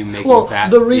continue making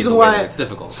that. The reason why it's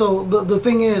difficult. So the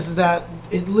thing is that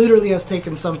it literally has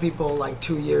taken some people like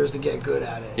 2 years to get good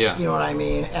at it. Yeah. You know what I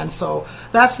mean? And so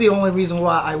that's the only reason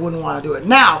why I wouldn't want to do it.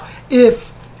 Now,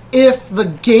 if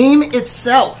the game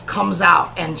itself comes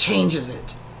out and changes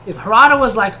it, if Harada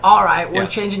was like, all right, we're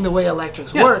changing the way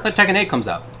electrics work. Like Tekken 8 comes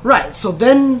out. Right, so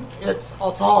then it's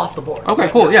all off the board. Okay,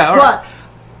 cool, yeah, all right. But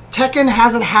Tekken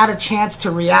hasn't had a chance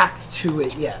to react to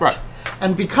it yet. Right.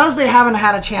 And because they haven't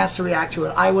had a chance to react to it,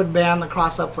 I would ban the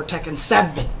cross-up for Tekken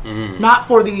 7. Not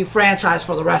for the franchise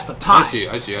for the rest of time. I see.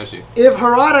 If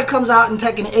Harada comes out in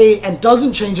Tekken 8 and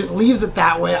doesn't change it and leaves it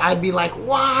that way, I'd be like,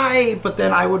 why? But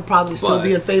then I would probably still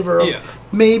be in favor of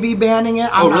maybe banning it.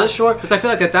 I'm not sure. Because I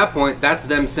feel like at that point, that's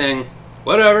them saying,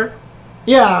 whatever.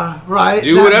 Yeah, right.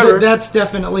 Do whatever. That's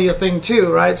definitely a thing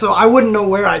too, right? So I wouldn't know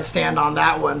where I'd stand on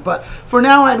that one. But for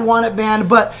now, I'd want it banned.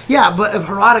 But if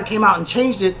Harada came out and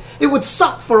changed it, it would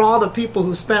suck for all the people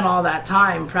who spent all that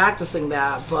time practicing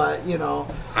that. But I don't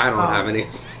have any.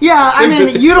 Yeah, I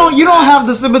mean, you don't have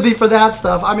the sympathy for that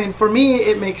stuff. I mean, for me,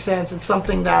 it makes sense. It's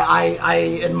something that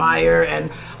I admire, and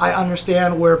I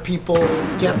understand where people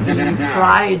get the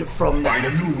pride from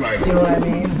that. You know what I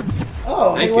mean?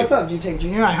 Oh, hey, what's up, G-Tank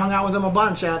Jr.? I hung out with him a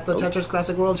bunch at the Tetris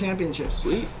Classic World Championships.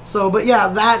 Sweet. So, but yeah,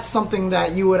 that's something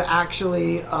that you would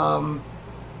actually, I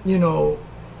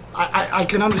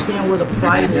can understand where the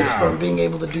pride is from being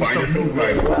able to do something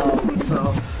very well.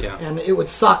 So, and it would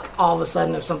suck all of a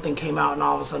sudden if something came out and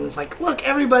all of a sudden it's like, look,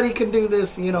 everybody can do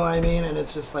this, you know what I mean? And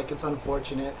it's just like, it's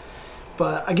unfortunate.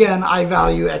 But again, I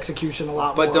value execution a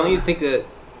lot more. But don't you think that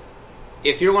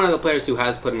if you're one of the players who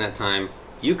has put in that time,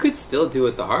 You could still do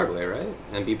it the hard way, right?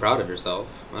 And be proud of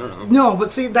yourself. I don't know. No,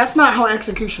 but see, that's not how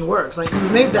execution works. Like,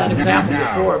 you've made that example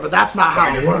before, but that's not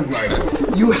how it works.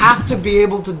 You have to be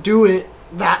able to do it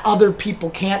that other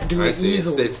people can't do it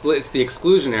easily. It's the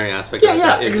exclusionary aspect.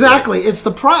 Yeah, exactly. It's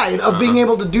the pride of being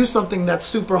able to do something that's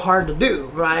super hard to do,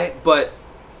 right? But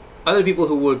other people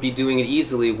who would be doing it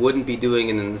easily wouldn't be doing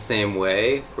it in the same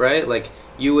way, right? Like,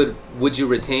 would you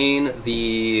retain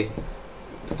the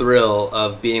thrill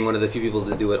of being one of the few people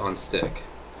to do it on stick?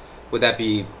 Would that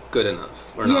be good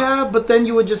enough or not? Yeah, but then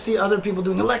you would just see other people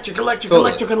doing electric, and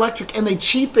they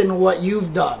cheapen what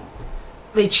you've done.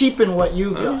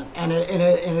 And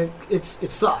it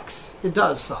sucks. It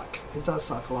does suck. It does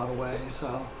suck a lot of ways.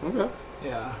 So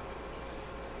yeah.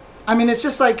 I mean, it's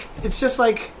just like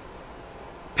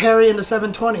parry into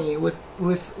 720 with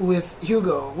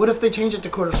Hugo. What if they change it to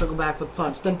quarter circle back with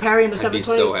punch? Then parry into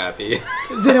 720. I'd be so happy.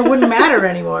 Then it wouldn't matter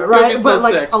anymore, right? So but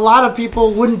like sick. a lot of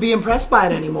people wouldn't be impressed by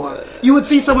it anymore. You would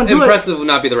see someone do it. Impressive would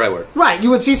not be the right word. Right, you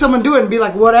would see someone do it and be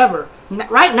like, whatever.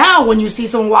 Right now, when you see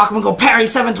someone walk up and go parry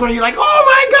 720, you're like, oh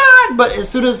my god! But as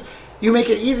soon as you make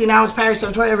it easy, now it's parry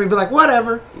 720, everybody be like,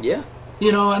 whatever. Yeah.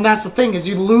 You know, and that's the thing, is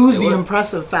you lose the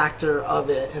impressive factor of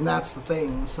it, and that's the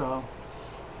thing, so,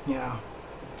 yeah.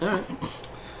 All right.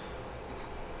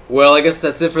 Well, I guess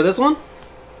that's it for this one?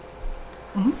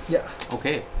 Mm-hmm. Yeah.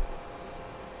 Okay.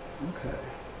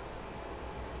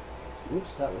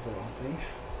 Oops, that was the wrong thing.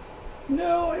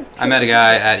 No, I met a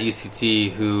guy at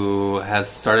ECT who has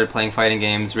started playing fighting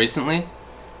games recently.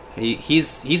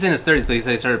 He's in his 30s, but he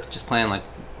said he started just playing like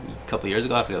a couple years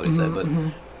ago. I forget what he said, but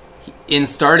in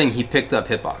starting, he picked up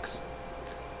Hitbox,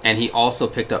 and he also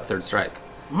picked up Third Strike.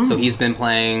 So he's been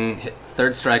playing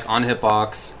Third Strike on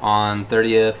Hitbox, on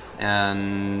 30th,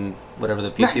 and whatever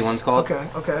the PC one's called.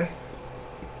 Okay.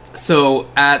 So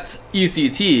at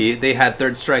ECT, they had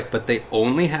Third Strike, but they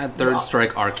only had Third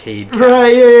Strike arcade cabs.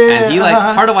 Right, yeah. And he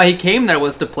part of why he came there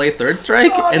was to play Third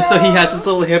Strike, so he has this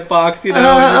little hitbox, and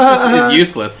it just is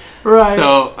useless. Right.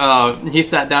 So he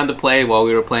sat down to play while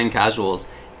we were playing casuals,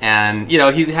 and he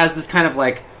has this kind of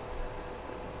like.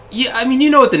 Yeah, I mean, you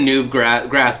know what the noob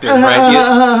grasp is, right?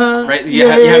 Right? You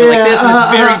have it like this, and it's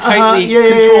very tightly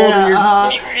controlled. And you're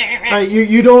right,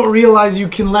 you don't realize you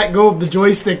can let go of the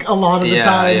joystick a lot of the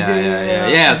times.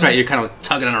 Yeah, that's right. You're kind of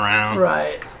tugging it around.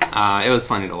 Right. It was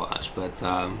funny to watch, but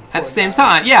at the same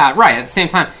time, at the same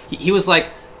time, he was like,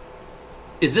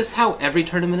 is this how every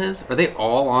tournament is? Are they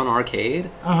all on arcade?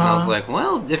 And I was like,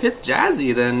 well, if it's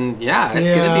Jazzy, then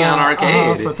it's going to be on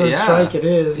arcade. For Third Strike it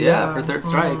is. Yeah, for Third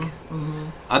Strike.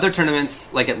 Other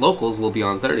tournaments, like at locals, will be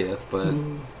on 30th, but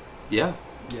yeah,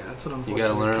 that's an unfortunate you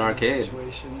gotta learn arcade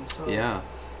situation. So yeah,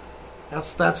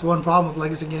 that's one problem with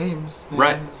legacy games. Man.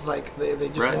 Right, it's like they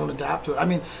just won't adapt to it. I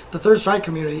mean, the Third Strike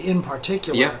community in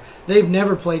particular, they've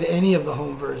never played any of the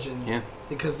home versions. Yeah,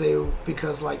 because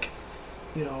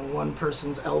one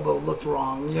person's elbow looked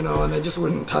wrong, and they just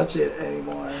wouldn't touch it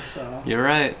anymore. So you're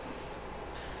right.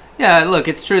 Yeah, look,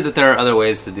 it's true that there are other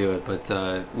ways to do it, but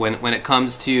when it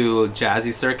comes to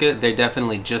Jazzy Circuit, they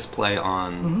definitely just play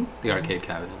on the arcade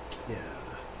cabinet. Yeah.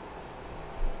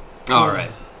 All right.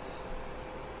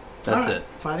 That's it.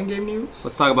 Fighting game news?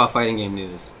 Let's talk about fighting game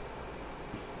news.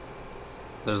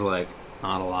 There's, not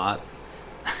a lot.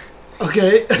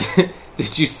 Okay.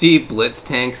 Did you see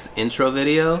Blitztank's intro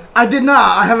video? I did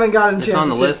not. I haven't gotten a chance. It's on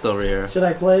the list over here. Should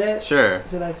I play it? Sure.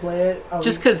 Should I play it?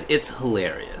 Just because it's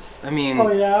hilarious. I mean...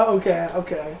 Oh, yeah? Okay.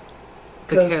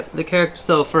 The character...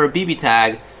 So, for a BB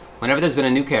Tag, whenever there's been a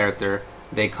new character,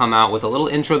 they come out with a little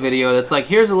intro video that's like,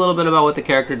 here's a little bit about what the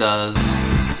character does.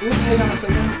 Oops, hang on a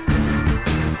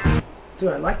second.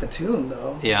 Dude, I like the tune,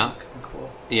 though. Yeah. That's kind of cool.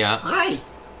 Yeah. Hi.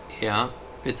 Yeah.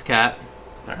 It's Cat.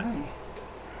 Hi.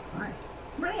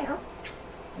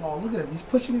 Oh, look at him. He's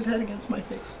pushing his head against my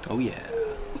face. Oh, yeah.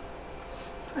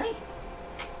 Hi.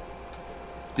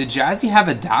 Did Jazzy have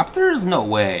adapters? No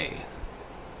way.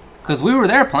 Because we were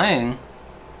there playing.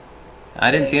 I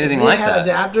didn't see anything like that. If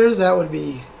they had adapters, I'd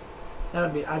be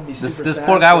super sad. This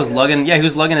poor guy was lugging, he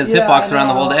was lugging his hitbox around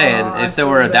the whole day, and if there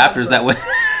were adapters, that would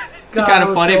be kind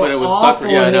of funny, but it would suck for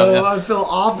you. I know. I'd feel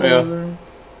awful. Yeah.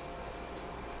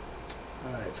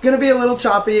 It's going to be a little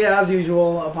choppy, as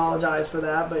usual. I apologize for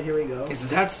that, but here we go. Is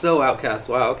that so Outcast?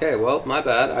 Wow, okay, well, my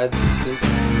bad. I just assumed...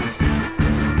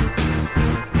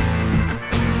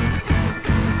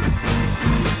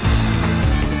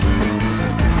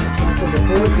 Console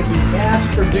before it could be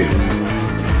mass-produced.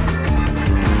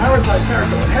 Power-type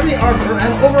character with heavy armor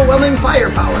and overwhelming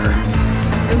firepower.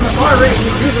 In the far range,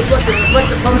 use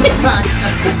reflective bonus attack.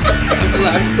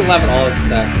 I'm just laughing at all his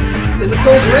attacks. In the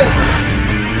close range.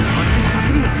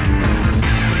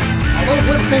 Although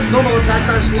Blitz Tank's normal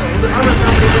attacks are slow, the armor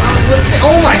properties allow Blitz Tank...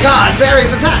 Oh my god!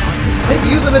 Various attacks! Make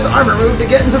use of its armor move to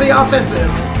get into the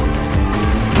offensive.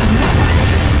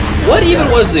 What even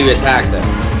was the attack then?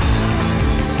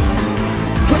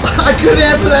 I couldn't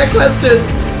answer that question.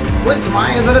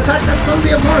 Blitzmine is an attack that stuns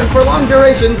the opponent for long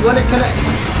durations when it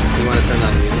connects. You want to turn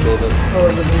that music a little bit?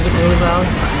 Oh, is the music really loud?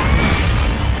 Okay,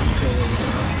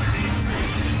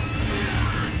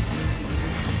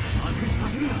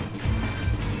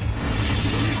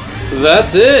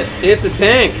 That's it. It's a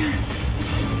tank.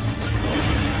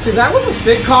 see, that was a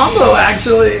sick combo,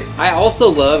 actually. I also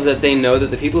love that they know that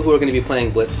the people who are going to be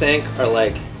playing Blitz Tank are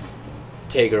like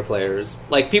Tager players.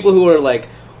 Like people who are like,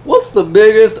 what's the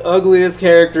biggest, ugliest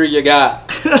character you got?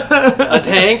 A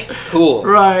tank? Cool.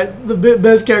 Right. The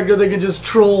best character they can just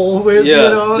troll with, Yes,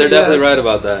 you know? they're definitely right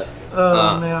about that.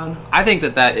 Oh, man. I think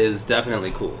that is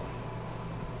definitely cool.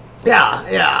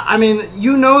 Yeah. I mean,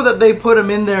 you know that they put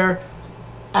him in there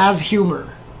as humor.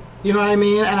 You know what I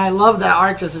mean? And I love that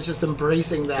Arxis is just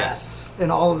embracing that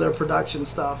in all of their production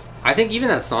stuff. I think even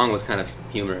that song was kind of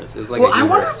humorous. It was like I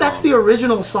wonder if that's the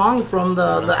original song from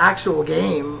the actual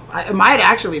game. It might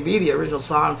actually be the original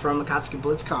song from Akatsuki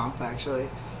Blitzkampf, actually.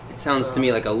 It sounds to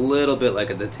me like a little bit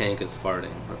like the tank is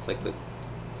farting. That's like the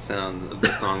sound of the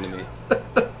song to me.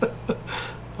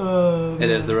 It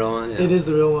is the real one? Yeah. It is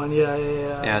the real one, yeah.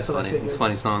 Yeah, it's funny. It's a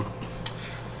funny song.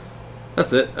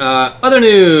 That's it. Other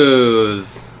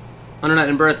news. Under Night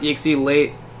and Birth EXE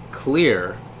late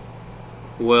clear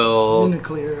will...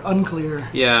 Unclear.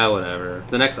 Yeah, whatever.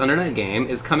 The next Under Night game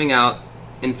is coming out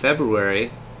in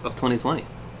February of 2020.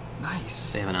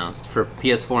 Nice. They have announced for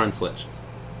PS4 and Switch.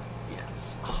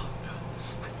 Yes. Oh, God.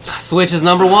 Switch is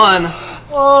number one.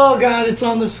 Oh, God, it's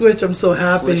on the Switch. I'm so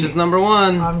happy. Switch is number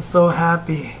one. I'm so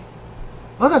happy.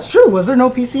 Oh, that's true. Was there no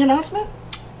PC announcement?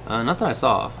 Not that I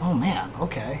saw. Oh, man.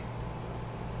 Okay.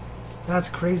 That's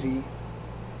crazy.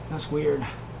 That's weird.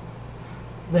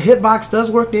 The Hitbox does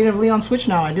work natively on Switch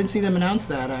now. I didn't see them announce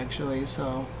that, actually,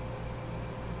 so...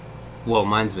 Well,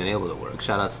 mine's been able to work.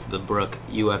 Shoutouts to the Brook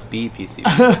UFB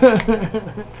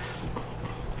PC.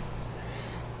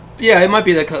 Yeah, it might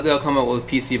be that they'll come out with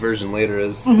PC version later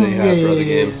as they have for other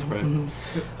games. Right.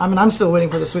 I mean, I'm still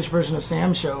waiting for the Switch version of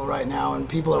Sam Show right now, and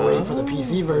people are waiting for the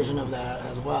PC version of that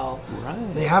as well.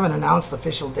 Right. They haven't announced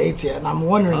official dates yet, and I'm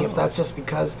wondering if that's just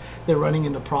because they're running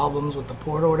into problems with the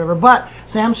port or whatever. But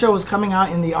Sam Show is coming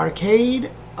out in the arcade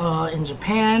in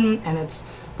Japan, and it's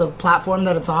the platform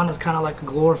that it's on is kind of like a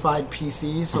glorified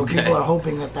PC. So people are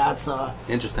hoping that that's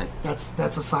interesting. That's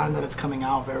a sign that it's coming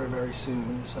out very, very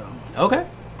soon. So okay.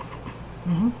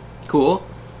 Cool.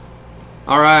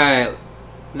 All right.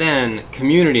 Then,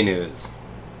 community news.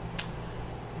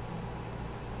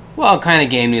 Well, kind of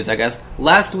game news, I guess.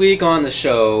 Last week on the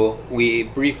show, we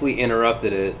briefly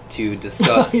interrupted it to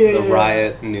discuss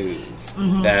Riot news.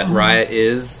 That Riot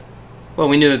is... Well,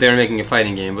 we knew that they were making a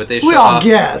fighting game, but they showed off...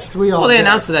 guessed. They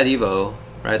announced it at EVO,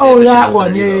 right? That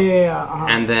one. Yeah.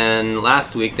 And then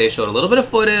last week, they showed a little bit of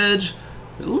footage,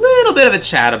 a little bit of a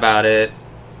chat about it.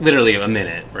 Literally a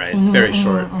minute, right? Very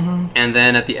short. And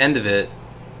then at the end of it,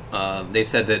 they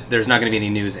said that there's not going to be any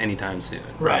news anytime soon.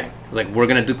 Right. It was like we're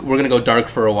gonna go dark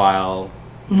for a while,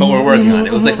 but we're working on it.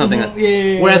 It was like something that.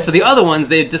 Whereas for the other ones,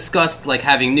 they discussed like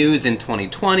having news in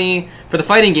 2020 for the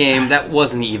fighting game. That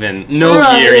wasn't even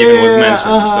year even was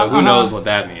mentioned. So who knows what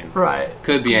that means? Right.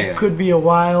 Could be anything. Could be a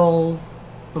while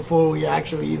before we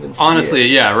actually even see Honestly,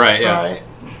 it. yeah, right, yeah. Right.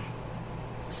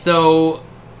 So.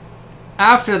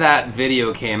 After that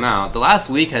video came out, the last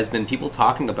week has been people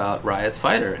talking about Riot's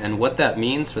Fighter and what that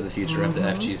means for the future of the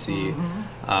FGC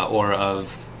or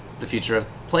of the future of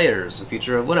players, the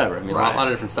future of whatever. I mean, a lot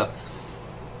of different stuff.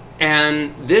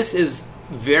 And this is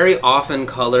very often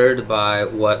colored by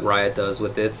what Riot does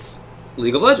with its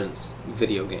League of Legends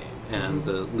video game and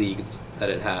the leagues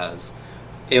that it has,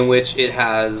 in which it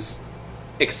has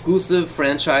exclusive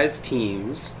franchise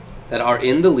teams that are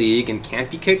in the league and can't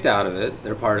be kicked out of it.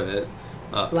 They're part of it.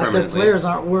 Like their players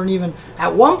weren't even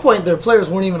at one point. Their players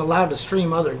weren't even allowed to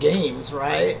stream other games,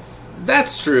 right?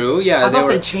 That's true. Yeah, I thought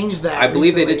they changed that. I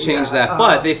believe they did change that,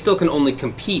 but they still can only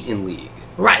compete in league.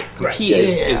 Right. Compete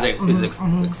is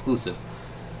exclusive.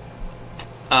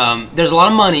 There's a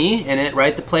lot of money in it,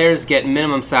 right? The players get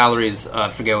minimum salaries. I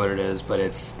forget what it is, but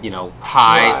it's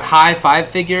high 5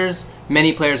 figures.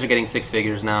 Many players are getting 6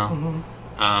 figures now.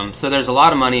 So there's a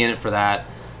lot of money in it for that.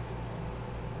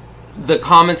 The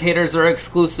commentators are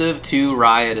exclusive to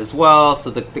Riot as well, so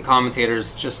the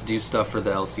commentators just do stuff for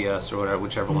the LCS or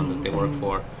whichever one that they work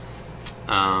for.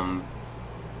 And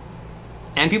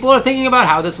people are thinking about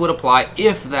how this would apply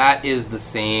if that is the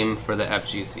same for the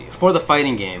FGC. For the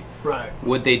fighting game, right?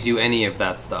 Would they do any of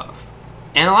that stuff?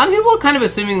 And a lot of people are kind of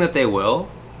assuming that they will.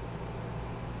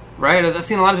 Right? I've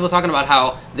seen a lot of people talking about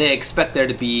how they expect there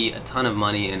to be a ton of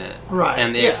money in it. Right.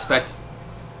 And they expect,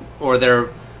 or they're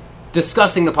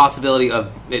discussing the possibility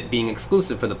of it being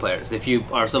exclusive for the players. If you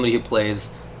are somebody who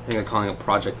plays, I think they're calling it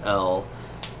Project L,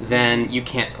 then you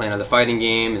can't play another fighting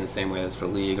game in the same way as for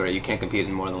League, or you can't compete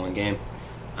in more than one game.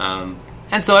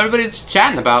 And so everybody's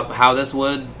chatting about how this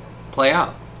would play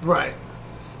out. Right.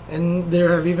 And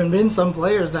there have even been some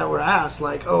players that were asked,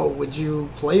 like, oh, would you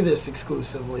play this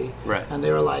exclusively? Right. And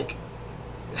they were like,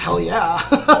 hell yeah.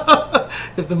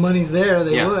 If the money's there,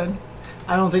 they would.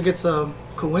 I don't think it's a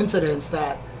coincidence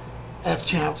that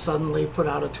F-Champ suddenly put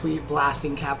out a tweet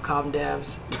blasting Capcom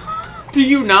devs. Do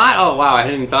you not? Oh, wow, I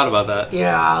hadn't even thought about that.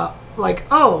 Yeah, like,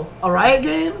 oh, a Riot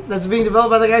game that's being developed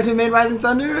by the guys who made Rising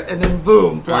Thunder, and then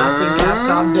boom, blasting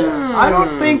Capcom devs. I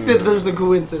don't think that there's a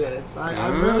coincidence. I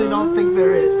really don't think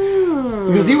there is.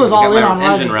 Because he was all in on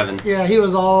Rising. Yeah, he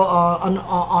was all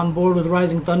on board with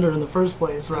Rising Thunder in the first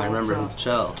place, right? I remember his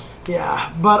chill.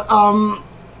 Yeah, but,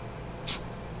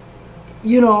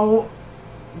 you know,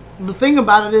 the thing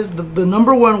about it is the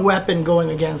number one weapon going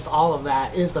against all of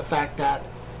that is the fact that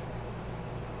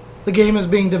the game is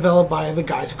being developed by the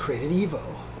guys who created EVO.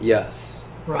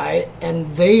 Yes. Right?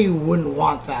 And they wouldn't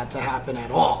want that to happen at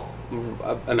all.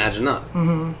 Imagine not.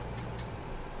 Mm-hmm.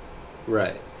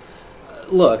 Right.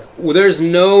 Look, there's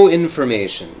no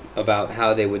information about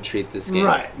how they would treat this game.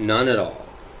 Right. None at all.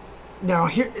 Now,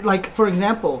 here, like, for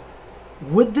example,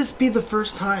 would this be the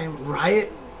first time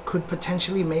Riot could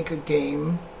potentially make a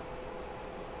game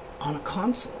on a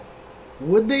console?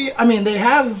 Would they? I mean, they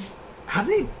have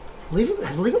they?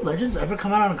 Has League of Legends ever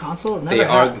come out on a console? It never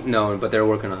has. No, but they're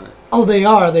working on it. Oh, they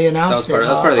are. They announced it.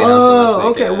 That's part of the announcement last week.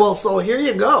 Okay. Yeah. Well, so here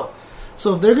you go.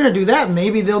 So if they're going to do that,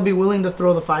 maybe they'll be willing to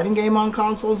throw the fighting game on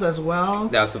consoles as well.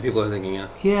 That's what people are thinking, yeah.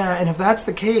 Yeah, and if that's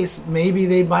the case, maybe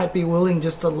they might be willing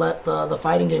just to let the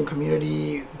fighting game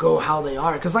community go how they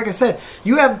are. Because like I said,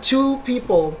 you have two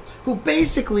people who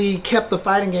basically kept the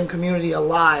fighting game community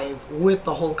alive with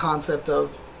the whole concept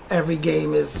of every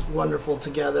game is wonderful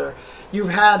together.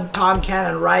 You've had Tom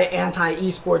Cannon write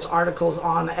anti-esports articles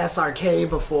on SRK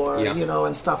before, you know,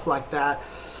 and stuff like that.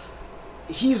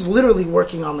 He's literally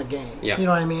working on the game. Yeah. You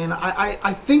know what I mean?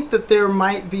 I think that there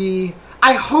might be...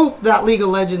 I hope that League of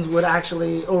Legends would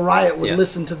actually, or Riot would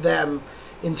listen to them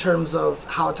in terms of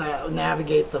how to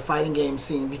navigate the fighting game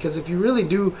scene. Because if you really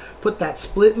do put that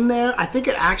split in there, I think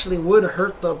it actually would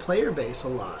hurt the player base a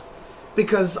lot.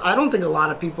 Because I don't think a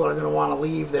lot of people are going to want to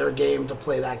leave their game to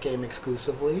play that game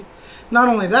exclusively. Not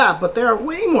only that, but there are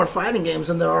way more fighting games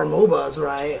than there are MOBAs,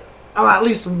 right? Oh, at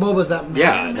least MOBAs that matter.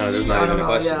 Yeah, no, there's not even a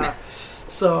question. Yeah.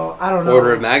 So, I don't know.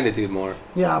 Order of magnitude more.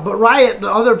 Yeah, but Riot, the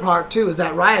other part, too, is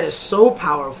that Riot is so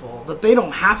powerful that they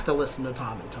don't have to listen to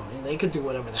Tom and Tony. They could do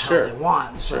whatever the hell they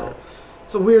want. So,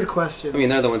 it's a weird question. I mean,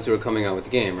 they're the ones who are coming out with the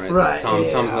game, right? Right. Tom and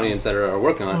Tony, etc., are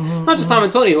working on it. Not just Tom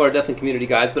and Tony, who are definitely community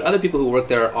guys, but other people who work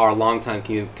there are longtime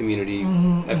community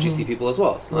FGC people as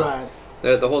well. It's not,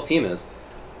 the whole team is.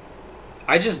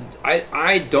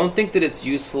 I don't think that it's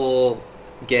useful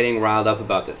getting riled up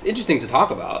about this. Interesting to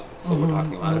talk about, so we're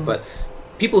talking about it, but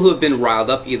people who have been riled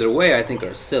up either way, I think,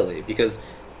 are silly, because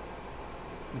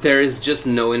there is just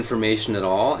no information at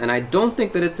all, and I don't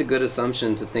think that it's a good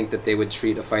assumption to think that they would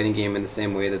treat a fighting game in the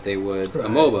same way that they would a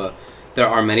MOBA. There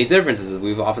are many differences, as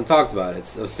we've often talked about.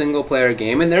 It's a single-player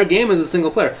game, and their game is a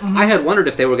single-player. I had wondered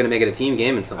if they were going to make it a team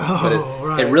game in some way,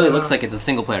 but it really looks like it's a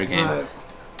single-player game. Right.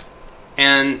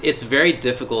 And it's very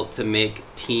difficult to make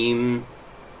team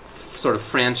sort of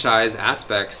franchise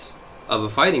aspects of a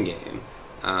fighting game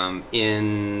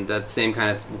in that same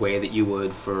kind of way that you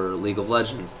would for League of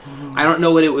Legends. I don't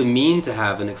know what it would mean to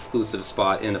have an exclusive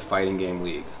spot in a fighting game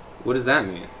league. What does that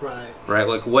mean? Right?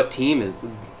 Like, what team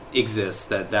exists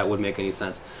that would make any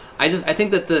sense? I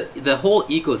think that the whole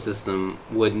ecosystem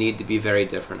would need to be very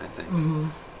different, I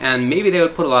think. And maybe they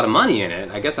would put a lot of money in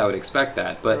it. I guess I would expect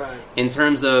that. But in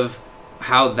terms of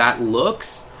how that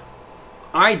looks,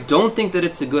 I don't think that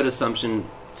it's a good assumption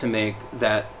to make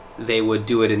that they would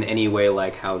do it in any way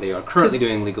like how they are currently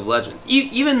doing League of Legends.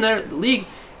 Even their league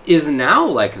is now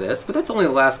like this, but that's only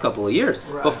the last couple of years.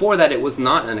 Before that, it was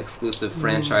not an exclusive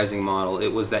franchising model. It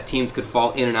was that teams could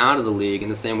fall in and out of the league in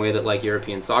the same way that like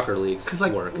European soccer leagues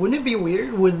work. Wouldn't it be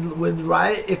weird with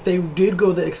Riot, if they did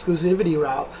go the exclusivity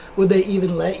route, would they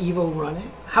even let EVO run it?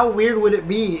 How weird would it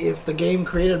be if the game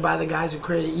created by the guys who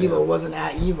created EVO wasn't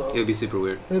at EVO? It would be super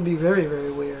weird. It would be very,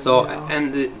 very weird. So,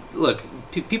 look,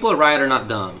 people at Riot are not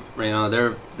dumb. Right? You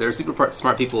know, they're super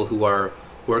smart people who are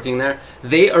working there.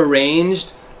 They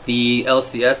arranged the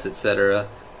LCS, etc.,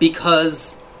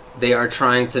 because they are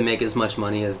trying to make as much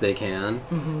money as they can,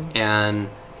 and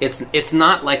it's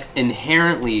not like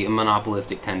inherently a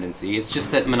monopolistic tendency. It's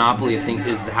just that monopoly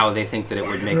is how they think that it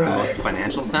would make the most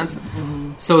financial sense.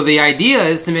 So the idea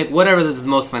is to make whatever is the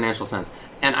most financial sense,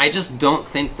 and I just don't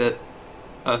think that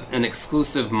an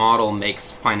exclusive model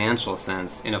makes financial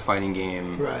sense in a fighting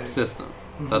game system.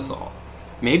 That's all.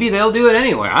 Maybe they'll do it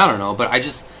anyway. I don't know, but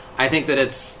I think that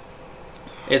it's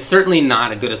certainly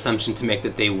not a good assumption to make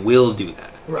that they will do that.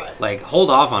 Right. Like, hold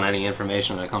off on any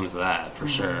information when it comes to that, for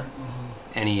sure.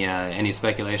 Any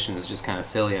speculation is just kind of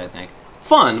silly, I think.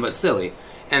 Fun, but silly.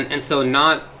 And so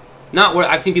not where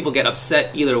I've seen people get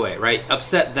upset either way, right?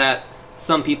 Upset that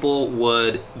some people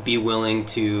would be willing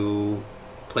to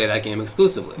play that game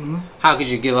exclusively. How could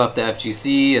you give up the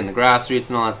FGC and the grassroots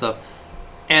and all that stuff?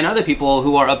 And other people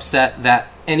who are upset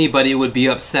that anybody would be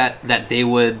upset that they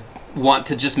would want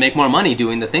to just make more money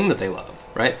doing the thing that they love,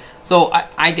 right? So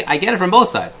I get it from both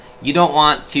sides. You don't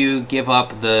want to give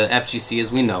up the FGC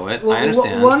as we know it. Well, I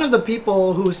understand. One of the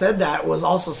people who said that was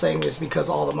also saying this because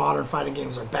all the modern fighting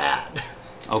games are bad.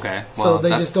 Okay. Well, so they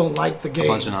just don't like the games.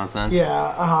 A bunch of nonsense.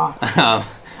 Yeah,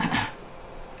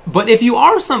 But if you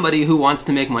are somebody who wants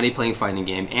to make money playing fighting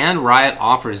game and Riot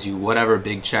offers you whatever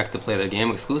big check to play their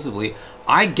game exclusively,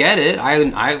 I get it.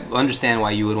 I understand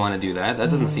why you would want to do that. That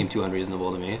doesn't seem too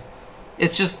unreasonable to me.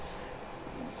 It's just,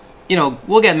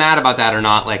 we'll get mad about that or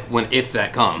not, like if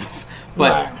that comes.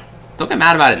 But don't get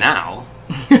mad about it now.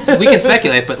 We can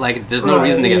speculate, but there's no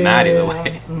reason to get mad either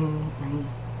way.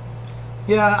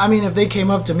 Yeah, I mean, if they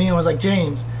came up to me and was like,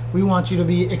 James, we want you to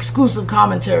be exclusive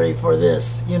commentary for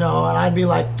this, and I'd be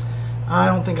like, I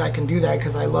don't think I can do that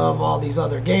because I love all these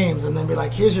other games. And then be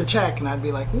like, here's your check. And I'd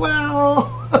be like,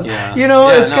 well,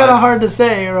 it's kind of hard to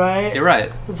say, right? You're right.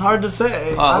 It's hard to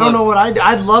say. I don't know what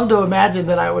I'd love to imagine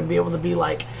that I would be able to be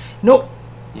like, nope.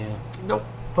 Yeah. Nope.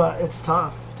 But it's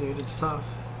tough, dude. It's tough.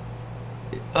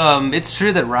 It's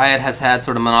true that Riot has had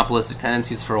sort of monopolistic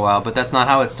tendencies for a while, but that's not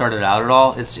how it started out at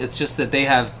all. It's just that they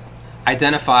have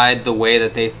identified the way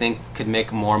that they think could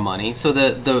make more money. So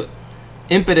the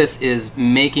impetus is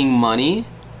making money,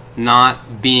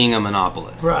 not being a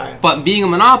monopolist. Right. But being a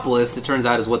monopolist, it turns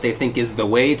out, is what they think is the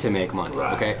way to make money.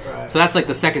 Right, okay. Right. So that's like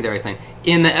the secondary thing.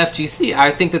 In the FGC,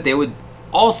 I think that they would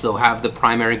also have the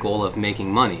primary goal of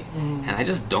making money, and I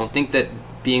just don't think that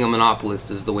being a monopolist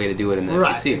is the way to do it in the FGC.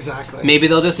 Right. Exactly. Maybe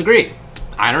they'll disagree.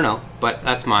 I don't know, but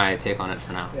that's my take on it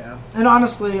for now. Yeah. And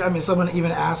honestly, I mean, someone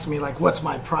even asked me, what's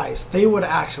my price? They would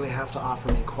actually have to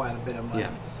offer me quite a bit of money.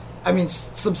 Yeah. I mean,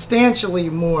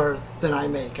 substantially more than I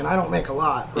make, and I don't make a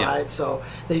lot, right? Yeah. So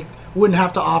they wouldn't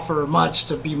have to offer much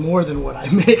to be more than what I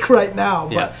make right now,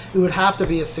 but it would have to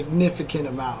be a significant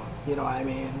amount. You know what I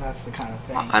mean? That's the kind of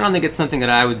thing. I don't think it's something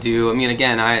that I would do. I mean,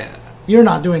 again, You're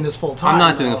not doing this full time. I'm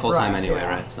not doing it full time anyway,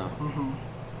 right? So.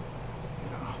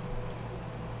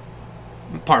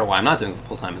 Part of why I'm not doing it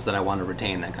full time is that I want to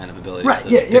retain that kind of ability. Right. To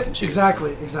pick and choose.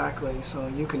 Exactly. So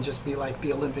you can just be like,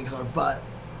 the Olympics are butt,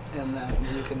 and then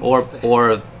you can or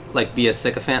be a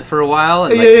sycophant for a while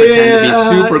and pretend to be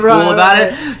super cool about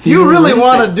it. You really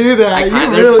want to do that.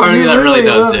 There's part of me that really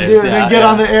does, James. And then get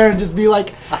on the air and just be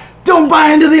like, don't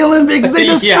buy into the Olympics. They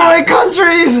destroy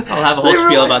countries. I'll have a whole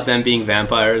spiel about them being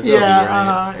vampires.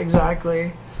 Yeah,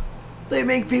 exactly. They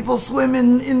make people swim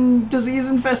in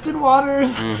disease-infested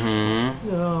waters.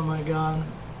 Oh, my God.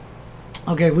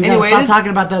 Okay, we gotta stop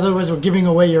talking about that, otherwise we're giving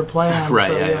away your plan. Right,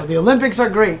 so, the Olympics are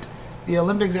great. The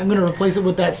Olympics, I'm going to replace it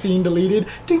with that scene deleted.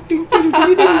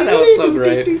 That was so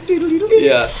great.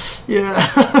 Yeah.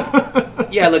 Yeah.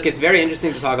 Yeah, look, it's very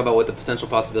interesting to talk about what the potential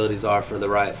possibilities are for the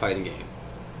Riot fighting game.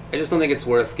 I just don't think it's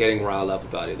worth getting riled up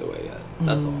about either way yet.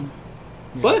 That's all. Yeah.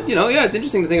 But, it's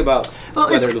interesting to think about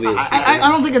whether it'll be I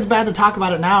don't think it's bad to talk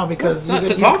about it now because...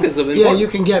 is important. Yeah, you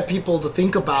can get people to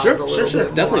think about it a little bit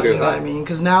more. Definitely agree with that. You know what I mean?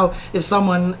 Because now, if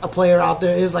a player out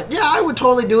there is like, yeah, I would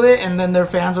totally do it, and then their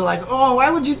fans are like, oh,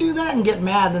 why would you do that? And get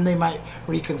mad, then they might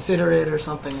reconsider it or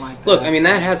something like that. Look, I mean,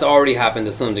 that has already happened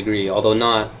to some degree, although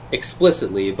not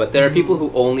explicitly, but there are people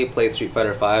who only play Street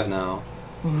Fighter V now,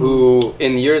 who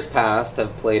in years past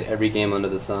have played every game under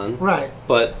the sun. Right.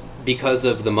 But because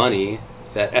of the money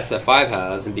that SF5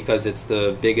 has, and because it's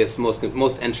the biggest,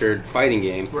 most entered fighting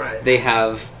game, they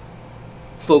have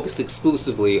focused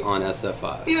exclusively on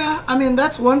SF5. Yeah, I mean,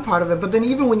 that's one part of it. But then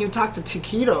even when you talk to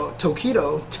Takedo,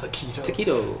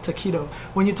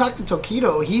 when you talk to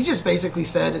Tokido, he just basically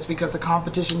said it's because the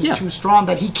competition is too strong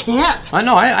that he can't. I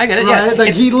know, I get it. Right?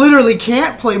 Yeah, he literally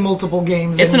can't play multiple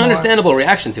games It's anymore. an understandable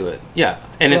reaction to it, yeah.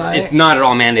 And it's not at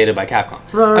all mandated by Capcom.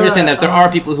 I'm just saying that there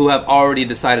are people who have already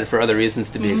decided for other reasons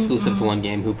to be exclusive to one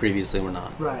game who previously were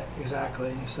not. Right,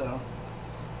 exactly. So,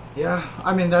 yeah,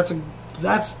 I mean, that's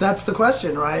That's the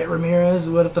question, right? Ramirez,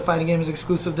 what if the fighting game is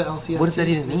exclusive to LCS? What does that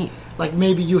even mean? Like,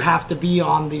 maybe you have to be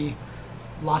on the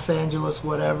Los Angeles,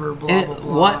 whatever, blah, blah,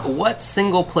 blah. What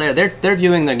single player... They're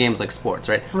viewing their games like sports,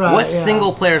 right? Right, what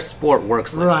single player sport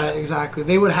works like Right, exactly.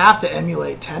 They would have to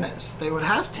emulate tennis. They would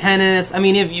have to. Tennis, I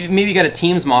mean, if you, maybe you got a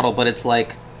teams model, but it's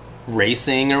like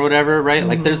racing or whatever, right?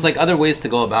 Like, there's like other ways to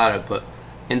go about it, but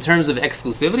in terms of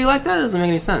exclusivity like that, it doesn't make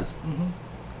any sense.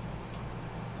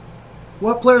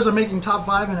 What players are making top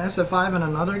 5 in SF5 in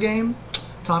another game?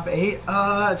 Top 8?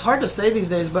 It's hard to say these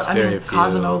days, but I mean,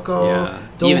 Kazunoko,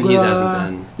 Dogra. Even he hasn't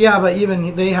been. Yeah, but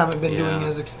even they haven't been doing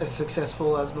as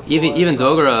successful as before. Even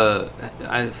Dogra,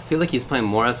 I feel like he's playing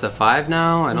more SF5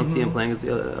 now. I don't see him playing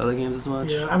the other games as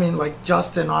much. Yeah, I mean, like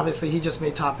Justin, obviously, he just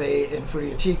made top 8 in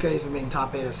Furiatika. He's been making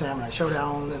top 8 at Samurai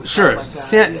Showdown. And sure,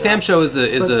 stuff like that, Sam Show is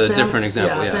a different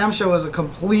example. Yeah, Sam Show is a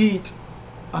complete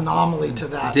anomaly to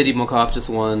that. Diddy Mokov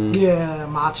just won. Yeah,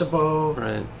 Machabo.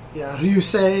 Right. Yeah,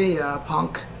 Ryusei,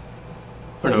 Punk.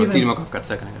 Diddy Mokov got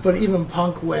second, I guess. But even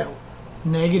Punk went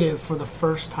negative for the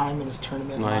first time in his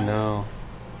tournament life. I know.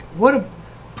 What a...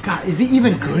 God, is he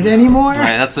even good anymore?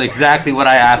 Right, that's exactly what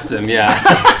I asked him, yeah.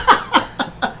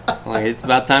 Like, it's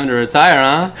about time to retire,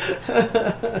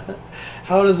 huh?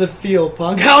 How does it feel,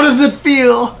 Punk? How does it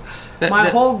feel? My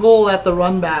whole goal at the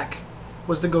run back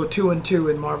was to go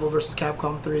 2-2 in Marvel vs.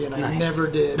 Capcom 3, and I never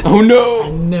did. Oh, no!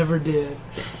 I never did.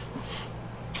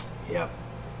 Yep.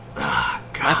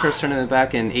 My first tournament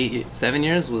back in 7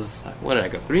 years was, what did I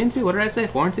go, 3-2? What did I say,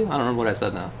 4-2? I don't remember what I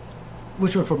said now.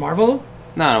 Which one, for Marvel?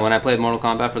 No, when I played Mortal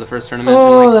Kombat for the first tournament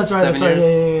in like 7 years.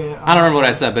 Yeah. I don't remember what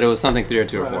I said, but it was something 3 or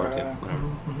 2 or 4 or 2.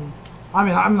 I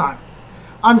mean,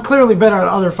 I'm clearly better at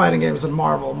other fighting games than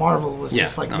Marvel. Marvel was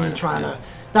just like me trying to...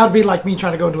 That would be like me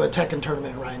trying to go into a Tekken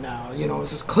tournament right now. You know,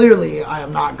 it's just clearly I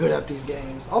am not good at these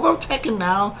games. Although Tekken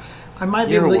now... I might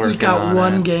be able to eke out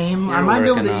one game. I might be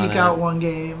able to eke out one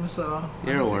game. So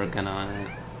you're working on it.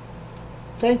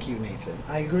 Thank you, Nathan.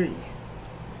 I agree.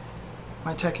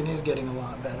 My Tekken is getting a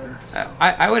lot better. So.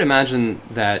 I would imagine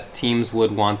that teams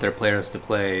would want their players to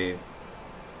play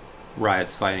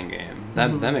Riot's fighting game.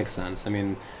 That makes sense. I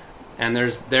mean, and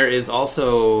there is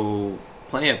also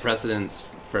plenty of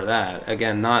precedence for that.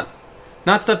 Again, not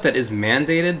stuff that is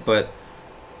mandated, but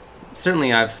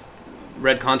certainly I've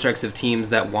read contracts of teams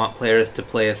that want players to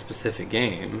play a specific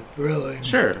game. Really?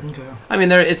 Sure. Okay. I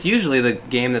mean, it's usually the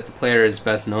game that the player is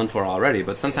best known for already,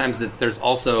 but sometimes there's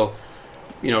also,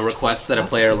 requests that a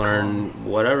player learn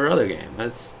whatever other game.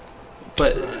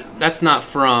 But that's not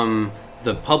from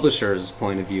the publisher's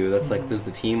point of view. That's like, does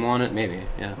the team want it? Maybe,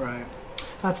 yeah. Right.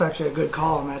 That's actually a good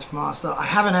call, Magic Monster. I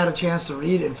haven't had a chance to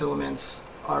read Infilament's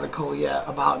article yet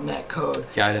about netcode.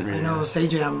 Yeah, I didn't read it. I know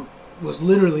Sajam was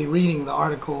literally reading the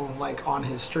article like on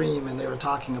his stream, and they were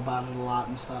talking about it a lot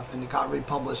and stuff, and it got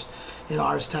republished in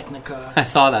Ars Technica. I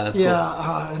saw that. That's cool.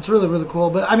 Yeah, it's really, really cool.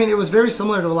 But I mean, it was very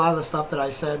similar to a lot of the stuff that I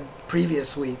said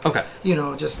previous week. Okay.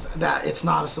 Just that it's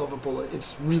not a silver bullet.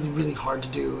 It's really, really hard to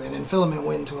do. And Infilament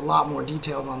went into a lot more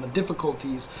details on the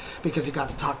difficulties because he got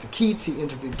to talk to Keats. He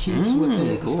interviewed Keats with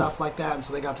it and stuff like that. And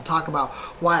so they got to talk about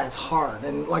why it's hard.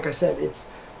 And like I said,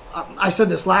 I said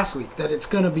this last week, that it's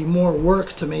going to be more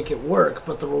work to make it work,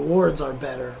 but the rewards are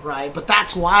better, right? But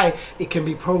that's why it can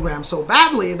be programmed so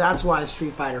badly. That's why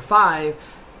Street Fighter V,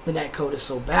 the netcode is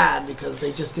so bad, because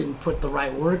they just didn't put the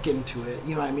right work into it.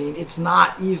 You know what I mean? It's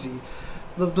not easy.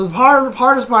 The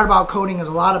hardest part about coding is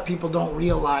a lot of people don't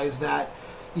realize that,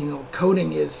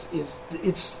 coding is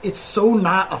it's so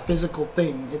not a physical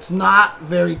thing. It's not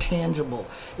very tangible.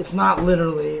 It's not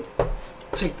literally...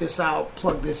 take this out,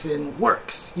 plug this in,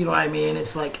 works. You know what I mean?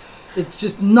 It's like, it's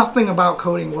just nothing about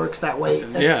coding works that way.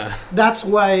 Yeah. That's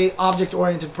why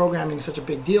object-oriented programming is such a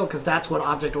big deal, because that's what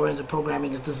object-oriented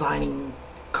programming is designing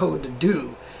code to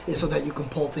do, is so that you can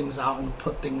pull things out and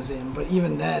put things in. But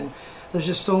even then, there's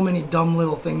just so many dumb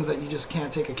little things that you just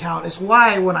can't take account. It's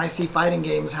why when I see fighting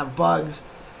games have bugs,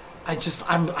 I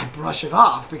brush it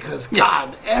off, because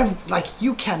God,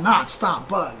 you cannot stop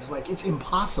bugs. Like, it's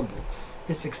impossible.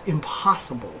 It's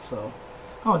impossible. So,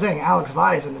 oh dang, Alex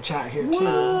Vi's in the chat here too. What's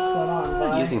going on,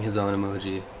 Vi? Using his own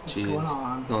emoji. What's going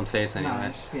on? His own face, anyway.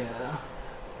 Nice, yeah.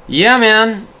 Yeah,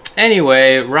 man.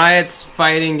 Anyway, Riot's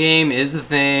fighting game is the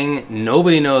thing.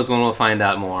 Nobody knows when we'll find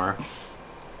out more.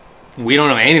 We don't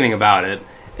know anything about it.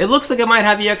 It looks like it might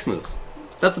have EX moves.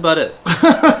 That's about it.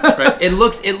 Right? It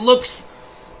looks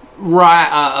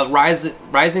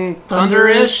Rising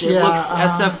Thunder-ish. It looks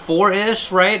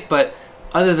SF4-ish, right? But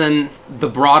other than the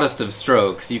broadest of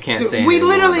strokes, you can't say anything. We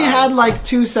literally had like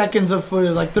 2 seconds of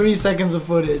footage, like 3 seconds of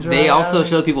footage. Right? They also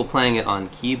showed people playing it on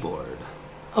keyboard.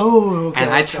 Oh, okay. And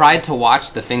I tried to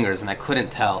watch the fingers, and I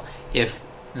couldn't tell if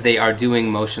they are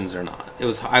doing motions or not. I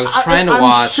was trying to watch.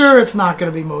 I'm sure it's not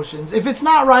going to be motions. If it's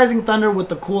not Rising Thunder with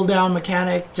the cooldown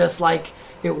mechanic, just like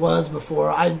it was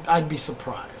before, I'd be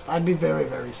surprised. I'd be very,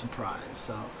 very surprised.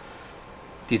 So,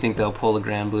 do you think they'll pull the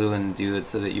Grand Blue and do it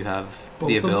so that you have both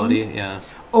the ability? Of them? Yeah.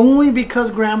 Only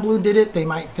because Grand Blue did it, they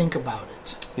might think about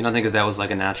it. You don't think that was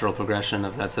like a natural progression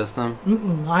of that system?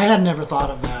 I had never thought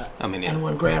of that. I mean, yeah. And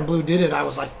when Grand Blue did it, I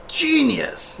was like,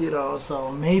 genius,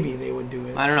 so maybe they would do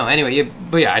it. I don't know. Anyway,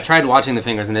 but I tried watching the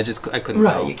fingers and I couldn't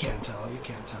tell. Right, you can't tell.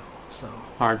 So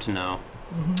hard to know.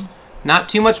 Mm-hmm. Not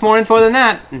too much more info than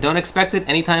that, and don't expect it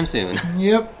anytime soon.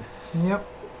 Yep.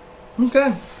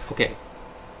 Okay.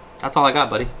 That's all I got,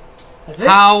 buddy. That's it?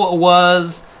 How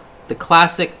was the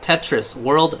Classic Tetris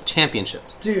World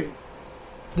Championships? Dude,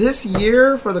 this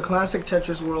year for the Classic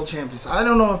Tetris World Championships, I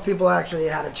don't know if people actually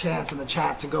had a chance in the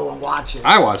chat to go and watch it.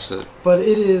 I watched it. But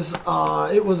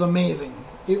it was amazing.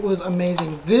 It was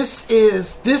amazing. This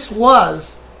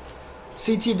was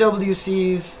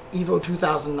CTWC's EVO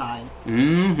 2009.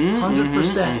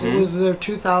 100%. It was their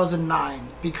 2009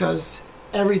 because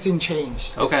everything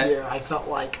changed this year. I felt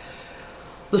like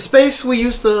the space we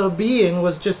used to be in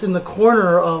was just in the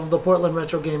corner of the Portland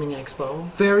Retro Gaming Expo.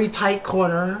 Very tight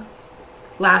corner.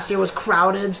 Last year was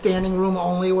crowded, standing room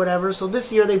only, whatever. So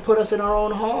this year they put us in our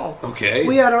own hall. Okay.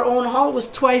 We had our own hall. It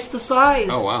was twice the size.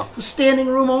 Oh, wow. It was standing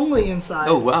room only inside.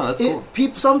 Oh, wow. That's cool.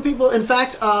 Some people, in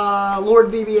fact, Lord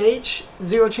BBH,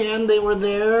 Zero Chan, they were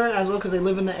there as well because they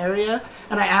live in the area.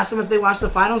 And I asked them if they watched the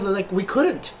finals. They're like, we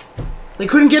couldn't. They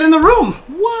couldn't get in the room.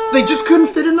 What? They just couldn't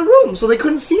fit in the room, so they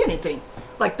couldn't see anything.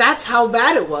 Like, that's how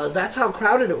bad it was. That's how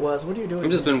crowded it was. What are you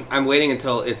doing? I'm waiting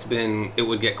until it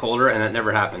would get colder, and that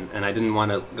never happened. And I didn't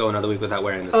want to go another week without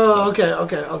wearing this. Oh, so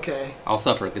okay. I'll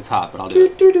suffer. It's hot, but I'll do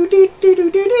it.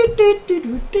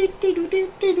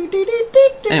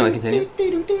 Anyway, continue.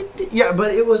 Yeah,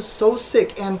 but it was so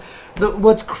sick. And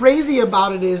what's crazy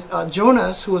about it is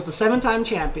Jonas, who was the 7-time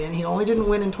champion, he only didn't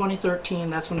win in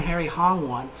 2013. That's when Harry Hong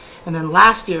won. And then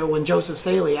last year, when Joseph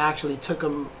Saley actually took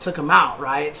him out,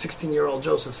 right? 16-year-old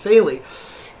Joseph Saley.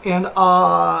 And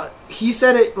he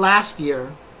said it last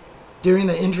year during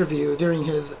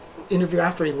his interview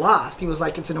after he lost. He was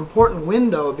like, it's an important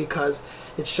win, though, because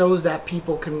it shows that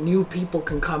new people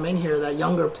can come in here, that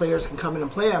younger players can come in and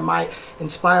play. It might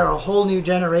inspire a whole new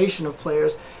generation of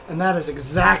players. And that is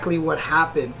exactly what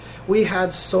happened. We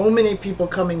had so many people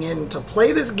coming in to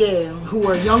play this game who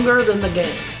are younger than the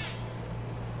game.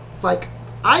 Like,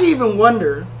 I even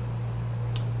wonder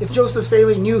if Joseph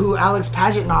Saley knew who Alex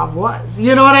Pajitnov was.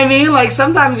 You know what I mean? Like,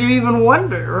 sometimes you even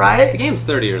wonder, right? The game's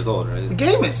 30 years old, right? The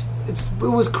game it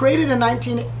was created in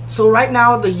so right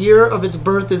now the year of its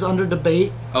birth is under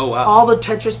debate. Oh, wow. All the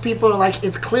Tetris people are like,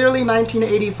 it's clearly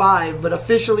 1985, but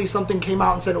officially something came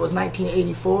out and said it was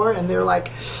 1984, and they're like,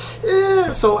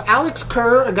 So Alex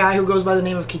Kerr, a guy who goes by the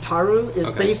name of Kitaru,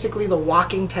 is basically the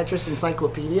walking Tetris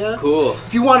encyclopedia. Cool.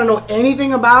 If you want to know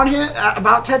anything about him,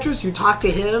 about Tetris, you talk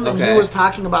to him, and he was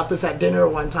talking about this at dinner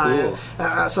one time. Cool.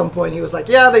 At some point, he was like,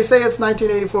 yeah, they say it's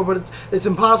 1984, but it's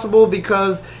impossible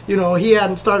because, he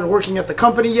hadn't started working at the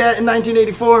company yet in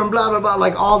 1984, and blah, blah, blah,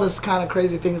 like all this kind of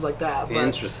crazy things like that. But,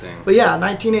 interesting. But yeah,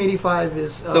 1985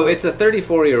 is... so it's a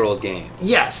 34-year-old game.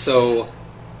 Yes. So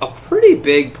a pretty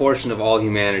big portion of all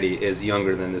humanity is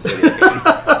younger than this video game.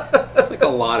 It's like a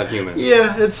lot of humans.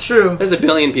 Yeah, it's true. There's a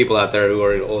billion people out there who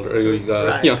are older,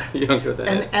 younger than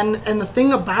it. And the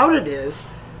thing about it is,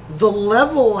 the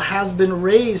level has been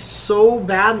raised so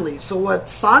badly. So what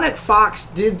Sonic Fox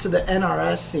did to the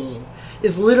NRS scene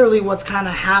is literally what's kind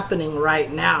of happening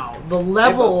right now. The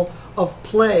level of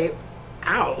play...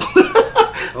 Ow.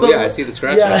 I see the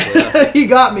scratch. Yeah. He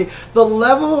got me. The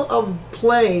level of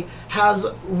play has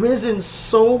risen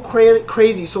so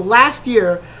crazy. So last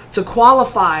year, to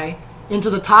qualify into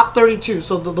the top 32,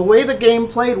 so the way the game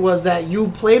played was that you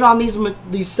played on these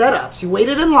setups. You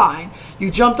waited in line, you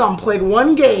jumped on, played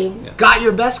one game, got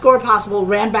your best score possible,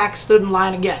 ran back, stood in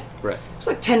line again. Right. It's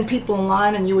like 10 people in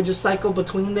line, and you would just cycle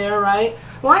between there, right?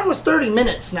 The line was 30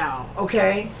 minutes now,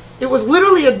 okay? It was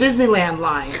literally a Disneyland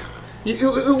line. It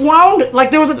wound, like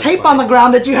there was a tape on the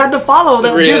ground that you had to follow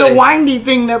that did a windy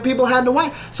thing that people had to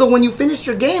wind. So when you finished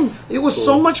your game, it was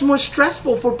so much more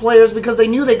stressful for players because they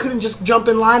knew they couldn't just jump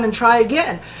in line and try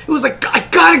again. It was like, I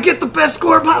gotta get the best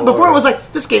score. Before it was like,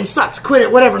 this game sucks, quit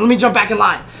it, whatever, let me jump back in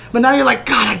line. But now you're like,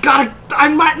 God, I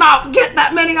might not get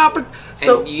that many opportunities.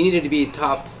 So, and you needed to be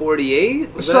top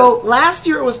 48? Last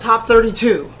year it was top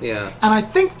 32. Yeah. And I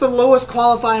think the lowest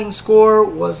qualifying score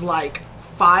was like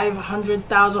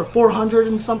 500,000 or 400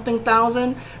 and something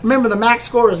thousand. Remember, the max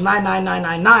score is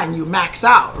 99999. You max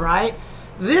out, right?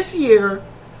 This year,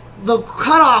 the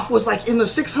cutoff was like in the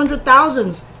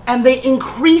 600,000s, and they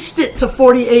increased it to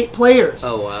 48 players.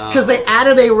 Oh wow! Because they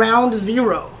added a round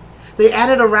 0. They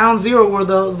added a round 0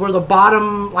 where the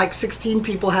bottom like 16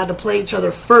 people had to play each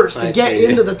other first to get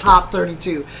into the top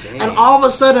 32. Dang. And all of a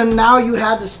sudden now you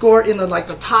had to score in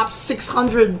the top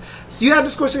 600. So you had to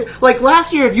score like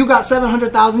last year if you got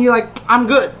 700,000, you're like, I'm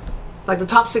good. Like the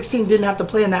top 16 didn't have to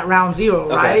play in that round 0,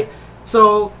 right?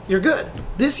 So you're good.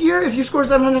 This year, if you scored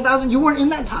 700,000, you weren't in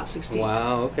that top 16.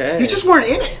 Wow, okay. You just weren't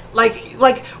in it.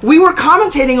 Like we were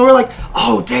commentating and we're like,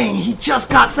 oh dang, he just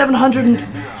got 700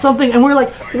 and something, and we're like,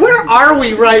 where are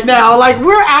we right now? Like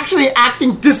we're actually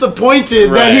acting disappointed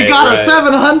that he got a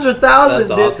 700,000. That's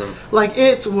awesome. Like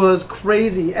it was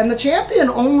crazy, and the champion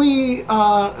only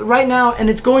right now, and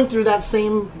it's going through that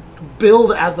same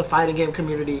build as the fighting game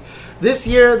community. This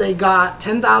year they got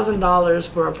 $10,000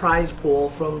 for a prize pool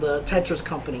from the Tetris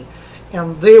company,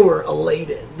 and they were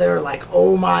elated. They were like,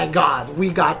 oh my god,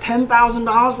 we got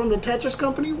 $10,000 from the Tetris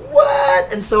company?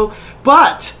 What? And so,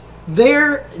 but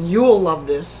you will love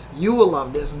this,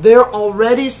 they're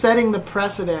already setting the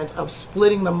precedent of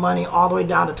splitting the money all the way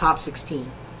down to top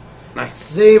 16.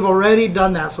 Nice. They've already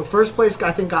done that. So first place,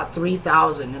 I think, got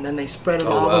 3,000, and then they spread it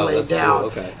all the way down.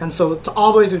 Cool. Okay. And so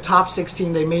all the way through top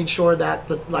 16, they made sure that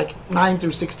the 9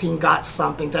 through 16 got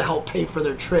something to help pay for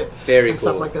their trip. Very and cool.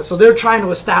 stuff like that. So they're trying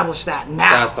to establish that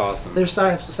now. That's awesome. They're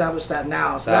starting to establish that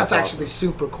now. So that's actually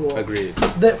super cool. Agreed.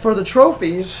 For the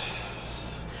trophies,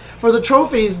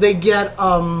 they get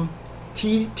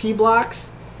T blocks.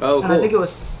 Oh, cool. And I think it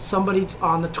was somebody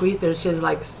on the tweet there said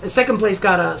like second place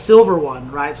got a silver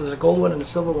one, right? So there's a gold one and a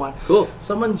silver one. Cool.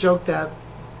 Someone joked that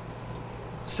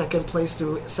second place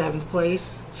through 7th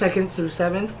place, 2nd through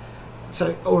 7th,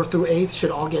 or through 8th should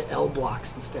all get L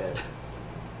blocks instead.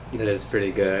 That is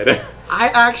pretty good. I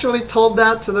actually told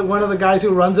that to one of the guys who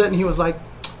runs it, and he was like,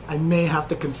 I may have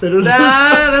to consider this.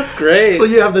 That's great. So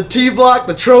you have the T block,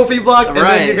 the trophy block, and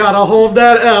then you gotta hold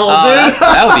that L.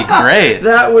 That would be great.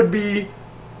 That would be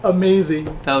amazing.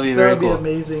 That would be very cool. That would be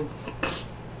amazing.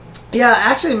 Yeah,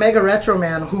 actually, Mega Retro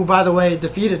Man, who, by the way,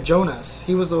 defeated Jonas.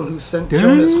 He was the one who sent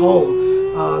Jonas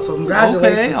home. So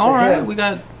congratulations to him. All right. We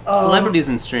got celebrities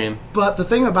in stream. But the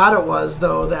thing about it was,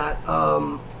 though, that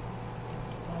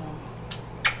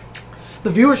the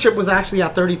viewership was actually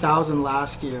at 30,000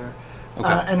 last year. Okay.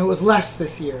 And it was less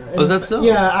this year. And is that so?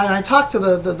 Yeah, and I talked to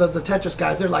the Tetris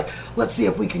guys. They're like, let's see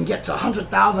if we can get to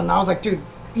 100,000. And I was like, dude,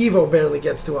 Evo barely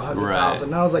gets to 100,000. Right.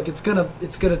 And I was like, it's gonna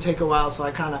take a while, so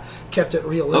I kind of kept it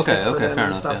realistic for them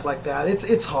and stuff like that.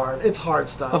 It's hard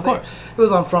stuff. Of course, it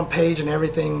was on front page and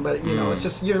everything, but you know, it's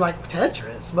just you're like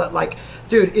Tetris. But like,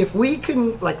 dude, if we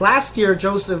can, like last year,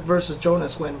 Joseph versus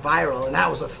Jonas went viral, and that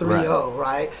was a 3-0,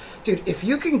 right? Dude, if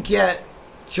you can get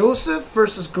Joseph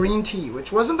versus Green Tea,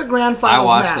 which wasn't the grand finals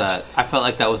match. I watched that. I felt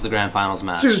like that was the grand finals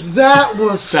match. Dude, that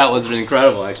was... that was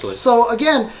incredible, actually. So,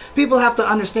 again, people have to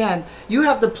understand, you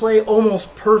have to play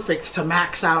almost perfect to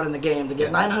max out in the game to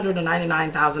get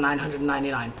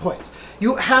 999,999 points.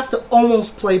 You have to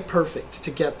almost play perfect to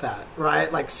get that,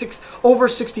 right? Like over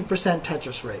 60%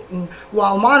 Tetris rate. And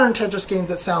while modern Tetris games,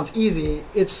 that sounds easy,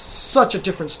 it's such a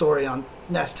different story on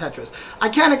NES Tetris. I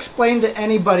can't explain to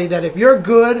anybody that if you're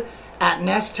good at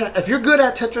if you're good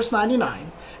at Tetris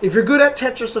 99, if you're good at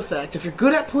Tetris Effect, if you're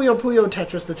good at Puyo Puyo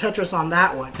Tetris, the Tetris on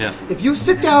that one, if you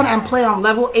sit down and play on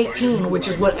level 18, which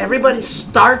is what everybody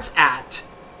starts at,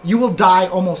 you will die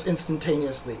almost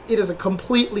instantaneously. It is a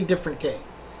completely different game.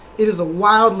 It is a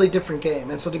wildly different game.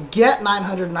 And so to get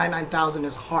 999,000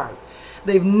 is hard.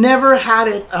 They've never had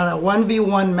it on a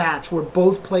 1v1 match where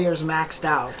both players maxed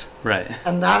out. Right.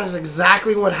 And that is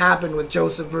exactly what happened with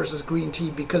Joseph versus Green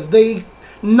Tea, because they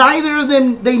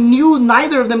knew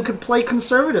neither of them could play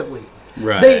conservatively.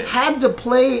 Right. They had to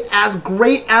play as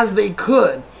great as they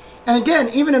could. And again,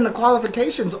 even in the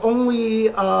qualifications, only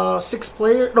 8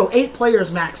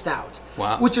 players maxed out.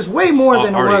 Wow. Which is way more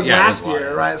than it was last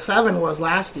year, right? 7 was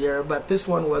last year, but this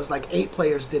one was like 8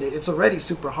 players did it. It's already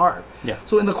super hard. Yeah.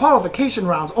 So in the qualification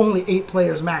rounds, only 8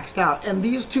 players maxed out, and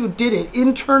these two did it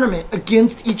in tournament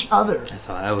against each other. I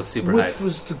saw that. It was super hype. Which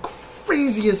was the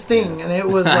craziest thing, and it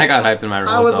was like, I got hype in my room.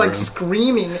 I was like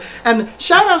screaming. And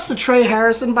shout outs to Trey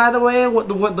Harrison, by the way,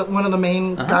 one of the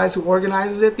main guys who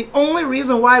organizes it. The only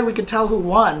reason why we could tell who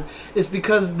won is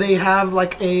because they have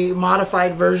like a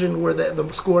modified version where the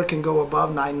score can go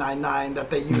above 999 that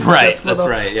they use just for the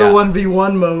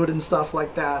 1v1 mode and stuff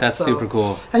like that. That's super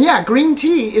cool. And yeah, Green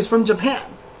Tea is from Japan.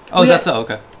 Oh, is that so?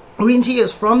 Okay. Green Tea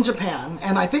is from Japan,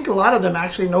 and I think a lot of them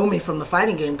actually know me from the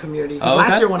fighting game community. Because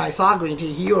last year when I saw Green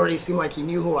Tea, he already seemed like he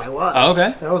knew who I was. Oh,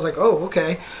 okay. And I was like, oh,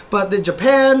 okay. But the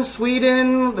Japan,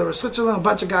 Sweden, there was Switzerland, a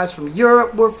bunch of guys from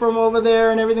Europe were from over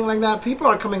there and everything like that. People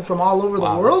are coming from all over the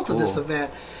world to this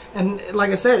event. And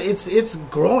like I said, it's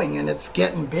growing and it's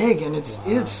getting big and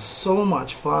it's so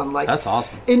much fun. Like that's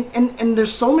awesome. And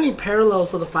there's so many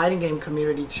parallels to the fighting game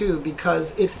community too,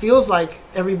 because it feels like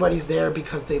everybody's there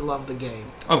because they love the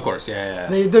game. Of course, yeah.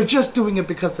 They're just doing it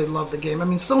because they love the game. I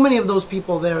mean, so many of those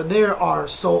people there are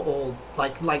so old.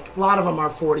 Like a lot of them are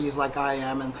 40s, like I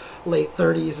am, and late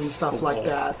 30s and stuff like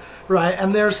that, right?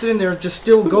 And they're sitting there just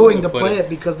still going to play it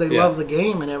because they love the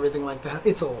game and everything like that.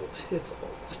 It's old.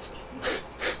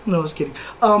 No, I was kidding.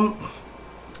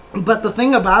 But the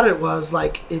thing about it was,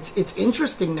 like, it's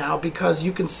interesting now because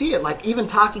you can see it. Like, even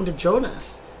talking to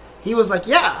Jonas, he was like,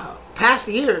 yeah, past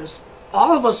years,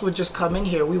 all of us would just come in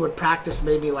here. We would practice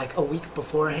maybe, like, a week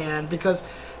beforehand because,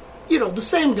 you know, the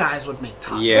same guys would make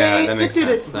time. Yeah, that makes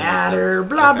sense. It didn't matter,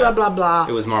 blah, blah, blah, blah.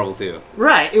 It was Marvel 2.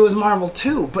 Right, it was Marvel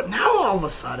 2. But now, all of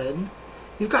a sudden,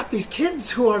 you've got these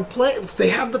kids who are they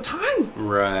have the time.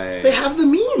 Right. They have the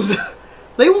means.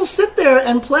 They will sit there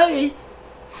and play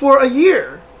for a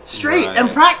year straight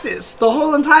and practice the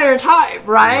whole entire time,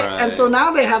 right? And so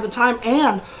now they have the time,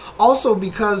 and also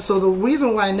because, so the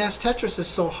reason why NES Tetris is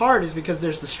so hard is because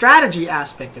there's the strategy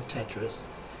aspect of Tetris,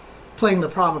 playing the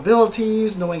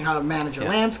probabilities, knowing how to manage your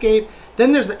landscape.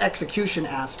 Then there's the execution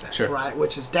aspect, right,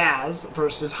 which is DAS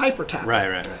versus Hyper Tap.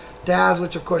 Right. DAS,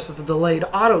 which of course is the delayed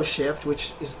auto shift,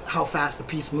 which is how fast the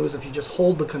piece moves if you just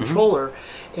hold the controller.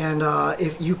 And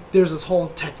there's this whole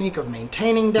technique of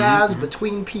maintaining DAS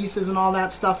between pieces and all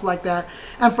that stuff like that.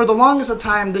 And for the longest of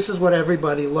time, this is what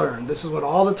everybody learned. This is what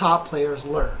all the top players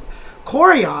learned.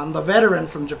 Korian, the veteran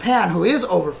from Japan, who is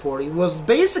over 40, was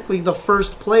basically the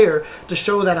first player to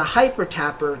show that a hyper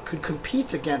tapper could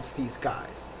compete against these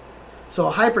guys. So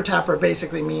a hyper tapper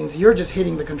basically means you're just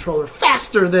hitting the controller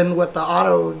faster than what the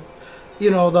auto,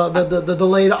 the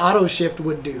delayed auto shift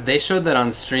would do. They showed that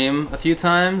on stream a few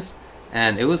times,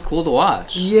 and it was cool to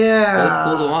watch. Yeah. It was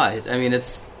cool to watch. I mean,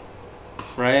 it's...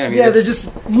 Right? I mean, they're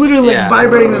just literally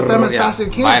vibrating their thumb as fast as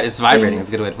you can. It's vibrating. It's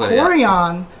a good way to put it.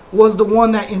 Korian was the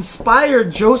one that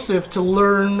inspired Joseph to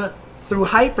learn through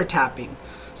hyper tapping.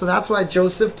 So that's why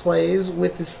Joseph plays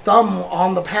with his thumb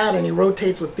on the pad and he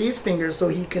rotates with these fingers so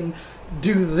he can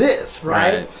do this,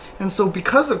 right? And so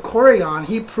because of Korian,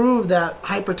 he proved that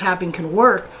hyper tapping can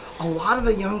work. A lot of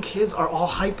the young kids are all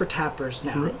hyper tappers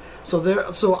now.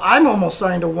 So I'm almost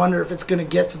starting to wonder if it's going to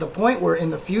get to the point where in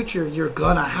the future you're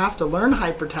going to have to learn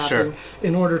hyper tapping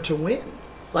in order to win.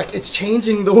 Like, it's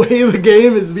changing the way the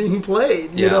game is being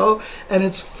played, you know? And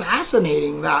it's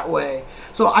fascinating that way.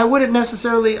 So I wouldn't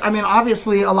necessarily... I mean,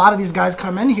 obviously, a lot of these guys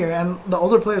come in here, and the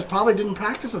older players probably didn't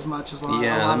practice as much as a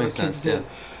lot of the kids did.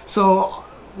 So,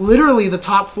 literally, the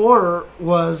top four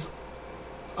was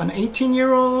an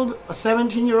 18-year-old, a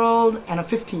 17-year-old, and a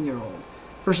 15-year-old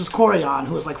versus Korian,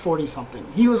 who was like 40-something.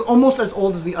 He was almost as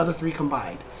old as the other three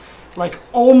combined. Like,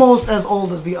 almost as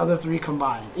old as the other three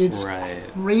combined. It's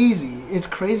crazy. It's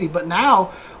crazy. But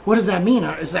now, what does that mean?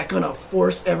 Is that going to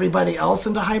force everybody else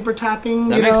into hyper tapping?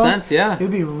 That makes sense, yeah.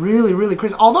 It'd be really, really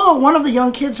crazy. Although, one of the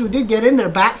young kids who did get in there,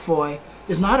 Batfoy,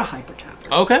 is not a hyper tapper.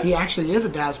 Okay. He actually is a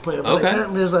DAS player. But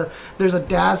apparently there's a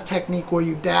DAS technique where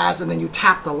you DAS and then you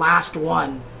tap the last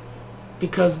one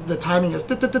because the timing is...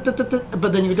 But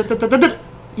then you...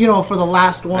 for the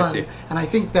last one. I see. And I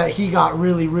think that he got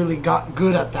really, really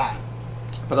good at that.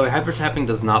 By the way, hyper tapping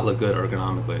does not look good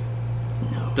ergonomically.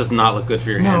 No. Does not look good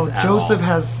for your hands at all. Joseph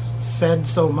has said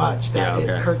so much that it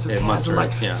hurts his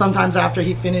hands. Sometimes after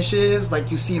he finishes, like,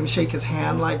 you see him shake his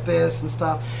hand like this and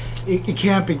stuff. It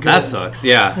can't be good. That sucks,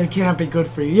 yeah. It can't be good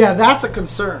for you. Yeah, that's a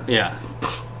concern. Yeah.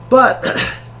 But...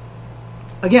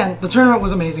 Again, the tournament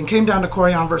was amazing. Came down to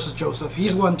Korian versus Joseph.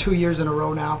 He's won 2 years in a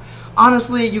row now.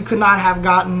 Honestly, you could not have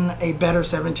gotten a better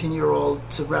 17-year-old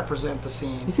to represent the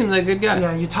scene. He seems like a good guy.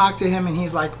 Yeah, you talk to him and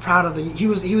he's like proud of he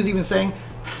was even saying,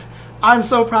 I'm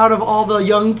so proud of all the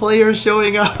young players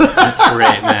showing up. That's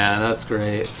great, man. That's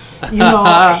great.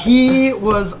 He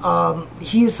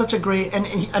is such a great,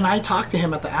 and I talked to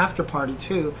him at the after party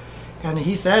too. And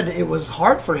he said it was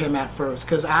hard for him at first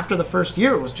because after the first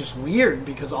year it was just weird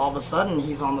because all of a sudden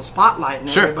he's on the spotlight and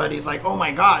everybody's like, "Oh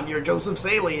my God, you're Joseph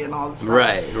Saley" and all this stuff.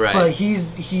 Right. But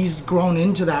he's grown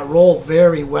into that role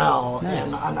very well,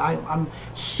 and I'm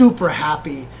super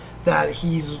happy that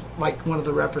he's like one of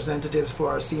the representatives for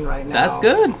our scene right now. That's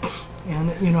good.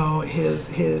 And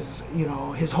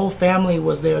his whole family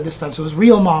was there this time, so his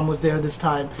real mom was there this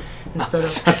time instead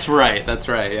of. That's right.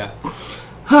 Yeah.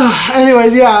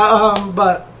 Anyways,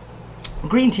 but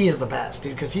Green Tea is the best,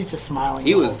 dude, because he's just smiling.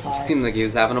 He seemed like he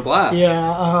was having a blast.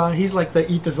 Yeah, he's like the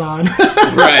Itazan.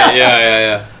 Right,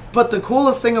 yeah. But the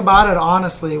coolest thing about it,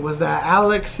 honestly, was that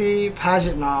Alexei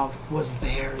Pajitnov was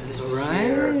there this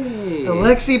year.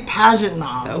 Alexei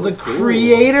Pajitnov, the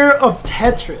creator of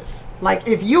Tetris. Like,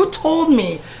 if you told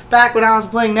me back when I was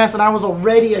playing NES and I was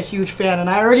already a huge fan and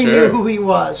I already knew who he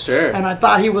was, and I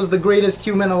thought he was the greatest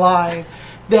human alive,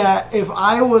 that if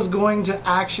I was going to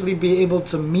actually be able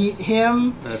to meet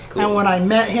him, that's cool. And when I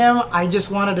met him, I just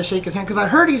wanted to shake his hand because I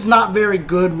heard he's not very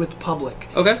good with public.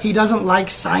 Okay. He doesn't like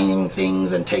signing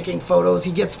things and taking photos.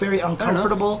 He gets very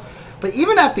uncomfortable. But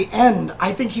even at the end,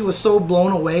 I think he was so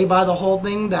blown away by the whole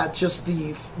thing that just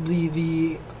the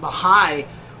high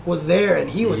was there, and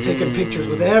he was taking pictures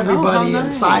with everybody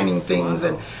and signing things.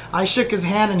 And I shook his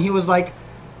hand, and he was like,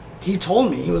 he told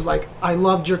me, he was like, I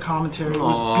loved your commentary. It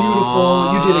was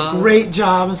beautiful. You did a great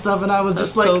job and stuff. And I was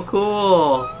just like, so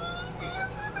cool.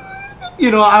 You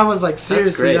know, I was like,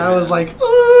 seriously, great, I was like, and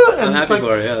I'm it's happy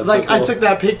like, for you. Yeah, like so cool. I took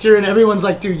that picture and everyone's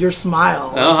like, dude, your smile.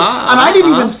 And I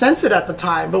didn't even sense it at the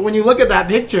time. But when you look at that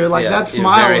picture, like that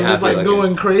smile was just like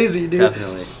going crazy, dude.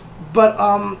 Definitely. But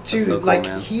so cool, like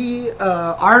man.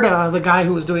 Arda, the guy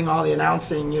who was doing all the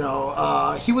announcing, you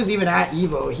know, he was even at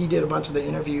Evo. He did a bunch of the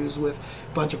interviews with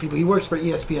a bunch of people. He works for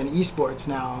ESPN Esports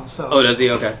now. So. Oh, does he?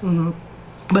 Okay. Mm-hmm.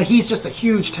 But he's just a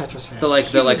huge Tetris fan.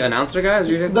 The announcer guy?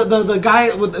 The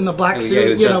guy in the black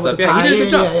suit, you know, with the tie. He did a good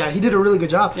job. Yeah, he did a really good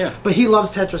job. Yeah. But he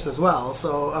loves Tetris as well.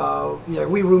 So,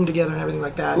 we roomed together and everything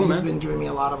like that. Cool, and he's been giving me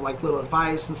a lot of, like, little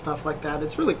advice and stuff like that.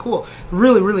 It's really cool.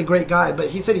 Really, really great guy.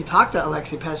 But he said he talked to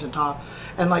Alexei Pajitnov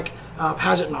and, like,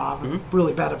 Pajitnov.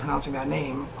 Really bad at pronouncing that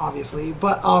name, obviously.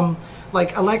 But,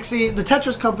 like, Alexei, the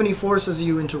Tetris company forces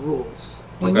you into rules.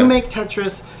 When you make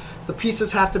Tetris, the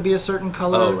pieces have to be a certain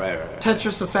color. Oh, right.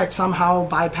 Tetris Effect somehow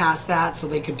bypassed that so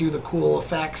they could do the cool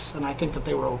effects, and I think that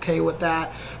they were okay with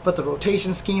that. But the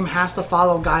rotation scheme has to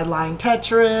follow guideline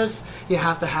Tetris. You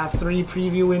have to have 3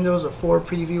 preview windows or 4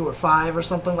 preview or 5 or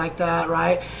something like that,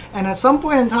 right? And at some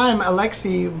point in time,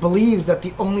 Alexei believes that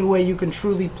the only way you can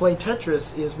truly play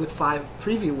Tetris is with 5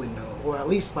 preview window, or at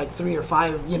least like 3 or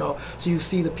 5, you know, so you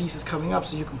see the pieces coming up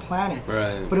so you can plan it.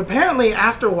 Right. But apparently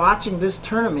after watching this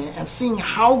tournament and seeing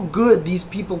how good these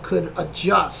people could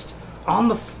adjust on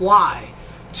the fly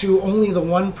to only the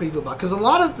 1 preview block,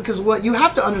 because what you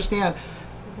have to understand,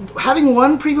 having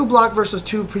 1 preview block versus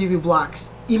 2 preview blocks,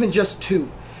 even just 2,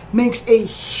 makes a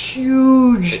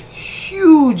huge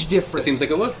difference. It seems like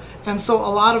it would. And so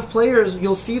a lot of players,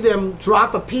 you'll see them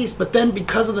drop a piece, but then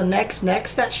because of the next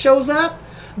that shows up,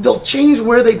 they'll change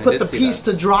where they put the piece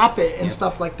to drop it and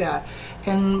stuff like that.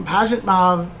 And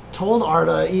Pajitnov told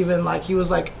Arda even, like, he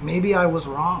was like, maybe I was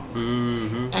wrong.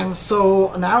 Mm-hmm. And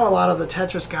so now a lot of the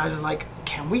Tetris guys are like,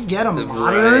 can we get a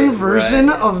modern version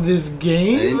of this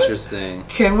game? Interesting.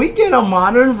 Can we get a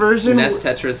modern version? NES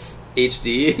Tetris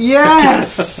HD?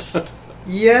 Yes!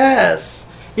 Yes,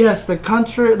 the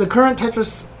current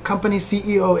Tetris company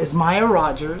CEO is Maya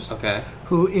Rogers. Okay.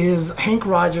 Who is Hank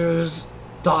Rogers'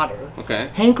 daughter. Okay.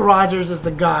 Hank Rogers is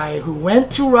the guy who went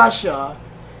to Russia,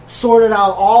 sorted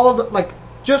out all of the,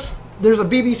 there's a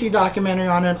BBC documentary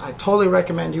on it. I totally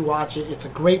recommend you watch it. It's a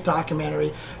great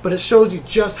documentary, but it shows you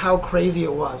just how crazy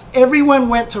it was. Everyone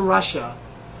went to Russia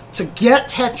to get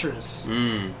Tetris,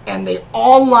 and they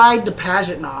all lied to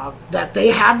Pajitnov that they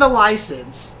had the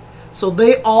license, so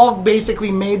they all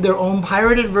basically made their own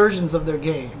pirated versions of their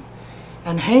game.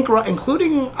 And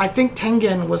including, I think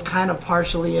Tengen was kind of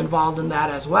partially involved in that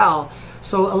as well.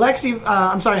 So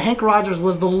Hank Rogers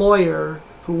was the lawyer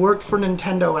who worked for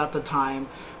Nintendo at the time,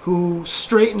 who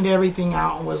straightened everything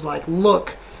out and was like,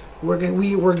 look, we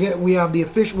have the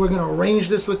official, we're gonna arrange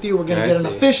this with you, we're gonna get an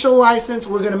official license,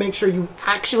 we're gonna make sure you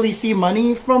actually see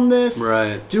money from this,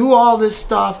 right? Do all this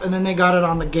stuff, and then they got it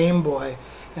on the Game Boy.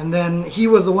 And then he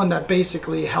was the one that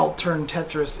basically helped turn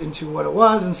Tetris into what it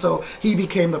was, and so he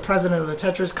became the president of the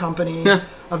Tetris company.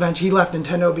 Eventually, he left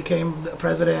Nintendo, became the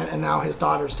president, and now his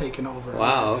daughter's taken over.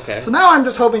 Wow, okay. So now I'm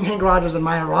just hoping Hank Rogers and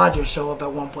Maya Rogers show up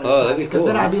at one point in time, because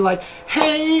then I'd be like,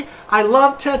 hey, I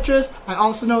love Tetris, I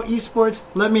also know esports,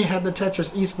 let me head the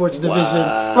Tetris esports division.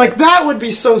 Like, that would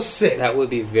be so sick. That would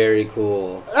be very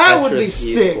cool. That would be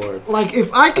sick. Like,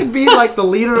 if I could be like the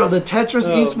leader of the Tetris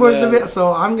esports division,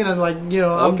 so I'm gonna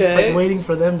I'm just like waiting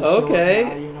for them to show up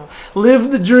now, you know.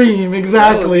 Live the dream,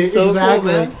 exactly. So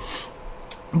exactly. Cool, man.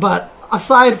 But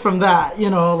aside from that,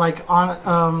 you know, like it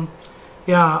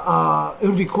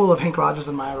would be cool if Hank Rogers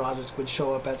and Maya Rogers would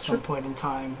show up at some point in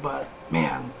time. But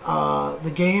man,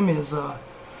 the game is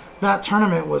that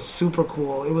tournament was super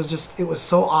cool. It was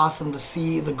so awesome to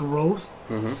see the growth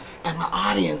and the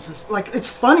audience. It's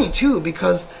funny too,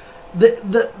 because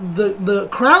the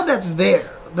crowd that's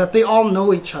there, that they all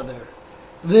know each other,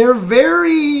 they're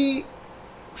very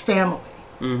family.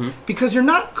 Mm-hmm. Because you're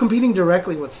not competing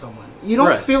directly with someone. You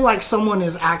don't feel like someone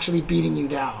is actually beating you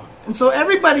down. And so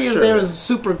everybody is there is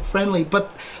super friendly.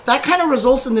 But that kind of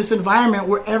results in this environment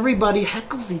where everybody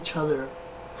heckles each other.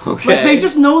 Okay. Like, they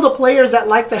just know the players that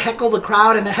like to heckle the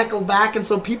crowd and to heckle back. And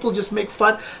so people just make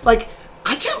fun. Like,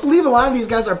 I can't believe a lot of these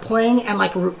guys are playing and,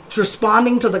 like,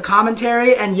 responding to the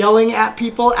commentary and yelling at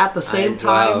people at the same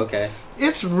time. Wow, okay.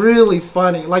 It's really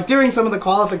funny. Like, during some of the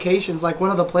qualifications, like,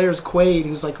 one of the players, Quaid,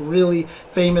 who's, like, really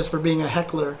famous for being a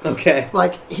heckler. Okay.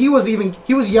 Like, he was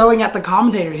yelling at the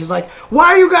commentators. He's like, why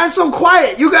are you guys so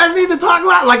quiet? You guys need to talk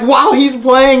loud. Like, while he's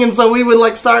playing. And so we would,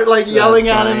 like, start, like, yelling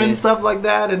at him and stuff like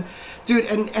that. And, dude,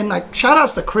 and like, shout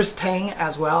outs to Chris Tang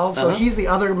as well. So he's the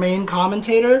other main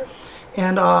commentator.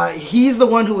 And he's the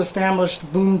one who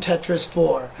established Boom Tetris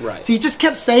 4. Right. So he just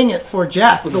kept saying it for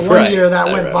Jeff the one year that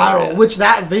went viral, which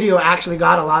that video actually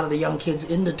got a lot of the young kids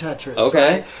into Tetris.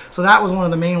 Okay. Right? So that was one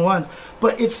of the main ones.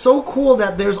 But it's so cool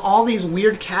that there's all these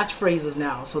weird catchphrases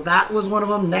now. So that was one of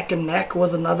them. Neck and neck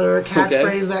was another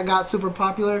catchphrase that got super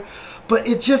popular. But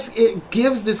it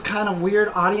gives this kind of weird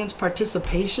audience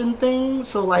participation thing.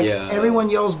 So, like, everyone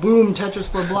yells, boom, Tetris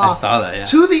for blah. I saw that,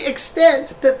 To the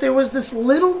extent that there was this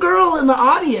little girl in the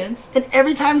audience, and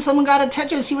every time someone got a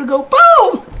Tetris, she would go,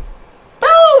 boom!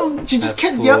 Boom! She just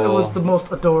kept yelling. It was the most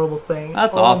adorable thing.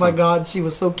 That's awesome. Oh, my God. She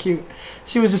was so cute.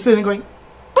 She was just sitting going,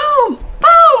 boom!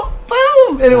 Boom!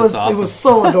 Boom! And it was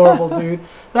so adorable, dude.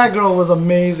 That girl was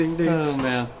amazing, dude. Oh,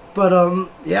 man. But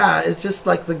yeah, it's just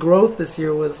like the growth this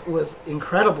year was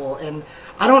incredible, and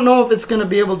I don't know if it's going to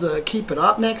be able to keep it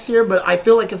up next year. But I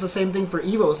feel like it's the same thing for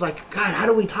Evo. It's like, God, how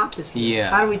do we top this year? Yeah.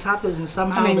 How do we top this? And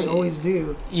somehow they always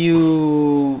do.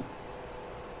 You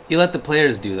let the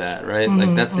players do that, right?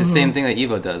 Like that's the same thing that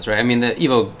Evo does, right? I mean, the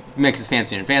Evo makes it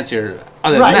fancier and fancier.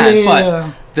 Other than that,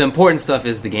 but the important stuff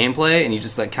is the gameplay, and you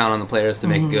just like count on the players to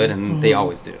make it good, and they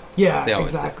always do. Yeah, they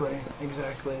always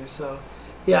exactly. So.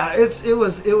 Yeah,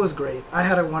 it was great. I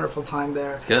had a wonderful time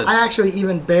there. Good. I actually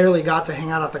even barely got to hang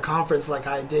out at the conference like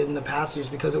I did in the past years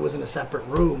because it was in a separate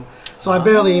room. So I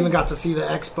barely even got to see the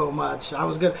expo much. I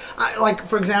was good. Like,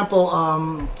 for example,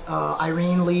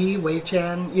 Irene Lee, Wave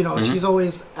Chan, she's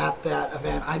always at that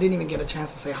event. I didn't even get a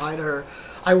chance to say hi to her.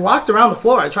 I walked around the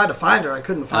floor. I tried to find her. I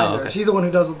couldn't find her. She's the one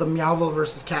who does the Meowville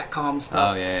versus Catcom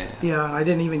stuff. Oh, yeah. Yeah, I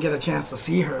didn't even get a chance to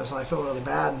see her, so I feel really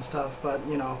bad and stuff. But,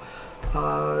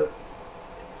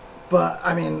 But,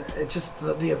 I mean, it's just,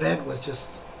 the event was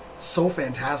just so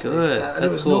fantastic. Good. There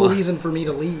was no reason for me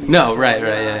to leave. No, so,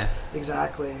 right.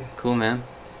 Exactly. Cool, man.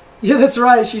 Yeah, that's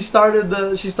right. She started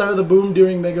the boom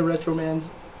during Mega Retro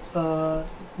Man's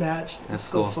match. That's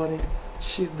so cool. Funny.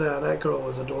 That girl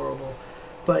was adorable.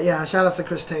 But yeah, shout out to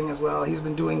Chris Tang as well. He's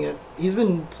been doing it.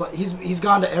 He's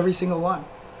gone to every single one.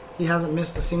 He hasn't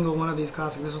missed a single one of these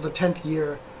classics. This was the 10th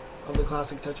year of the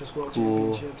Classic Tetris World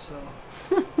Championship. So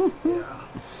yeah.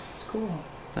 Cool.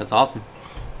 That's awesome.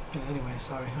 Yeah, anyway,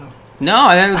 sorry. No,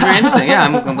 that was very interesting. Yeah,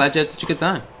 I'm glad you had such a good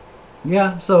time.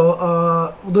 Yeah,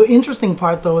 so the interesting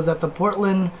part, though, is that the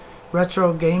Portland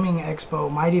Retro Gaming Expo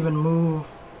might even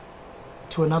move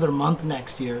to another month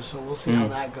next year, so we'll see how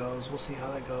that goes.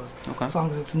 Okay. As long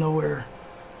as it's nowhere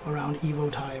around Evo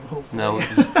time, hopefully. No,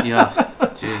 yeah.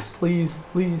 Jeez.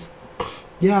 Please.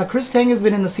 Yeah, Chris Tang has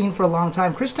been in the scene for a long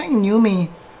time. Chris Tang knew me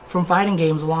from fighting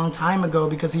games a long time ago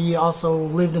because he also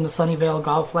lived in the Sunnyvale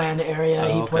Golfland area.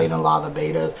 He played in a lot of the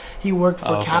betas. He worked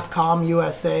for Capcom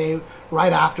USA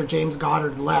right after James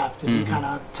Goddard left, and he kind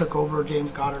of took over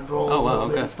James Goddard's role a little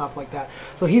bit and stuff like that.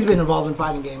 So he's been involved in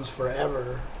fighting games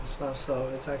forever and stuff, so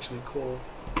it's actually cool.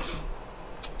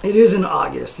 It is in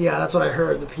August. Yeah, that's what I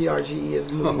heard. The PRGE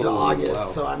is moving to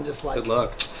August, so I'm just like... Good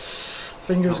luck.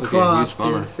 Fingers crossed,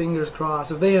 dude. Fingers crossed.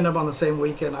 If they end up on the same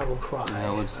weekend, I will cry.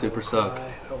 That would super suck.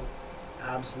 I will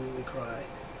absolutely cry.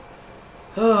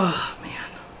 Oh, man.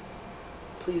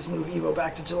 Please move Evo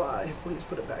back to July. Please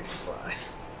put it back to July.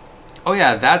 Oh,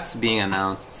 yeah, that's being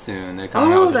announced soon. They're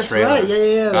coming out with the trailer. Right.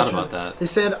 Yeah. Forgot about that. They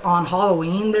said on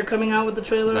Halloween they're coming out with the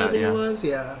trailer, I think it was.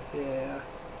 Yeah.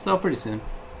 So, pretty soon.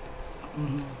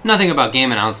 Mm-hmm. Nothing about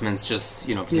game announcements, just,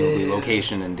 presumably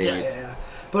location and date. Yeah.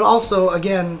 But also,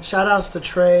 again, shout-outs to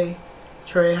Trey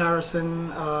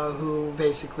Harrison, who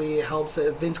basically helps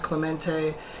Vince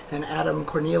Clemente and Adam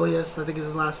Cornelius, I think is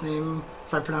his last name,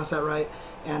 if I pronounce that right.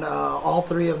 And all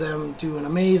three of them do an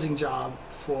amazing job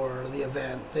for the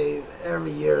event.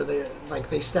 Every year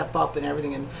they step up and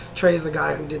everything. And Trey's the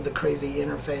guy who did the crazy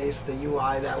interface, the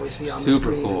UI that we see on the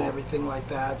screen and everything like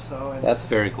that. So that's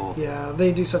very cool. Yeah,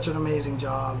 they do such an amazing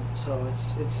job. So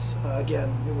it's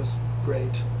again, it was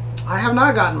great. I have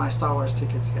not gotten my Star Wars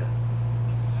tickets yet.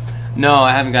 No,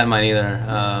 I haven't gotten mine either.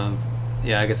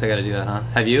 Yeah, I guess I got to do that, huh?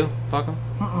 Have you, Paco?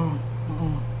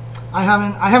 I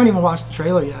haven't even watched the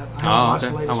trailer yet. I haven't watched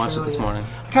the latest I watched it this yet. morning.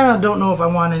 I kind of don't know if I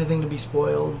want anything to be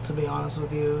spoiled, to be honest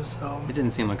with you. So It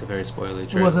didn't seem like a very spoilery it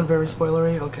trailer. wasn't very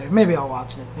spoilery. Okay, maybe I'll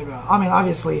watch it. I mean,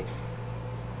 obviously,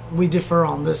 we differ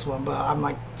on this one, but I'm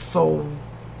like so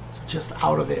just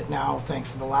out of it now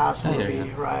thanks to the last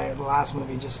movie. Right, the last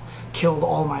movie just killed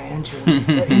all my interest,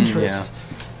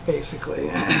 basically.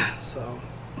 So.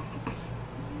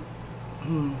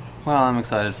 Well, I'm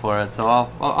excited for it, so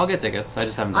I'll get tickets. I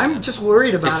just haven't done it. I'm just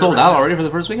worried about it. They sold out already for the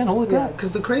first weekend? Holy crap. Yeah,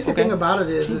 because the crazy thing about it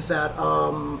is that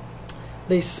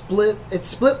it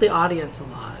split the audience a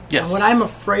lot. Yes. And what I'm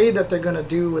afraid that they're going to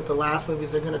do with the last movie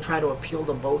is they're going to try to appeal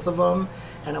to both of them,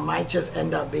 and it might just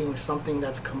end up being something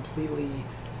that's completely...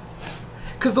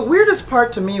 Because the weirdest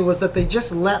part to me was that they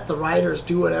just let the writers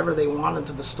do whatever they wanted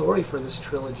to the story for this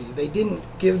trilogy. They didn't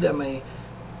give them a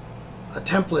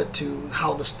template to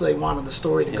how they wanted the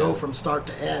story to go from start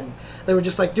to end. They were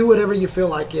just like, do whatever you feel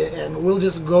like it, and we'll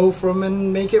just go from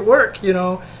and make it work, you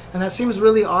know? And that seems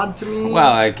really odd to me.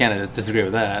 Well, I can't disagree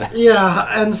with that. Yeah,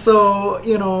 and so,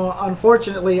 you know,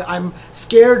 unfortunately, I'm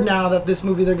scared now that this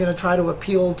movie, they're going to try to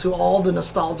appeal to all the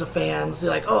nostalgia fans.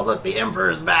 They're like, oh, look, the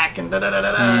Emperor's back, and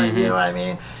da-da-da-da-da, you know what I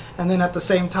mean? And then at the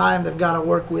same time, they've got to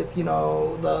work with, you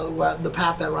know, the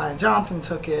path that Rian Johnson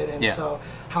took it, and so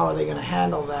how are they going to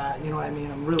handle that? You know what I mean?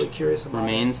 I'm really curious about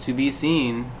Remains to be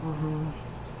seen.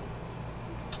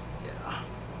 Yeah.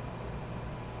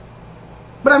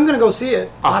 But I'm going to go see it.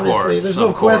 Obviously, there's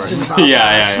no question about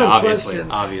that. Obviously.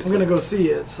 I'm going to go see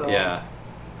it. So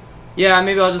Yeah,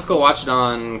 maybe I'll just go watch it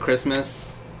on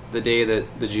Christmas, the day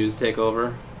that the Jews take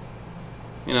over.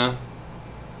 You know?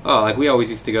 Oh, like we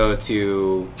always used to go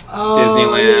to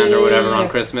Disneyland or whatever on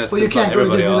Christmas. Well, you can't go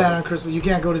to Disneyland on Christmas. You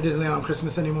can't go to Disneyland on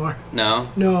Christmas anymore. No?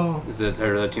 No. Are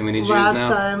there too many Jews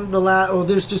now?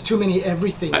 There's just too many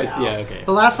everything now. Yeah, okay.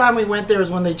 The last time we went there is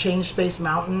when they changed Space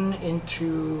Mountain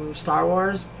into Star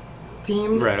Wars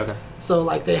themed. Right, okay. So,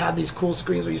 like, they have these cool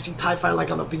screens where you see TIE Fighter,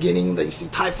 like on the beginning, that you see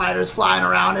TIE Fighters flying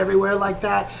around everywhere like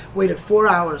that. Waited 4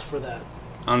 hours for that.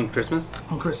 On Christmas?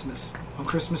 On Christmas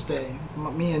Day.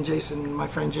 Me and Jason, my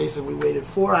friend Jason, we waited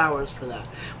 4 hours for that.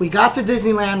 We got to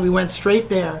Disneyland, we went straight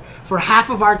there. For half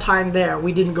of our time there,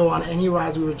 we didn't go on any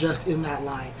rides, we were just in that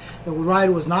line. The ride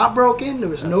was not broken, there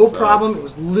was no problem, it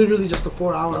was literally just a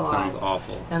 4-hour line. That sounds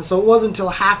awful. And so it wasn't until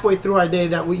halfway through our day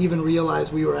that we even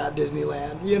realized we were at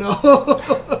Disneyland, you know?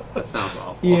 That sounds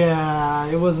awful. Yeah,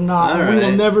 it was not. Right. We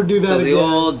will never do that again. So the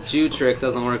old Jew trick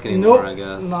doesn't work anymore, I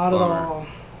guess. Not at all.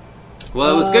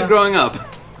 Well, it was good growing up.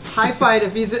 High Fight,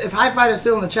 if High Fight is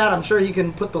still in the chat, I'm sure he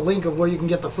can put the link of where you can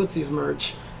get the Footsies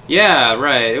merch. Yeah,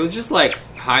 right. It was just like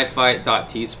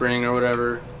highfight.teespring or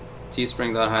whatever.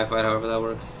 Teespring.highfight, however that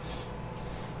works.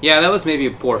 Yeah, that was maybe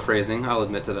poor phrasing. I'll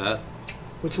admit to that.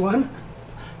 Which one?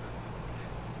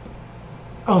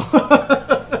 Oh.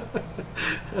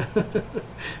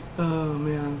 Oh,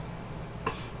 man.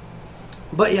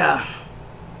 But yeah.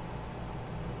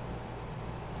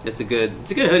 It's a good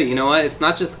hoodie. You know what? It's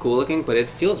not just cool looking, but it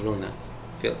feels really nice.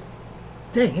 Feel it.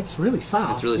 Dang, it's really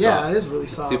soft. It's really soft. Yeah, it is really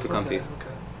soft. It's super comfy.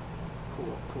 Okay.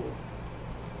 Cool.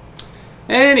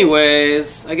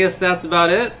 Anyways, I guess that's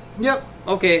about it. Yep.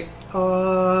 Okay.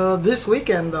 This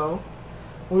weekend, though,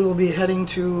 we will be heading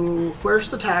to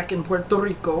First Attack in Puerto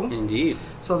Rico. Indeed.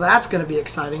 So that's going to be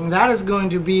exciting. That is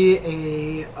going to be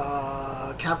a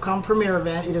Capcom Premier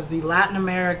event. It is the Latin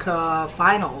America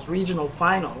Finals, regional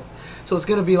finals. So it's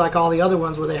going to be like all the other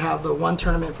ones where they have the one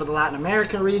tournament for the Latin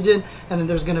American region, and then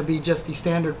there's going to be just the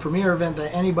standard Premier event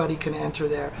that anybody can enter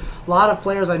there. A lot of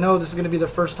players, I know this is going to be their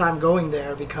first time going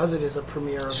there because it is a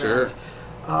Premier event. Sure.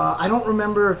 I don't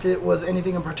remember if it was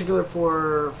anything in particular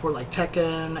for like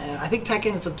Tekken, and I think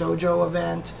Tekken it's a dojo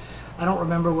event. I don't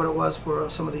remember what it was for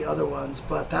some of the other ones,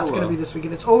 but that's going to be this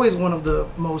weekend. It's always one of the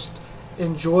most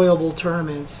enjoyable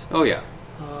tournaments. Oh yeah.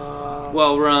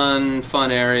 Well run,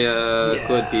 fun area,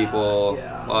 good people,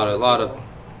 a lot of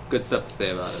good stuff to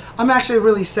say about it. I'm actually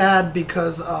really sad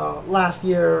because last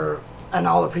year and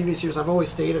all the previous years I've always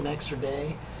stayed an extra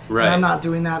day. Right. And I'm not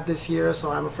doing that this year,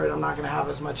 so I'm afraid I'm not going to have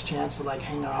as much chance to like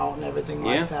hang out and everything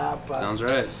like that. But sounds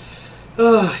right.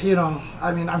 You know,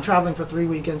 I mean, I'm traveling for 3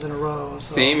 weekends in a row.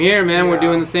 So, same here, man. We're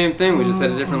doing the same thing. We just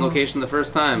had a different location the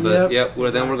first time, but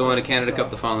then we're going to Canada Cup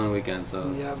the following weekend,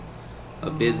 so it's a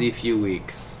busy few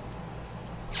weeks.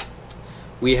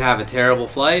 We have a terrible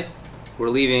flight. We're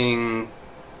leaving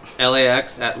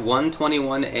LAX at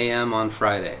 1:21 a.m. on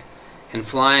Friday and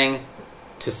flying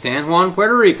to San Juan,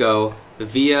 Puerto Rico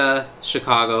via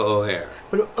Chicago O'Hare.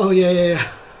 But,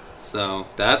 yeah. So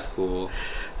that's cool.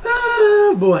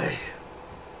 Oh, boy.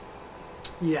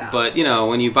 Yeah. But, you know,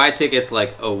 when you buy tickets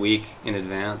like a week in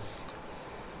advance,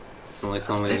 it's only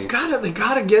so many. They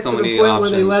gotta get so to the many point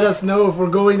options. where they let us know if we're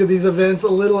going to these events a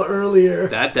little earlier.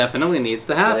 That definitely needs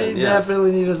to happen. They yes.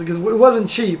 definitely need us, because it wasn't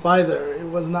cheap either. It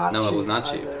was not cheap. No, it was not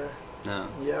cheap. Either. No.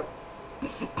 Yep.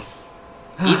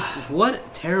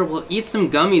 What terrible. Eat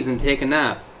some gummies and take a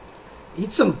nap.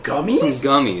 Eat some gummies?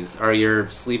 Some gummies are your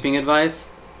sleeping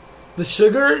advice? The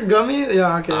sugar gummy?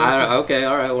 Yeah, okay. Okay,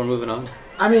 alright, we're moving on.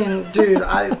 I mean, dude,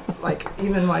 I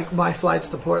even my flights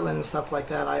to Portland and stuff like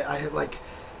that,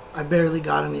 I barely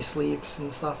got any sleeps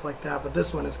and stuff like that, but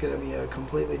this one is going to be a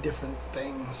completely different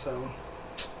thing, so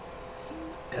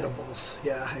edibles.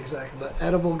 Yeah, exactly. The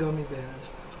edible gummy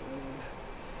bears. That's what we need.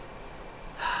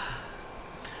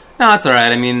 No, that's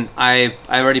alright. I mean, I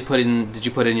already put in... Did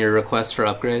you put in your request for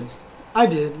upgrades? I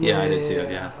did. Yeah, I did too,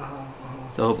 yeah.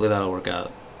 So hopefully that'll work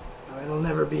out. It'll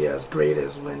never be as great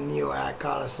as when NeoAct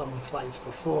got us some flights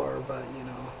before, but, you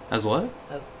know. As what?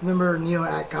 Remember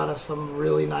NeoAct got us some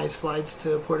really nice flights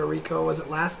to Puerto Rico? Was it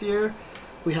last year?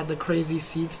 We had the crazy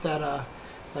seats that,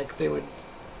 they would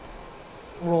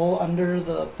roll under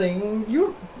the thing.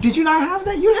 Did you not have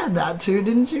that? You had that too,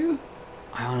 didn't you?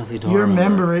 I honestly don't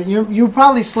remember it. You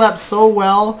probably slept so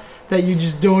well that you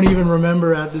just don't even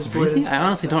remember at this point. Really? I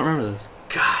honestly don't remember this.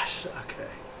 Gosh, okay.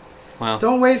 Wow.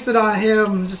 Don't waste it on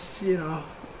him. Just, you know.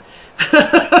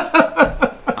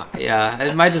 Yeah,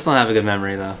 I might just don't have a good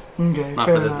memory though. Okay, not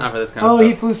fair for enough. Not for this kind of stuff. Oh,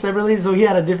 he flew separately, so he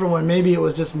had a different one. Maybe it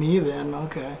was just me then.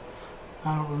 Okay,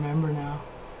 I don't remember now.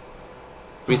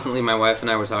 Recently, my wife and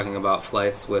I were talking about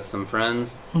flights with some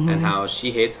friends and how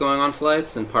she hates going on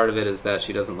flights, and part of it is that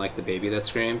she doesn't like the baby that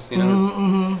screams. You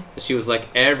know, she was like,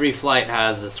 every flight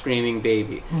has a screaming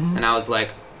baby, and I was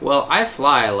like, well, I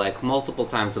fly like multiple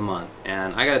times a month,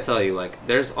 and I gotta tell you, like,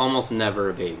 there's almost never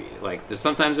a baby. Like,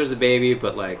 sometimes there's a baby,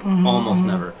 but like almost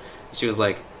never. She was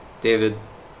like, David,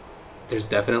 there's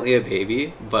definitely a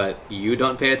baby, but you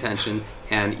don't pay attention,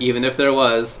 and even if there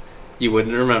was, you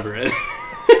wouldn't remember it.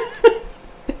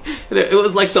 It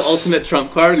was like the ultimate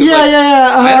trump card. Yeah, like,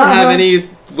 yeah. I don't have any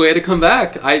way to come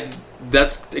back.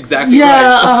 That's exactly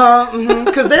right. Yeah,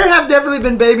 because there have definitely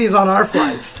been babies on our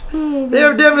flights. There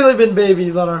have definitely been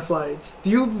babies on our flights. Do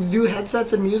you do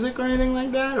headsets and music or anything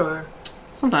like that, or?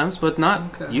 Sometimes, but not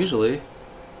usually.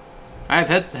 I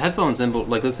have headphones in, but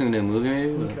like listening to a movie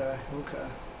maybe. Okay.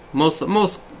 Most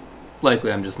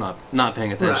likely, I'm just not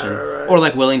paying attention, right. or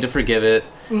like willing to forgive it.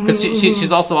 Because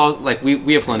she's also all, like,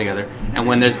 we have flown together, and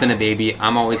when there's been a baby,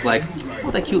 I'm always like,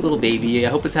 oh, that cute little baby, I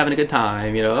hope it's having a good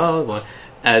time, you know, oh boy.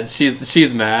 And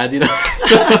she's mad, you know.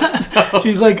 so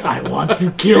she's like, I want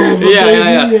to kill the baby.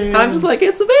 Yeah. And I'm just like,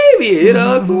 it's a baby, you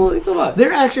know. It's a little, come on.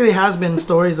 There actually has been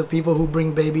stories of people who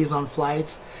bring babies on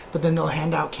flights, but then they'll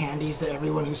hand out candies to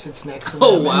everyone who sits next to them.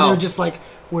 Oh, wow. And they're just like,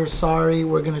 we're sorry,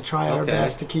 we're going to try our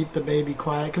best to keep the baby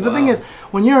quiet. Because the thing is,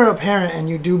 when you're a parent and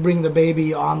you do bring the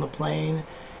baby on the plane,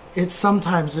 it's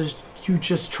sometimes you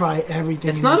just try everything.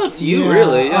 It's not up to you,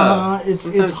 really. Yeah. It's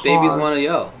Sometimes babies hard. want to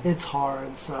yell. It's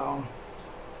hard, so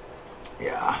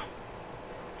yeah.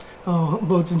 Oh,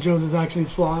 Boats and Joe's has actually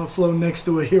flown next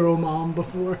to a hero mom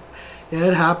before. Yeah,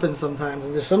 it happens sometimes,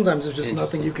 and sometimes there's just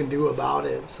nothing you can do about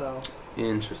it. So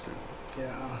interesting.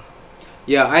 Yeah.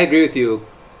 Yeah, I agree with you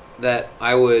that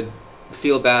I would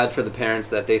feel bad for the parents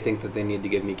that they think that they need to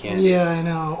give me candy. Yeah, I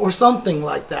know. Or something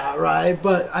like that, right?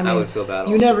 But I mean, I would feel bad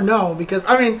you also. never know, because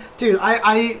I mean, dude,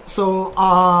 so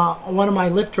one of my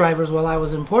Lyft drivers while I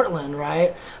was in Portland,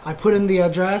 right? I put in the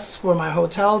address for my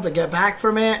hotel to get back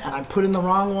from it, and I put in the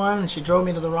wrong one, and she drove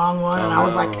me to the wrong one, and I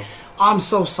was like, I'm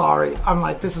so sorry. I'm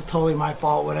like, this is totally my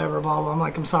fault, whatever, blah, blah. I'm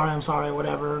like, I'm sorry,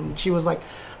 whatever. And she was like,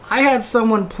 I had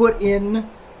someone put in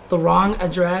the wrong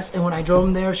address, and when I drove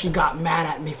him there, she got mad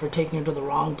at me for taking her to the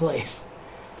wrong place.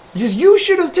 Just, you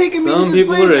should have taken me to this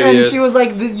place. And she was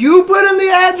like, you put in the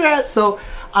address. So,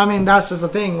 I mean, that's just the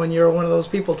thing. When you're one of those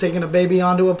people taking a baby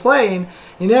onto a plane,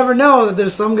 you never know that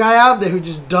there's some guy out there who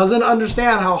just doesn't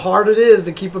understand how hard it is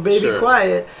to keep a baby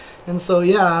quiet. And so,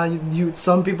 yeah,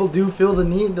 some people do feel the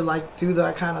need to, like, do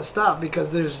that kind of stuff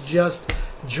because there's just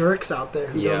jerks out there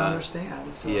who don't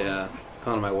understand. So. Yeah.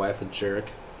 Calling my wife a jerk.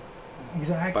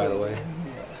 Exactly. By the way.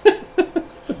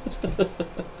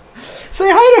 Say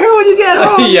hi to her when you get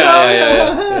home.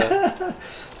 Yeah.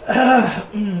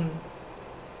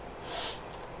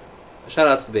 Shout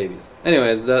outs to babies.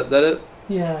 Anyways, is that it?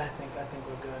 Yeah, I think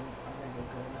we're good.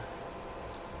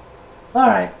 All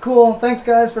right, cool. Thanks,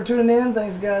 guys, for tuning in.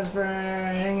 Thanks, guys, for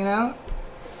hanging out.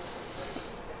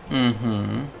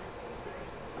 Mm-hmm.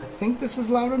 I think this is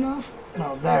loud enough.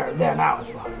 No, there. Now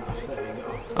it's loud enough. There you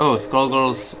go. Oh,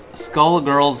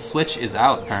 Skullgirls Switch is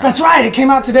out, apparently. That's right. It came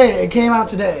out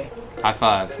today. High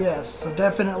five. Yes, so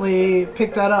definitely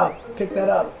pick that up.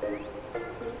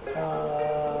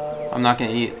 I'm not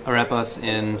gonna eat arepas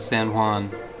in San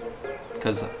Juan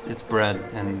because it's bread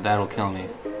and that'll kill me.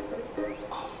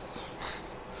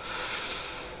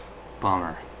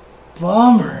 Bummer.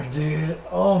 Bummer, dude.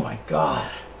 Oh my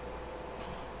god.